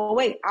them. Oh, well,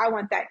 wait, I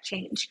want that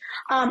change.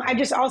 I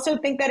just also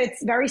think that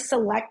it's very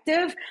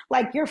selective.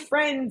 Like your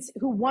friends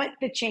who want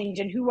the change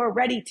and who are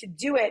ready to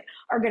do it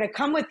are going to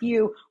come with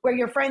you, where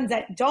your friends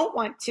that don't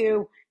want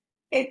to,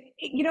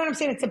 you know what I'm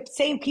saying? It's the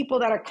same people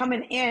that are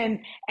coming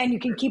in, and you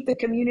can keep the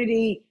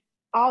community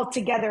all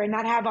together and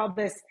not have all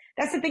this.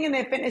 That's the thing in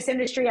the fitness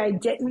industry I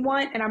didn't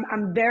want. And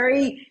I'm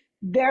very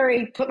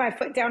put my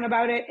foot down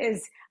about it,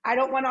 is I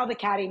don't want all the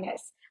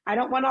cattiness. I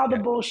don't want all the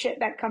bullshit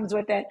that comes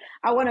with it.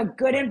 I want a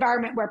good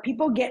environment where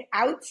people get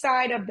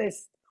outside of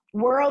this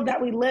world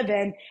that we live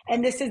in,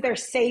 and this is their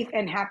safe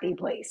and happy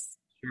place.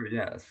 Sure,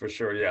 yeah, for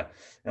sure, yeah.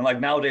 And like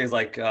nowadays,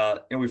 like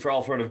we've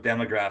all heard of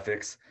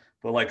demographics,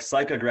 but like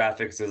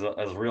psychographics is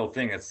a real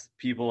thing. It's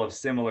people of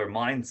similar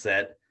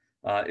mindset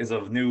is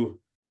a new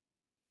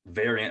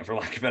variant, for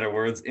lack of better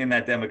words, in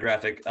that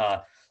demographic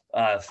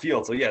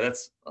field. So yeah,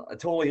 I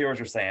totally hear what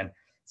you're saying.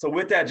 So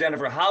with that,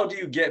 Jennifer, how do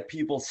you get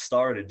people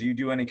started? Do you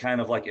do any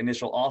kind of like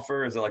initial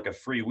offer? Is it like a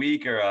free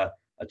week or a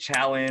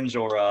challenge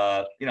or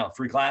a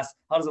free class?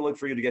 How does it look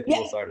for you to get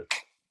people started?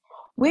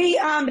 We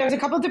there's a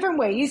couple of different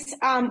ways,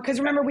 because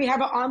remember, we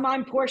have an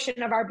online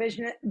portion of our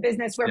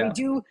business where we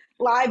do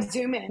live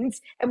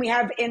Zoom-ins, and we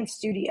have in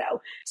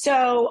studio.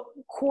 So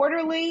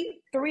quarterly,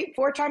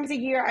 3-4 times a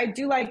year, I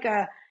do like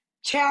a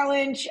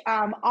challenge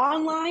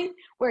online,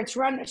 where it's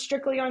run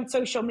strictly on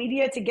social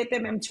media to get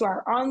them into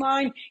our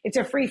online. It's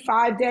a free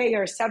 5-day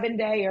or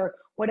 7-day or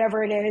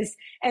whatever it is.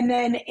 And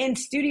then in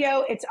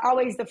studio, it's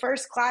always the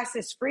first class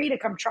is free to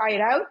come try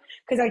it out,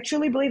 because I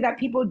truly believe that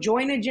people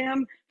join a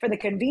gym for the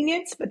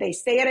convenience, but they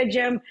stay at a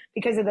gym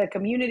because of the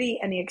community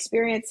and the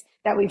experience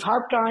that we've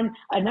harped on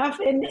enough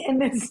in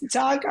this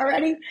talk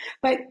already.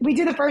 But we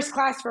do the first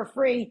class for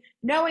free,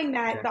 knowing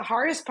that the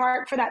hardest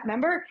part for that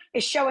member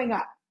is showing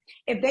up.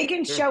 If they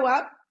can show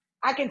up,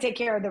 I can take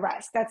care of the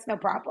rest. That's no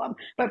problem.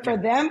 But for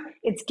them,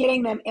 it's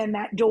getting them in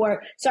that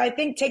door. So I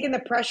think taking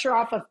the pressure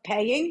off of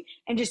paying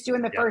and just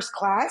doing the first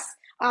class,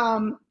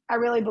 I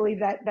really believe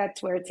that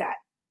that's where it's at.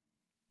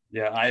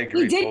 Yeah, I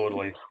agree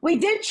totally. We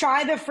did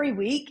try the free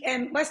week,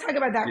 and let's talk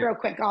about that real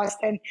quick,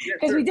 Austin,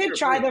 because we did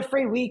try the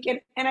free week,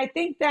 and I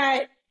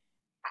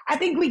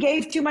think we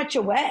gave too much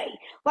away.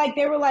 Like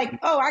they were like,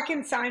 oh, I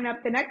can sign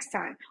up the next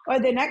time or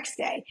the next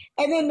day.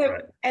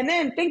 And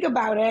then think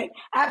about it,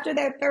 after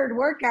their third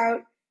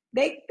workout,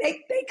 they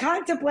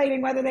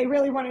contemplating whether they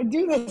really want to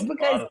do this,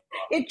 because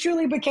it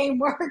truly became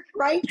work,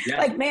 right? Yeah.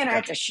 Like, man, I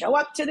had to show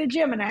up to the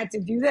gym and I had to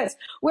do this.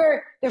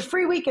 Where the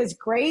free week is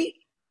great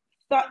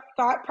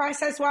thought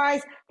process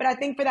wise, but I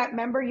think for that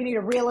member, you need to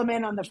reel them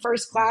in on the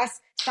first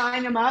class,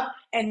 sign them up,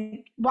 and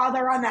while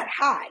they're on that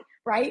high,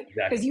 right?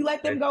 Because you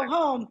let them go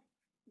home,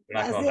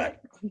 they're not coming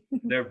back.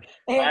 They're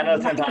 9 out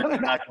of 10 times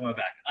they're not coming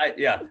back.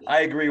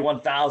 I agree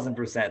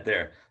 1,000%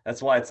 there.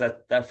 That's why it's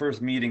that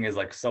first meeting is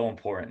like so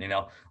important.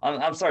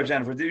 I'm sorry,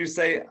 Jennifer. Did you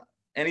say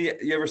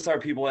you ever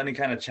start people any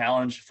kind of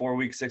challenge,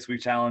 4-week, 6-week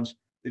challenge?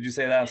 Did you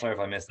say that? I'm sorry if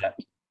I missed that.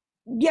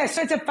 Yeah,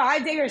 so it's a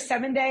 5-day or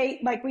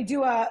 7-day. Like we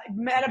do a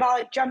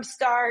metabolic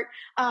jumpstart,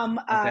 a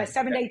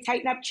 7-day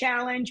tighten up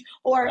challenge,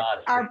 or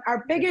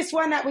our biggest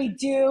one that we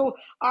do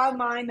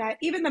online that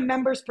even the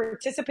members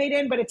participate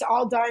in, but it's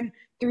all done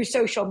through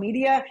social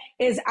media,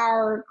 is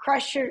our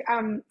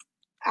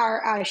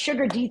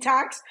sugar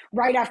detox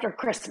right after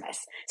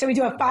Christmas. So we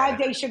do a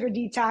 5-day sugar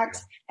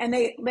detox, and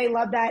they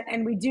love that.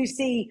 And we do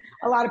see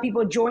a lot of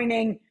people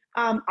joining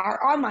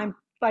our online,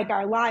 like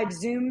our live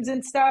Zooms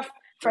and stuff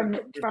from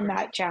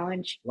that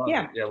challenge.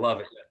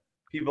 Love it.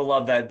 People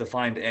love that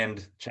defined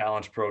end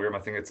challenge program. I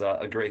think it's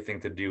a great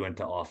thing to do and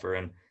to offer.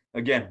 And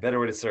again, better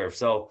way to serve.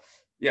 So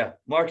yeah,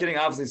 marketing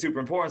obviously super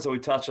important. So we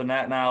touched on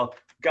that. Now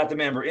got the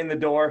member in the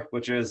door,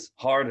 which is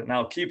hard.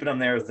 Now keeping them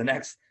there is the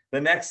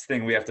next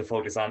thing we have to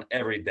focus on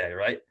every day,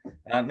 right?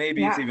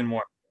 Maybe it's even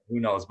more,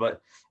 who knows?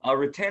 But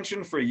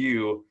retention for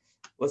you,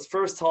 let's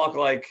first talk,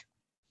 like,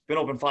 been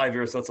open 5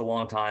 years, so that's a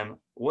long time.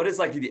 What is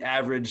like the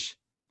average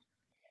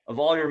of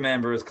all your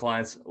members,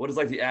 clients, what is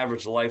like the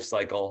average life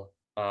cycle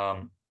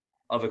of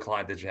a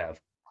client that you have?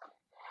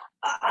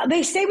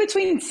 They stay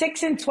between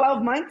 6 and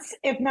 12 months,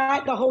 if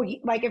not the whole.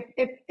 Like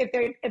if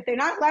they're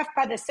not left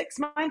by the 6th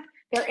month,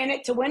 they're in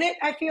it to win it.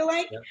 I feel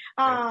like,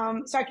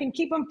 so I can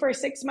keep them for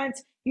 6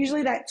 months.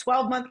 Usually that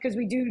 12 month, because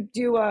we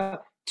do a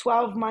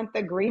 12-month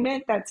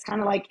agreement that's kind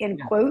of like in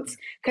quotes,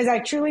 because I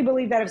truly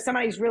believe that if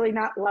somebody's really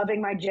not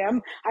loving my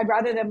gym, I'd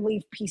rather them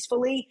leave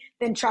peacefully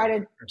than try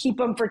to keep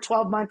them for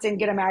 12 months and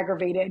get them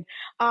aggravated.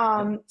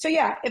 So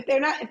yeah, if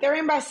they're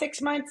in by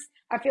 6 months,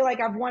 I feel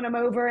like I've won them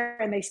over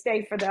and they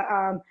stay for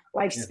the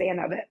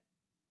lifespan of it.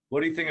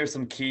 What do you think are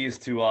some keys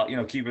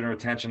to keeping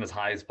retention as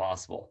high as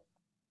possible?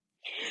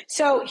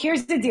 So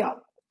here's the deal.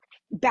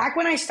 Back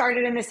when I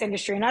started in this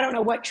industry, and I don't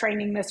know what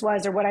training this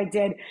was or what I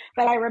did,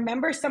 but I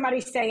remember somebody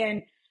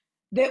saying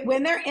that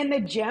when they're in the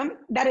gym,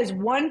 that is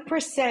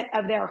 1%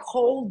 of their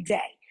whole day,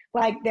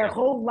 like their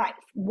whole life,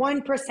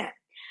 1%.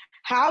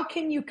 How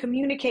can you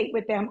communicate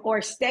with them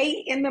or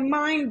stay in the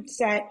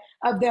mindset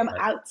of them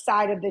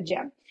outside of the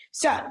gym?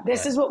 So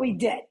this is what we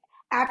did.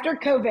 After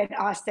COVID,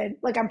 Austin,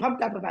 like I'm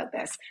pumped up about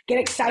this. Get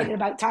excited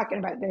about talking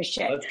about this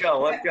shit. Let's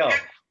go.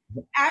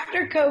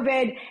 After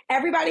COVID,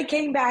 everybody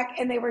came back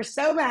and they were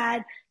so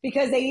mad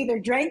because they either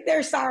drank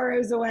their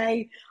sorrows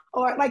away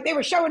or like they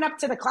were showing up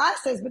to the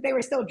classes, but they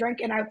were still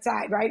drinking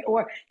outside, right?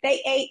 Or they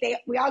ate,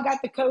 we all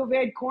got the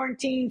COVID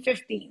quarantine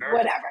 15,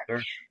 whatever.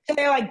 Sure. So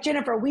they're like,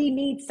 Jennifer, we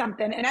need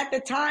something. And at the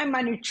time,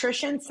 my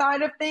nutrition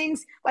side of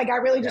things, like I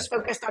really just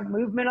focused on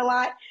movement a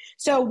lot.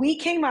 So we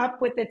came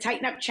up with the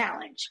Tighten Up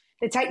Challenge.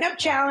 The Tighten Up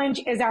Challenge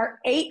is our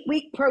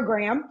 8-week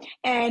program.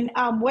 And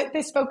what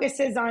this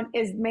focuses on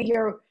is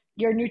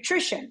your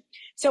nutrition.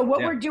 So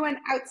what we're doing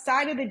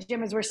outside of the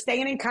gym is we're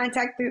staying in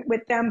contact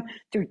with them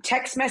through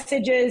text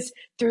messages,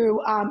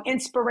 through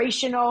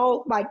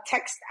inspirational, like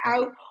text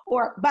out,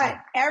 but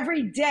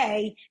every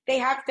day they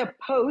have to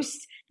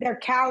post their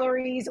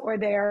calories or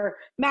their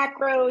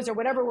macros or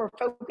whatever we're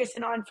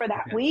focusing on for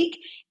that week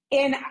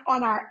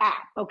on our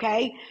app.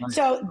 Okay. Nice.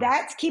 So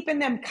that's keeping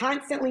them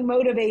constantly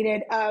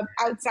motivated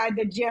outside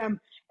the gym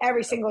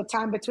every single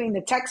time between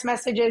the text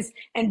messages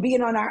and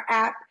being on our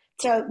app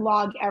to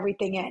log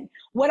everything in.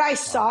 What I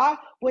saw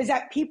was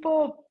that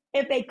people,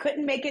 if they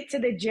couldn't make it to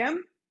the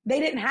gym, they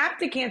didn't have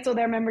to cancel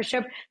their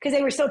membership because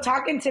they were still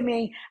talking to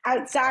me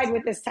outside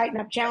with this Tighten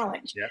Up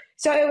Challenge. Yep.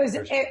 So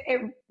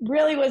it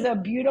really was a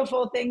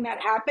beautiful thing that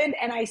happened.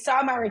 And I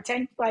saw our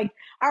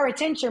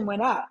retention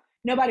went up.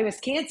 Nobody was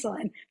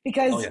canceling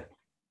because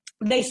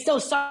they still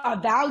saw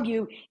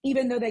value,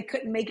 even though they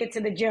couldn't make it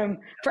to the gym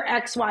for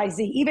XYZ.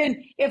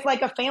 Even if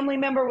like a family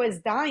member was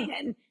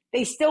dying,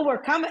 they still were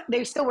coming.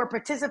 They still were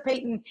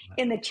participating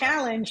in the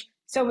challenge.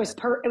 So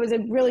it was a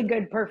really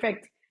good,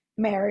 perfect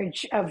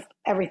marriage of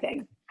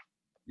everything.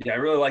 Yeah, I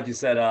really like you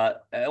said.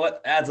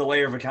 It adds a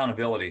layer of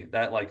accountability.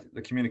 That like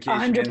the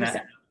communication,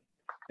 100%.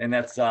 And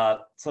that's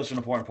such an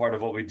important part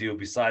of what we do.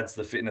 Besides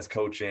the fitness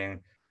coaching,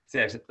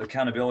 the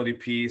accountability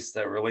piece,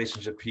 that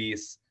relationship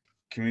piece,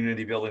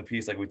 community building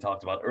piece, like we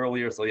talked about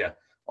earlier. So yeah,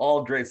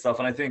 all great stuff.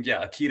 And I think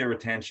a key to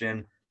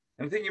retention.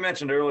 And I think you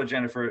mentioned earlier,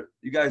 Jennifer,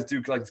 you guys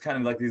do like kind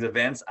of like these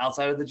events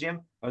outside of the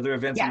gym. Are there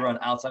events you run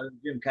outside of the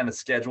gym, kind of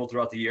scheduled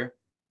throughout the year?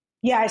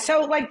 Yeah,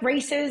 so like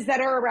races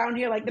that are around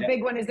here, like the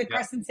big one is the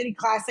Crescent City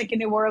Classic in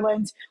New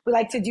Orleans. We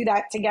like to do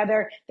that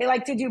together. They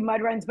like to do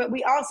mud runs, but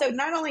we also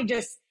not only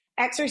just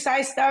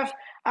exercise stuff.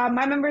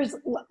 My members,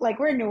 like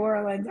we're in New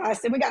Orleans,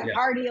 Austin, we got to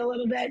party a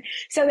little bit.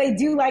 So they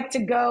do like to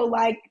go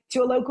like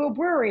to a local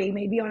brewery,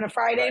 maybe on a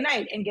Friday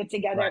night and get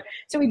together. Right.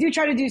 So we do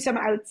try to do some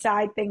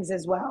outside things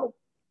as well.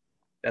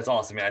 That's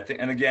awesome, man. I think,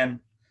 and again,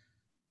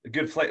 a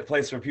good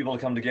place for people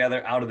to come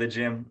together out of the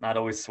gym, not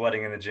always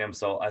sweating in the gym.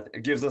 So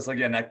it gives us,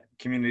 again, that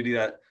community,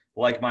 that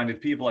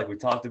like-minded people like we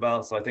talked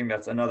about. So I think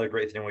that's another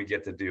great thing we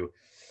get to do.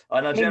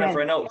 Now,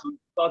 Jennifer, I know you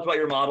talked about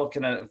your model,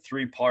 kind of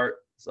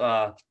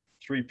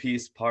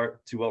three-piece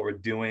part to what we're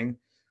doing.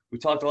 We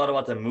talked a lot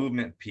about the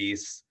movement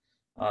piece.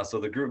 So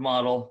the group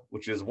model,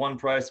 which is one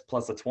price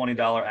plus a $20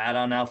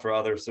 add-on now for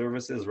other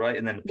services, right?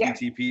 And then the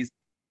PT piece.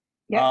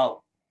 Yeah.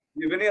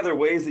 Do you have any other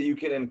ways that you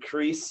can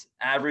increase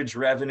average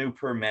revenue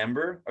per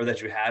member, or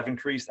that you have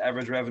increased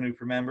average revenue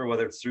per member,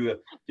 whether it's through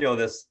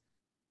this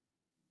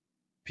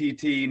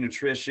PT,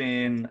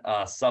 nutrition,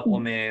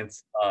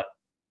 supplements,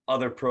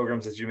 other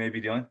programs that you may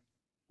be doing?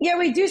 Yeah,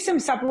 we do some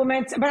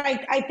supplements, but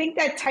I think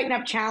that Tighten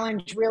Up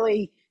Challenge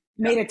really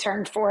made a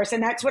turn for us.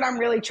 And that's what I'm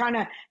really trying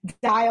to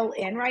dial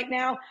in right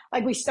now.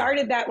 Like we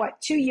started that,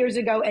 2 years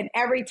ago, and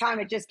every time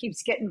it just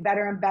keeps getting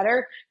better and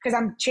better because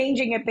I'm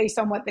changing it based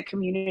on what the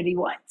community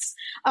wants.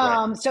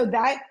 So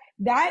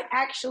that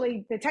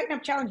actually, the Tighten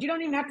Up Challenge, you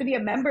don't even have to be a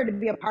member to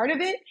be a part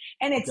of it.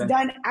 And it's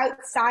done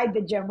outside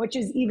the gym, which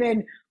is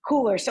even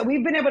cooler. So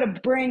we've been able to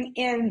bring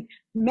in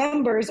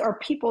members or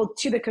people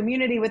to the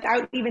community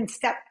without even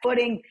step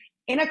footing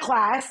in a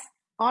class,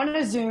 on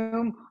a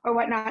Zoom or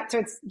whatnot. So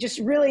it's just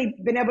really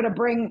been able to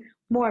bring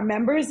more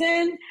members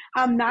in,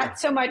 not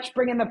so much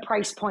bringing the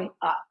price point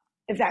up,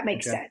 if that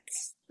makes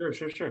sense.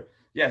 Sure.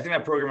 Yeah, I think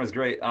that program is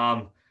great.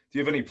 Do you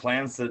have any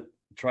plans to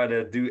try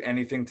to do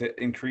anything to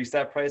increase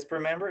that price per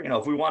member?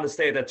 If we want to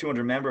stay at that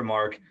 200 member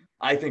mark,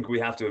 I think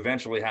we have to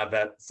eventually have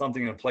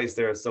something in place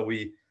there so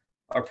we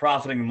are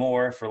profiting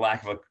more, for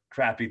lack of a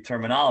crappy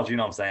terminology. You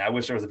know what I'm saying? I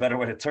wish there was a better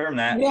way to term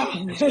that. Yeah.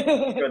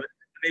 The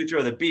nature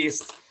of the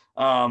beast.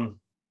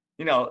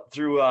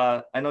 through,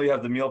 I know you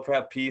have the meal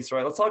prep piece,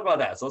 right? Let's talk about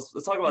that. So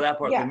let's talk about that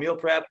part, the meal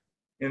prep,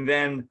 and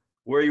then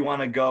where you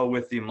want to go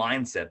with the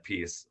mindset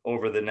piece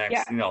over the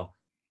next,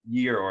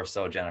 year or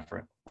so,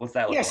 Jennifer. What's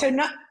that look like? So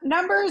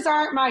numbers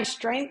aren't my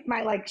strength,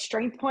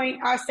 strength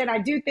point, Austin. I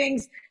do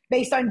things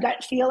based on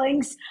gut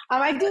feelings.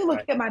 I do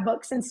look at my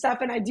books and stuff,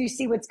 and I do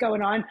see what's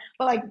going on.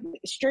 But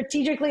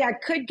strategically, I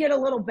could get a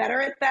little better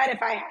at that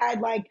if I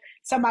had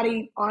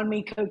somebody on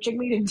me coaching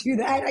me to do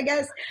that, I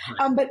guess.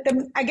 But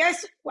I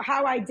guess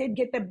how I did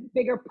get the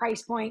bigger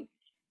price point,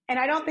 and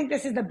I don't think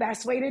this is the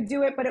best way to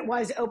do it, but it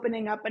was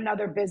opening up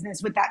another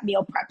business with that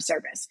meal prep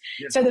service.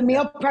 Yeah. So the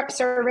meal prep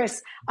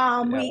service,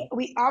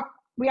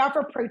 we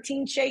offer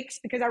protein shakes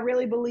because I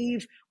really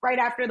believe right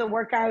after the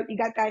workout, you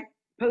got that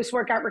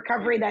post-workout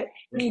recovery that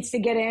needs to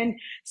get in.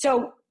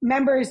 So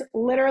members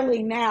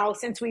literally now,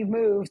 since we've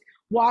moved,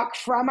 walk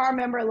from our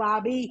member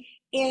lobby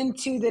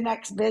into the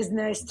next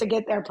business to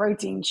get their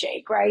protein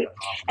shake, right?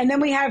 And then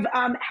we have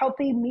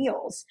healthy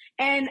meals.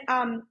 And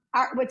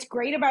what's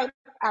great about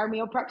our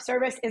meal prep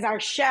service is our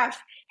chef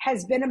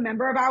has been a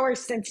member of ours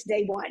since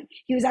day one.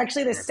 He was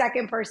actually the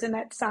second person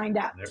that signed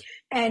up.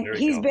 And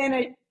he's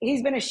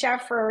been a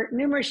chef for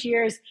numerous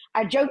years.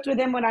 I joked with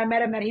him when I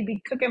met him that he'd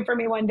be cooking for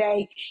me one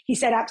day. He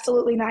said,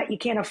 absolutely not. You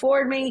can't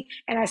afford me.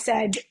 And I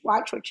said,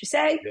 watch what you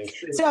say.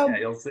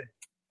 You'll see.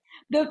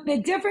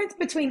 The difference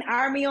between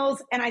our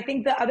meals and I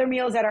think the other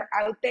meals that are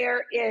out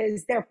there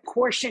is they're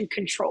portion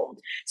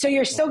controlled. So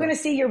you're still going to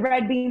see your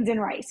red beans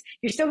and rice.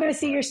 You're still going to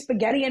see your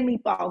spaghetti and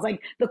meatballs,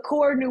 like the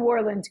core New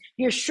Orleans,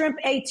 your shrimp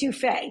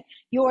etouffee,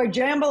 your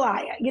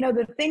jambalaya,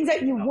 the things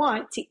that you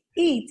want to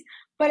eat,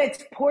 but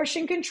it's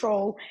portion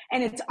control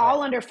and it's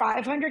all under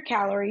 500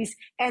 calories.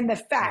 And the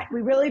fat,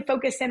 we really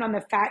focus in on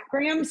the fat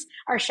grams.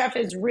 Our chef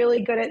is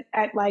really good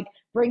at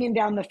bringing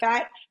down the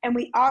fat. And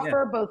we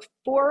offer both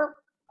 4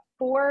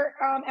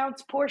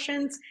 ounce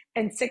portions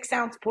and 6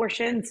 ounce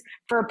portions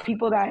for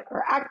people that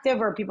are active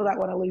or people that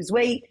want to lose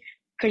weight,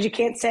 because you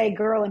can't say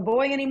girl and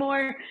boy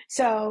anymore.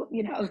 So,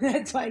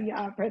 that's why you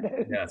offer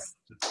those. Yes,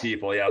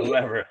 people,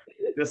 whoever.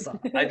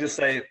 I just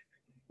say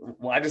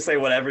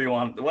whatever you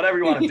want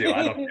to do.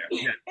 I don't care.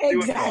 Yeah,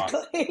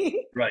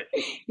 exactly. Right.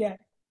 Yeah.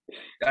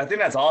 I think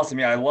that's awesome.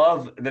 Yeah, I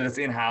love that it's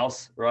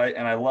in-house, right?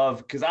 And I love,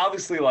 because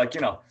obviously,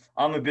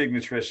 I'm a big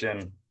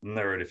nutrition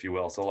nerd, if you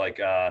will. So,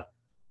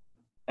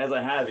 as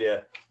I have you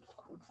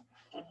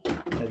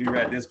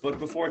read this book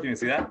before? Can you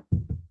see that?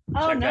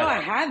 Oh, no, I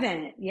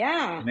haven't.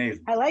 Yeah.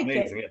 Amazing. I like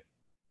Amazing. it. Yeah.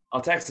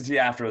 I'll text it to you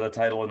after the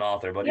title and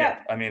author. But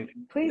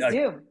please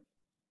do.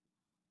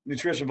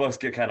 Nutrition books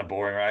get kind of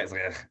boring, right?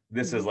 It's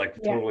this is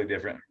totally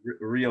different.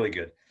 Really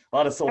good. A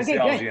lot of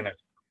sociology in there.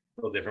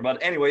 A little different.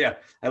 But anyway,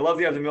 I love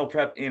you have the meal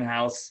prep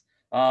in-house.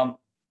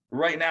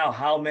 Right now,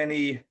 how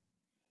many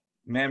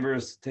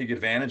members take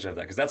advantage of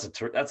that? Because that's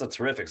a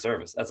terrific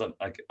service.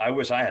 I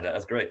wish I had that.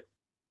 That's great.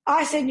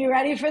 Austin, you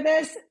ready for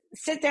this?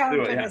 Sit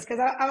down for this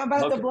because I'm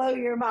about to blow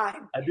your mind.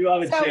 I do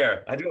have a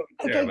chair. But great.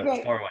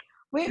 It's far away.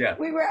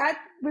 We were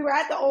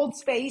at the old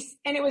space,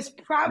 and it was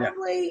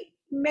probably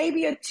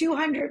maybe a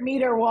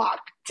 200-meter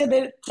walk to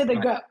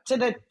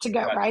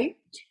go, right?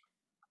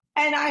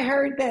 And I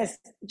heard this,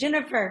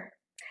 Jennifer,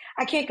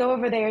 I can't go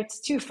over there. It's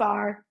too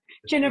far.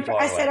 Jennifer,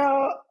 I said,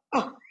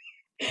 oh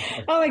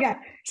my God.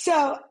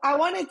 So I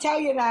want to tell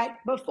you that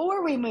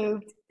before we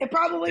moved, it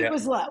probably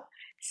was low.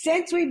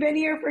 Since we've been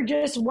here for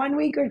just 1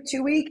 week or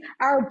 2 weeks,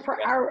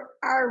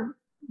 our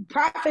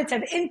profits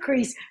have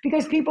increased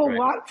because people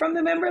walk from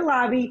the member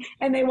lobby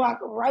and they walk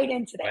right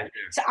into there.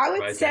 So I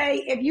would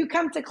say if you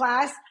come to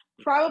class,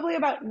 probably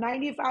about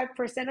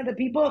 95% of the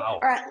people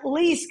are at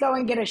least go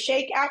and get a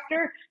shake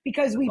after,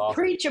 because we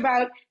preach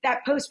about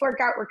that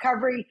post-workout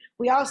recovery.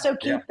 We also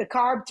keep the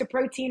carb to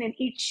protein in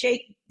each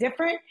shake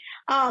different.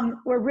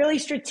 We're really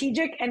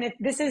strategic, and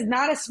this is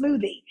not a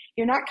smoothie.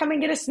 You're not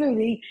coming get a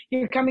smoothie.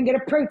 You're coming get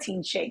a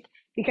protein shake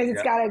because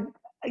it's got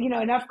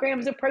enough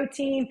grams of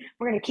protein.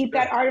 We're going to keep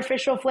that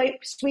artificial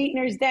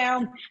sweeteners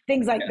down,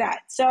 things like that.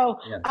 So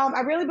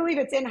I really believe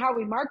it's in how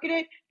we market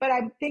it, but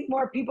I think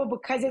more people,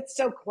 because it's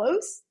so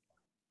close,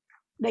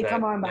 they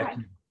come on by.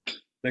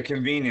 The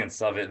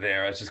convenience of it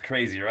there, it's just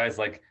crazy, right?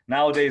 It's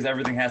nowadays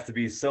everything has to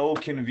be so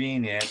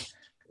convenient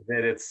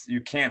that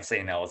you can't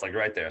say no. It's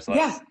right there. So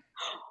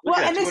well,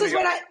 and this is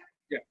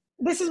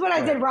what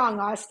I did wrong,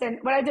 Austin.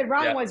 What I did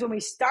wrong was when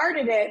we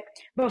started it,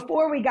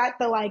 before we got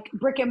the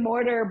brick and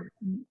mortar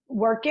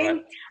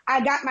working, I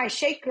got my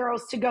shake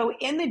girls to go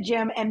in the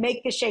gym and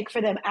make the shake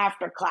for them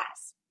after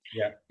class.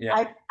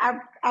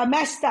 I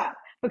messed up.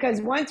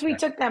 Because once we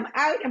took them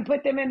out and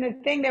put them in the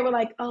thing, they were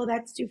like, oh,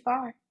 that's too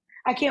far.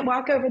 I can't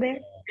walk over there.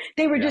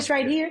 They were just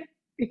right here.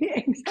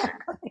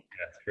 Exactly.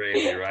 That's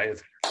crazy,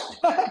 right?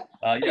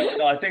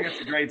 I think it's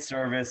a great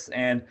service.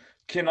 And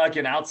can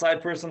an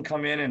outside person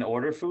come in and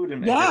order food?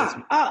 Yes.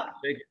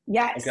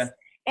 Okay.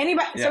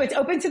 Anybody. So it's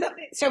open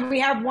so we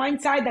have one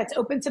side that's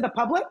open to the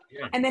public,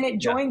 and then it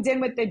joins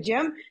in with the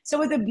gym. So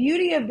with the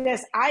beauty of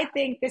this, I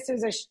think this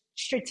is a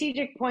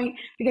strategic point,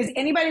 because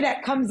anybody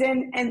that comes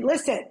in, and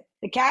listen,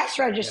 The cash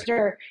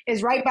register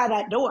is right by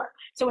that door.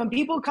 So when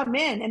people come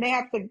in and they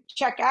have to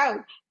check out,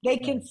 they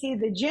can see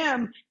the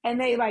gym and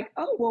they like,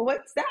 oh, well,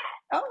 what's that?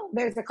 Oh,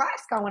 there's a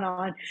class going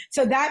on.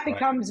 So that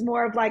becomes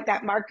more of like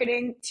that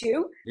marketing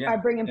too, by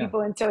bringing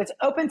people in. So it's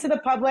open to the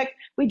public.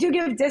 We do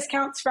give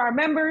discounts for our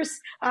members,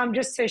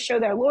 just to show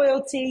their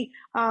loyalty.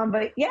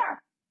 But yeah,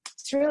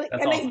 it's really,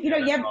 that's and awesome.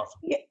 Then, you have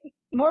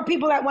more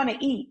people that want to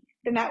eat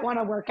than that want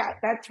to work out.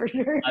 That's for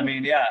sure. I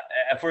mean,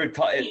 if we're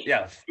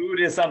food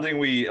is something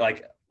we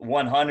like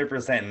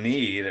 100%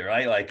 need,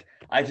 right? Like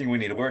I think we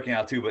need working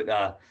out too,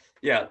 but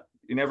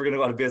you're never going to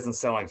go out of business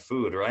selling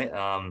food, right?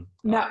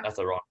 No. That's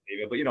a wrong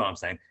statement, but you know what I'm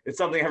saying. It's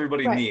something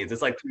everybody needs.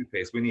 It's like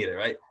toothpaste. We need it,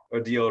 right? Or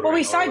deodorant. Well,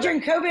 we saw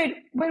during COVID,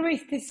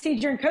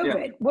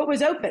 what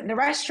was open? The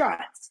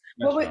restaurants.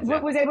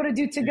 What was able to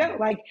do to go?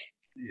 Like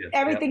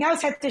everything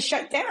else had to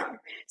shut down.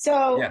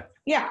 So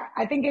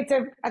I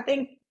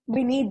think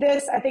we need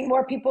this. I think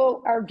more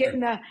people are getting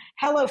the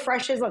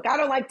HelloFreshes. Look, I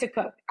don't like to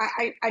cook.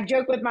 I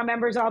joke with my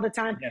members all the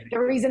time. The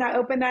reason I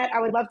opened that,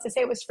 I would love to say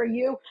it was for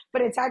you,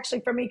 but it's actually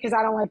for me because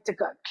I don't like to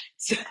cook.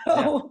 So,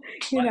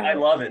 I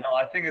love it. No,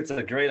 I think it's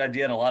a great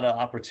idea and a lot of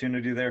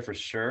opportunity there for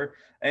sure.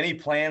 Any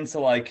plans to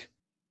like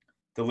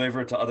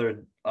deliver to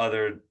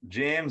other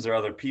gyms or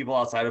other people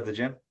outside of the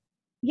gym?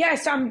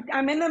 Yes, I'm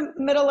in the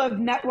middle of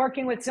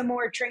networking with some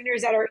more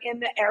trainers that are in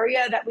the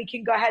area that we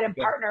can go ahead and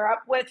partner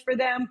up with for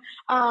them.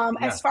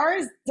 As far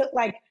as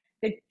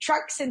the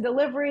trucks and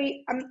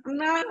delivery, I'm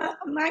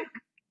not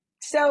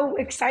so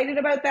excited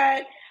about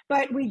that.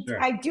 But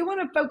I do want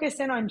to focus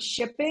in on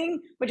shipping,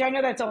 which I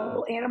know that's a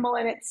whole animal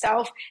in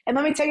itself. And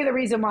let me tell you the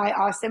reason why,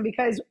 Austin,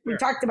 because we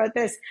talked about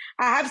this.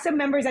 I have some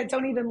members that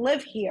don't even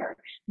live here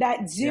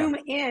that Zoom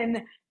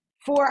in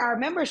for our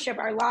membership,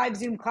 our live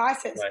Zoom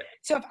classes. Right.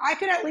 So if I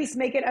could at least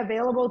make it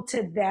available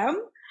to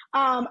them,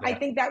 I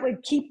think that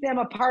would keep them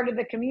a part of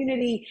the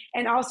community.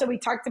 And also we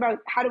talked about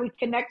how do we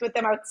connect with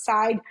them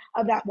outside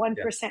of that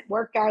 1%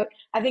 workout.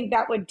 I think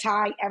that would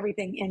tie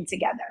everything in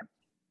together.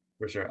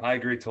 For sure. I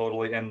agree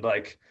totally. And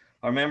like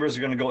our members are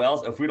going to go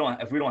else. If we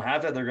don't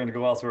have that, they're going to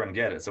go elsewhere and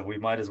get it. So we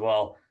might as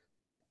well,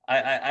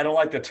 I don't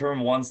like the term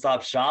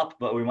one-stop shop,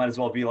 but we might as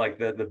well be like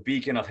the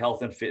beacon of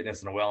health and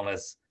fitness and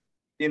wellness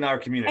in our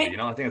community.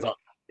 And, I think it's all,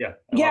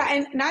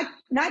 and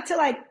not to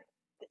like,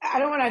 I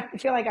don't want to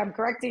feel like I'm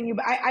correcting you,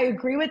 but I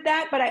agree with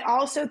that. But I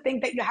also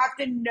think that you have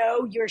to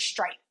know your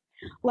strength.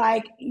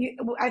 Like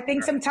I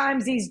think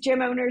sometimes these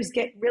gym owners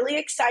get really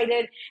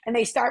excited and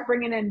they start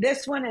bringing in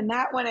this one and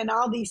that one and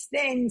all these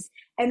things,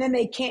 and then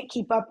they can't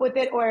keep up with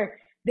it, or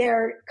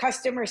their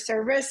customer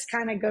service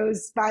kind of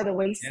goes by the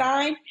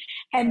wayside.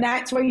 And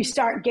that's where you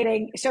start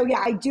getting,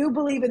 I do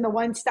believe in the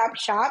one-stop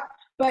shop,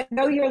 but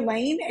know your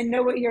lane and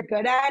know what you're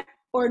good at,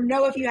 or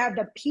know if you have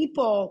the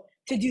people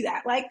to do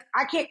that. Like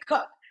I can't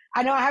cook.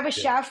 I know I have a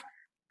chef.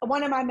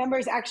 One of my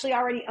members actually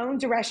already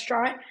owns a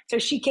restaurant. So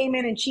she came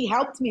in and she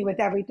helped me with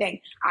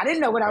everything. I didn't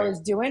know what I was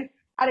doing.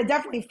 I'd have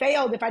definitely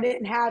failed if I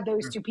didn't have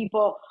those two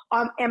people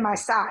in my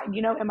side,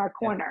 in my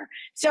corner.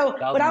 So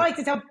what I like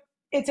to tell,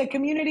 it's a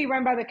community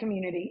run by the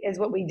community is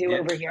what we do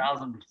over here.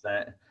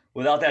 1,000%.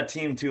 Without that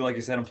team too, like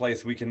you said, in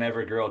place, we can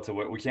never grow to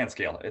where we can't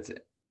scale.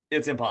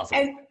 It's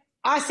impossible. And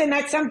Austin,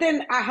 that's something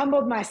I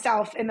humbled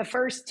myself in the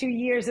first 2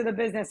 years of the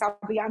business. I'll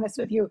be honest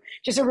with you.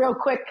 Just a real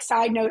quick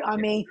side note on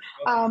me.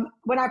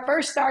 When I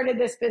first started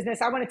this business,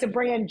 I wanted to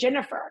brand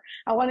Jennifer.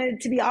 I wanted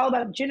it to be all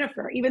about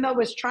Jennifer. Even though it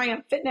was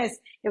Triumph Fitness,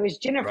 it was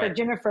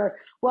Jennifer.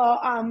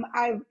 Well,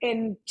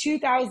 in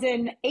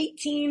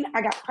 2018,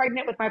 I got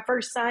pregnant with my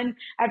first son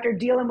after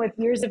dealing with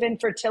years of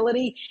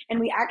infertility, and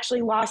we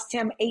actually lost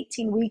him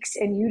 18 weeks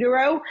in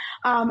utero.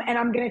 And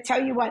I'm going to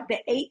tell you what, the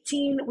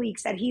 18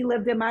 weeks that he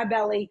lived in my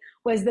belly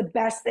was the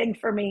best thing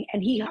for me.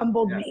 And he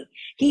humbled me.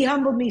 He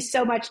humbled me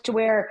so much to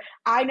where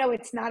I know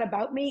it's not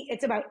about me.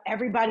 It's about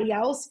everybody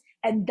else.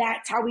 And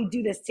that's how we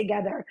do this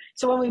together.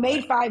 So when we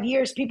made 5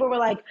 years, people were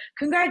like,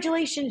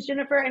 congratulations,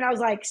 Jennifer. And I was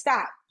like,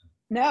 stop.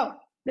 No,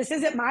 this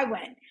isn't my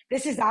win.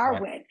 This is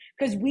our win.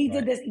 Because we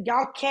did this.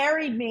 Y'all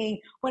carried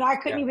me when I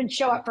couldn't even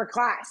show up for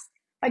class.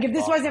 Like if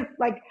this wasn't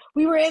like,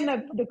 we were in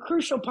the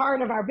crucial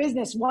part of our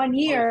business 1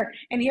 year,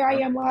 and here I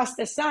am, lost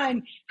a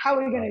son. How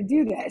are we going to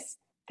do this?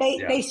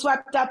 They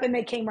swept up and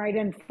they came right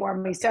in for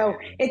me. So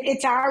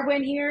it's our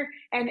win here.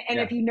 And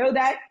if you know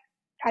that,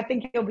 I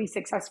think you'll be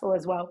successful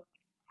as well.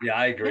 Yeah,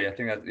 I agree. I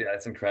think that,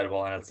 it's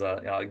incredible. And it's,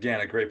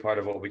 again, a great part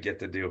of what we get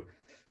to do.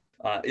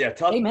 Tough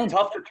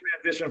to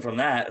transition from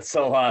that.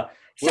 So,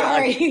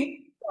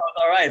 sorry.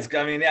 All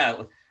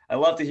right. I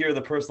love to hear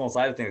the personal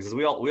side of things, because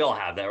we all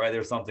have that, right?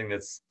 There's something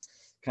that's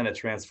kind of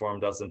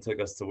transformed us and took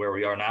us to where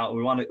we are now.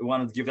 We want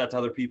to give that to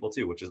other people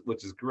too, which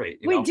is great.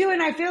 We do.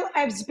 And I feel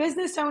as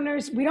business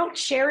owners, we don't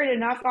share it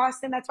enough,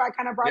 Austin. That's why I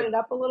kind of brought it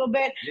up a little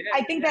bit.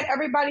 I think that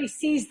everybody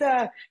sees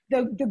the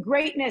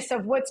greatness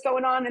of what's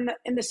going on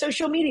in the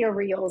social media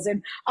reels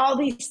and all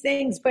these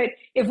things. But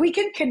if we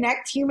can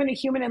connect human to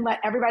human and let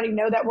everybody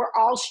know that we're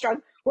all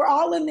struggling, we're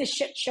all in this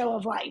shit show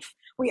of life.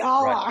 We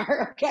all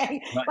are.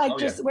 Okay.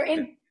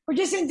 We're We're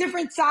just in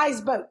different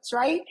size boats,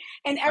 right?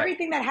 And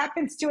everything that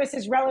happens to us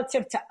is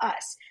relative to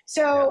us.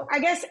 So I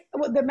guess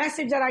the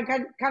message that I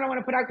kind of want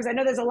to put out, because I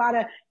know there's a lot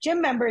of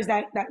gym members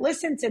that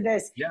listen to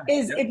this,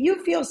 is if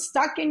you feel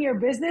stuck in your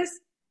business,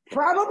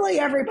 probably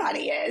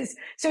everybody is.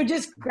 So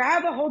just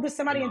grab a hold of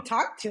somebody and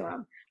talk to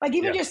them. Like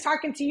even just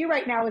talking to you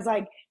right now is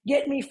like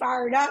getting me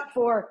fired up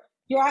for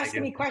you're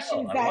asking me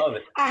questions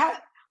that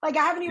I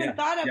haven't even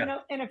thought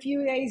of in a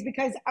few days,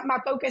 because my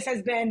focus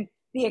has been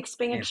the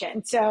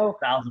expansion. So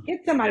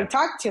get somebody,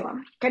 talk to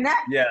them,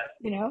 connect,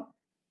 you know?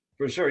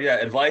 For sure. Yeah.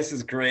 Advice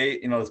is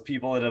great. You know, there's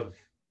people that have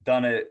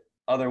done it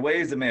other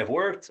ways that may have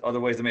worked,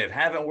 other ways that may have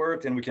haven't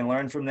worked, and we can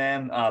learn from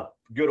them,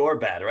 good or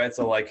bad. Right.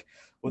 So like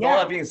with all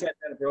that being said,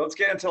 Jennifer, let's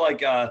get into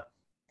like the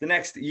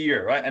next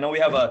year, right? I know we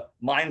have a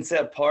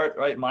mindset part,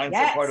 right?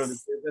 Mindset part of the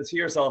business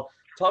here. So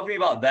talk to me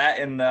about that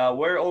and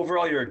where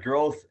overall your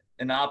growth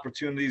and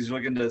opportunities you're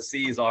looking to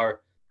seize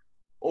are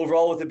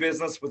overall with the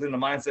business within the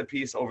mindset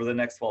piece over the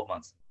next 12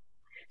 months.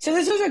 So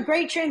this was a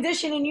great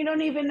transition and you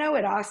don't even know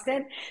it,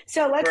 Austin.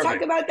 So let's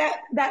talk about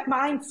that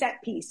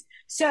mindset piece.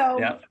 So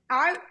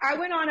I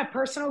went on a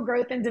personal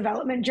growth and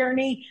development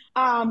journey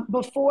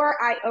before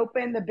I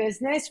opened the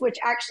business, which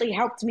actually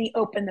helped me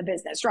open the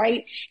business,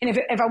 right? And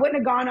if I wouldn't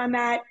have gone on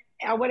that,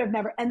 I would have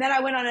never. And then I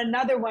went on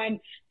another one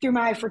through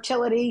my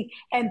fertility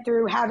and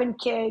through having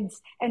kids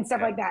and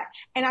stuff like that.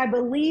 And I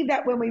believe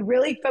that when we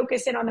really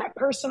focus in on that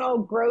personal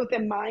growth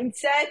and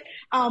mindset,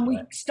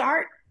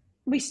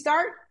 we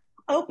start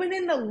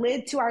opening the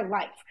lid to our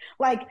life.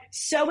 Like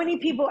so many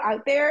people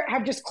out there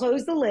have just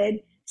closed the lid,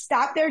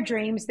 stopped their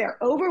dreams. They're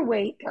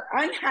overweight. They're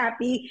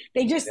unhappy.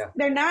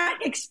 They're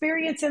not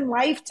experiencing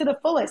life to the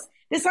fullest.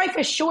 This life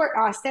is short,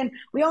 Austin.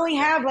 We only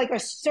have like a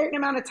certain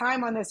amount of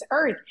time on this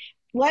earth.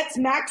 Let's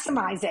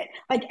maximize it.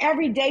 Like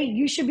every day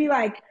you should be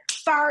like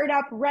fired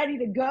up, ready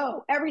to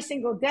go every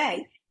single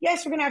day.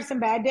 Yes, we're going to have some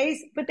bad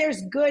days, but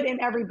there's good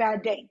in every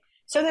bad day.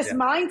 So this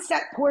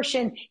mindset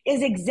portion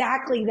is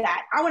exactly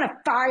that. I want to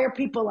fire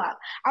people up.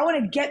 I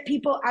want to get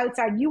people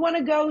outside. You want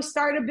to go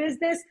start a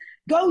business?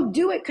 Go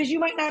do it, because you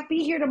might not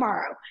be here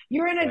tomorrow.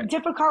 You're in a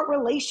difficult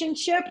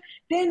relationship,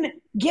 then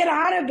get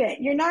out of it.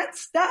 You're not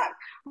stuck,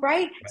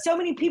 right? So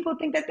many people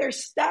think that they're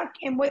stuck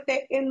in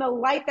in the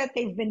life that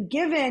they've been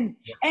given,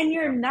 and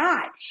you're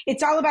not.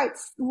 It's all about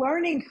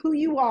learning who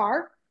you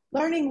are,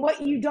 learning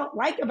what you don't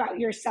like about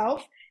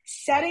yourself,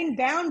 setting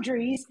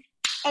boundaries,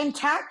 and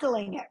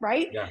tackling it,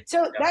 right?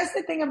 So that's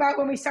the thing about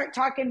when we start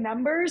talking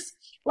numbers,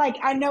 like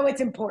I know it's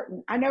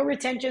important. I know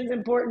retention's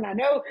important. I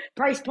know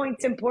price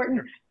point's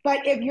important.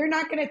 But if you're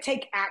not going to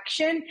take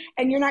action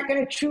and you're not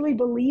going to truly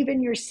believe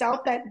in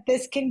yourself that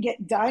this can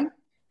get done,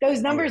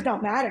 those numbers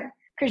don't matter,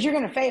 because you're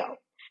going to fail.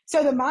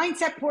 So the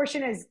mindset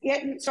portion is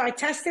so I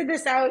tested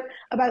this out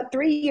about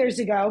 3 years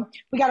ago.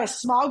 We got a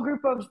small group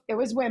it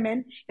was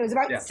women. It was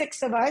about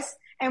 6 of us.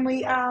 And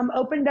we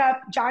opened up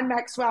John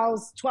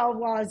Maxwell's 12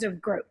 Laws of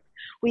Growth.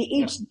 We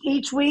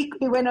each week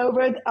we went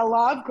over a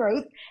law of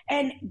growth,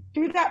 and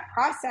through that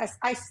process,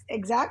 I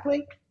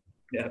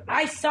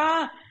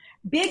saw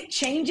big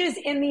changes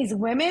in these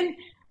women,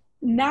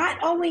 not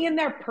only in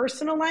their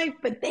personal life,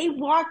 but they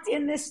walked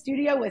in this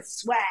studio with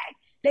swag.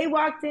 They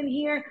walked in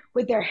here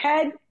with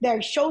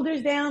their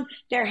shoulders down,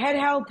 their head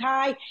held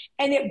high,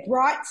 and it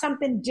brought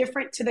something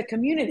different to the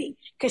community.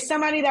 Because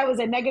somebody that was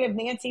a negative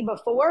Nancy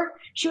before,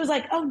 she was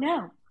like, oh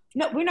no,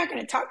 we're not going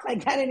to talk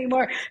like that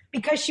anymore,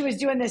 because she was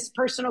doing this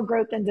personal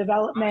growth and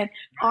development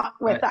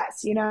with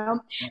us, you know?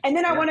 And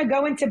then I want to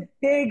go into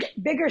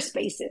bigger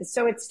spaces.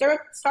 So it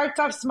starts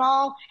off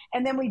small,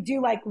 and then we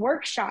do like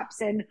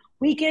workshops and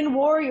weekend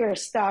warrior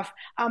stuff,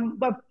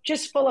 but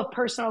just full of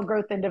personal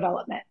growth and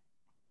development.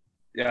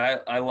 Yeah,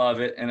 I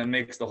love it. And it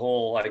makes the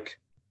whole like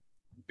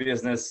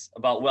business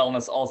about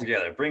wellness all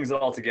together. It brings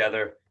it all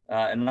together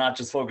and not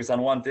just focus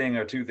on one thing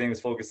or two things,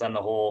 focus on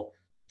the whole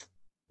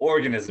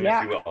organism,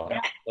 if you will.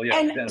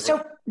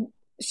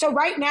 So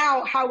right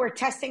now, how we're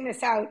testing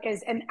this out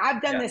is, and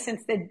I've done this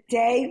since the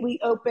day we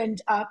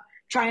opened up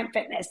Triumph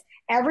Fitness.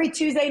 Every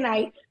Tuesday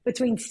night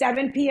between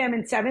 7 p.m.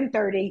 and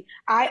 7:30,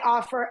 I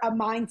offer a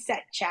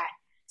mindset chat.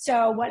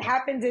 So what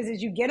happens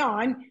is you get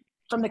on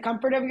from the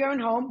comfort of your own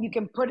home. You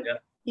can put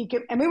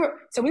and we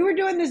were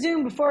doing the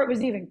Zoom before it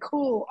was even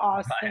cool,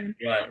 Austin.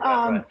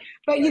 Right.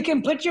 But you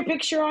can put your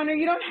picture on, or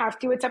you don't have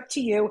to. It's up to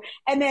you.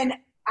 And then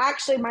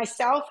actually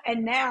myself,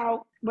 and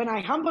now when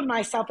I humbled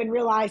myself and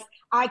realized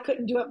I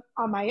couldn't do it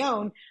on my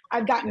own,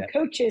 I've gotten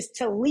coaches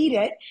to lead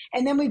it.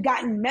 And then we've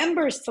gotten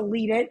members to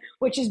lead it,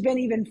 which has been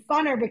even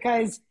funner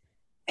because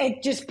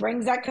it just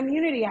brings that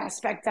community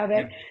aspect of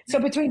it. So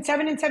between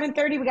 7 and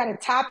 7:30, we got a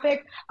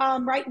topic.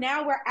 Right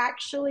now we're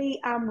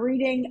actually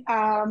reading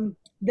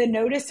The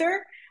Noticer.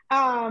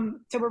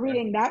 So we're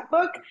reading that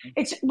book.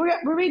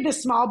 We read the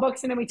small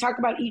books, and then we talk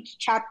about each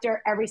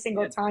chapter every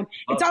single time.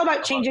 It's all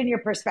about changing your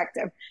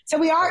perspective. So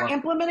we are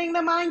implementing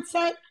the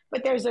mindset,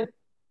 but there's a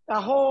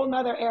whole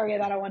nother area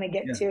that I want to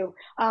get to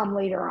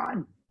later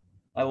on.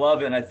 I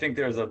love it. And I think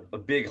there's a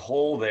big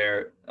hole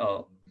there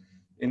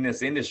in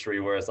this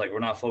industry where it's like we're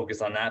not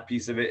focused on that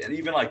piece of it. And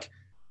even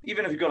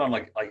if you go down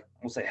like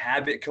we'll say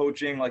habit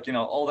coaching, like,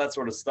 all that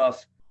sort of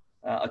stuff,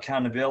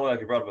 accountability,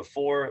 like I brought up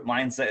before.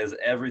 Mindset is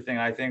everything,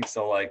 I think.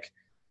 So like,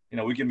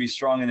 we can be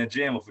strong in the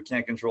gym. If we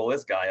can't control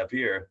this guy up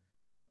here,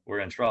 we're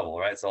in trouble,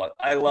 right? So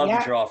I love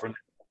what you're offering,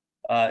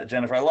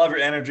 Jennifer. I love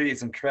your energy.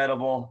 It's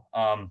incredible.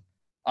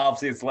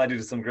 Obviously, it's led you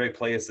to some great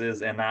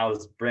places, and now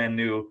it's brand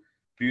new,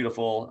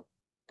 beautiful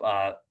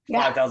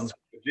 5,000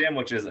 square foot gym,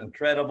 which is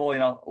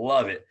incredible.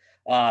 Love it.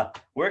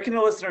 Where can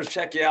the listeners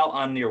check you out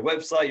on your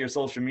website, your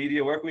social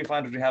media? Where can we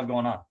find what you have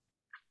going on?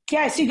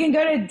 Yes, you can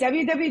go to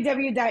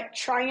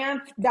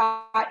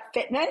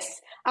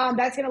www.triumph.fitness.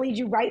 That's going to lead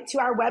you right to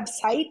our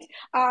website.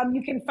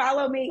 You can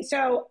follow me.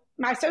 So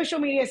my social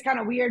media is kind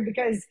of weird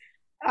because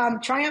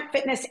Triumph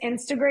Fitness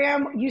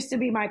Instagram used to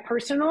be my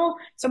personal.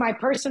 So my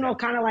personal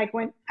kind of like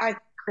when I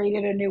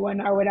created a new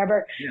one or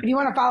whatever. Yeah. If you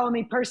want to follow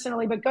me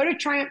personally, but go to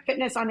Triumph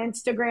Fitness on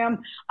Instagram.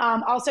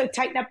 Also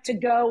Tighten Up to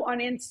Go on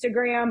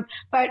Instagram.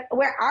 But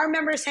where our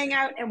members hang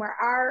out and where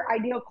our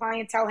ideal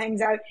clientele hangs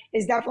out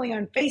is definitely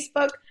on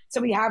Facebook. So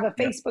we have a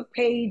Facebook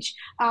page,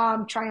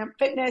 Triumph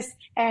Fitness,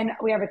 and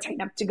we have a Tighten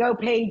Up to Go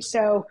page.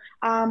 So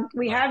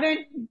we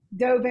haven't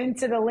dove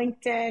into the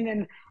LinkedIn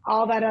and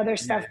all that other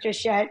stuff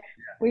just yet.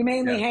 We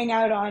mainly hang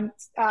out on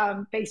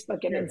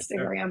Facebook and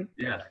Instagram.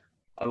 Yeah.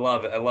 I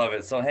love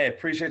it. So, hey,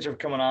 appreciate you for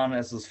coming on.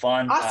 This was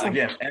fun. Awesome.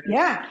 Again,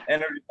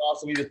 energy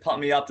awesome. You just pumped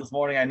me up this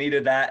morning. I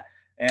needed that.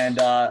 And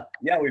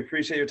we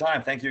appreciate your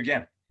time. Thank you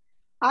again.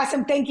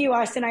 Awesome. Thank you,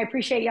 Austin. I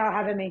appreciate y'all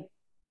having me.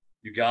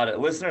 You got it.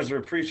 Listeners, we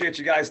appreciate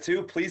you guys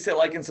too. Please hit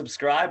like and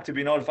subscribe to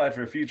be notified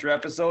for future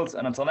episodes.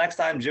 And until next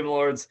time, Gym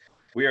Lords,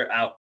 we are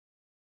out.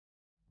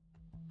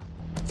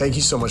 Thank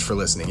you so much for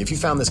listening. If you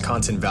found this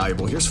content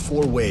valuable, here's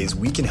 4 ways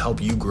we can help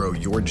you grow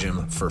your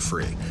gym for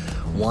free.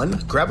 1,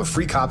 grab a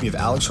free copy of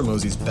Alex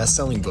Hormozi's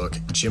best-selling book,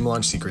 Gym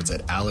Launch Secrets,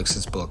 at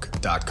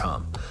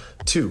alexsbook.com.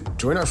 2,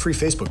 join our free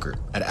Facebook group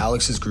at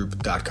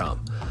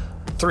alexsgroup.com.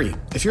 3,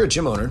 if you're a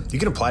gym owner, you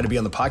can apply to be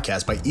on the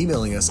podcast by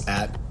emailing us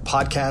at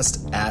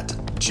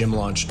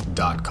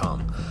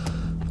podcast@gymlaunch.com.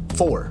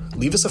 4,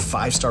 leave us a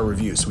 5-star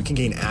review so we can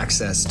gain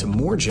access to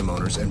more gym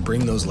owners and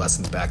bring those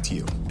lessons back to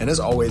you. And as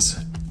always,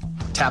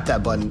 tap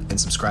that button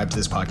and subscribe to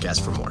this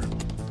podcast for more.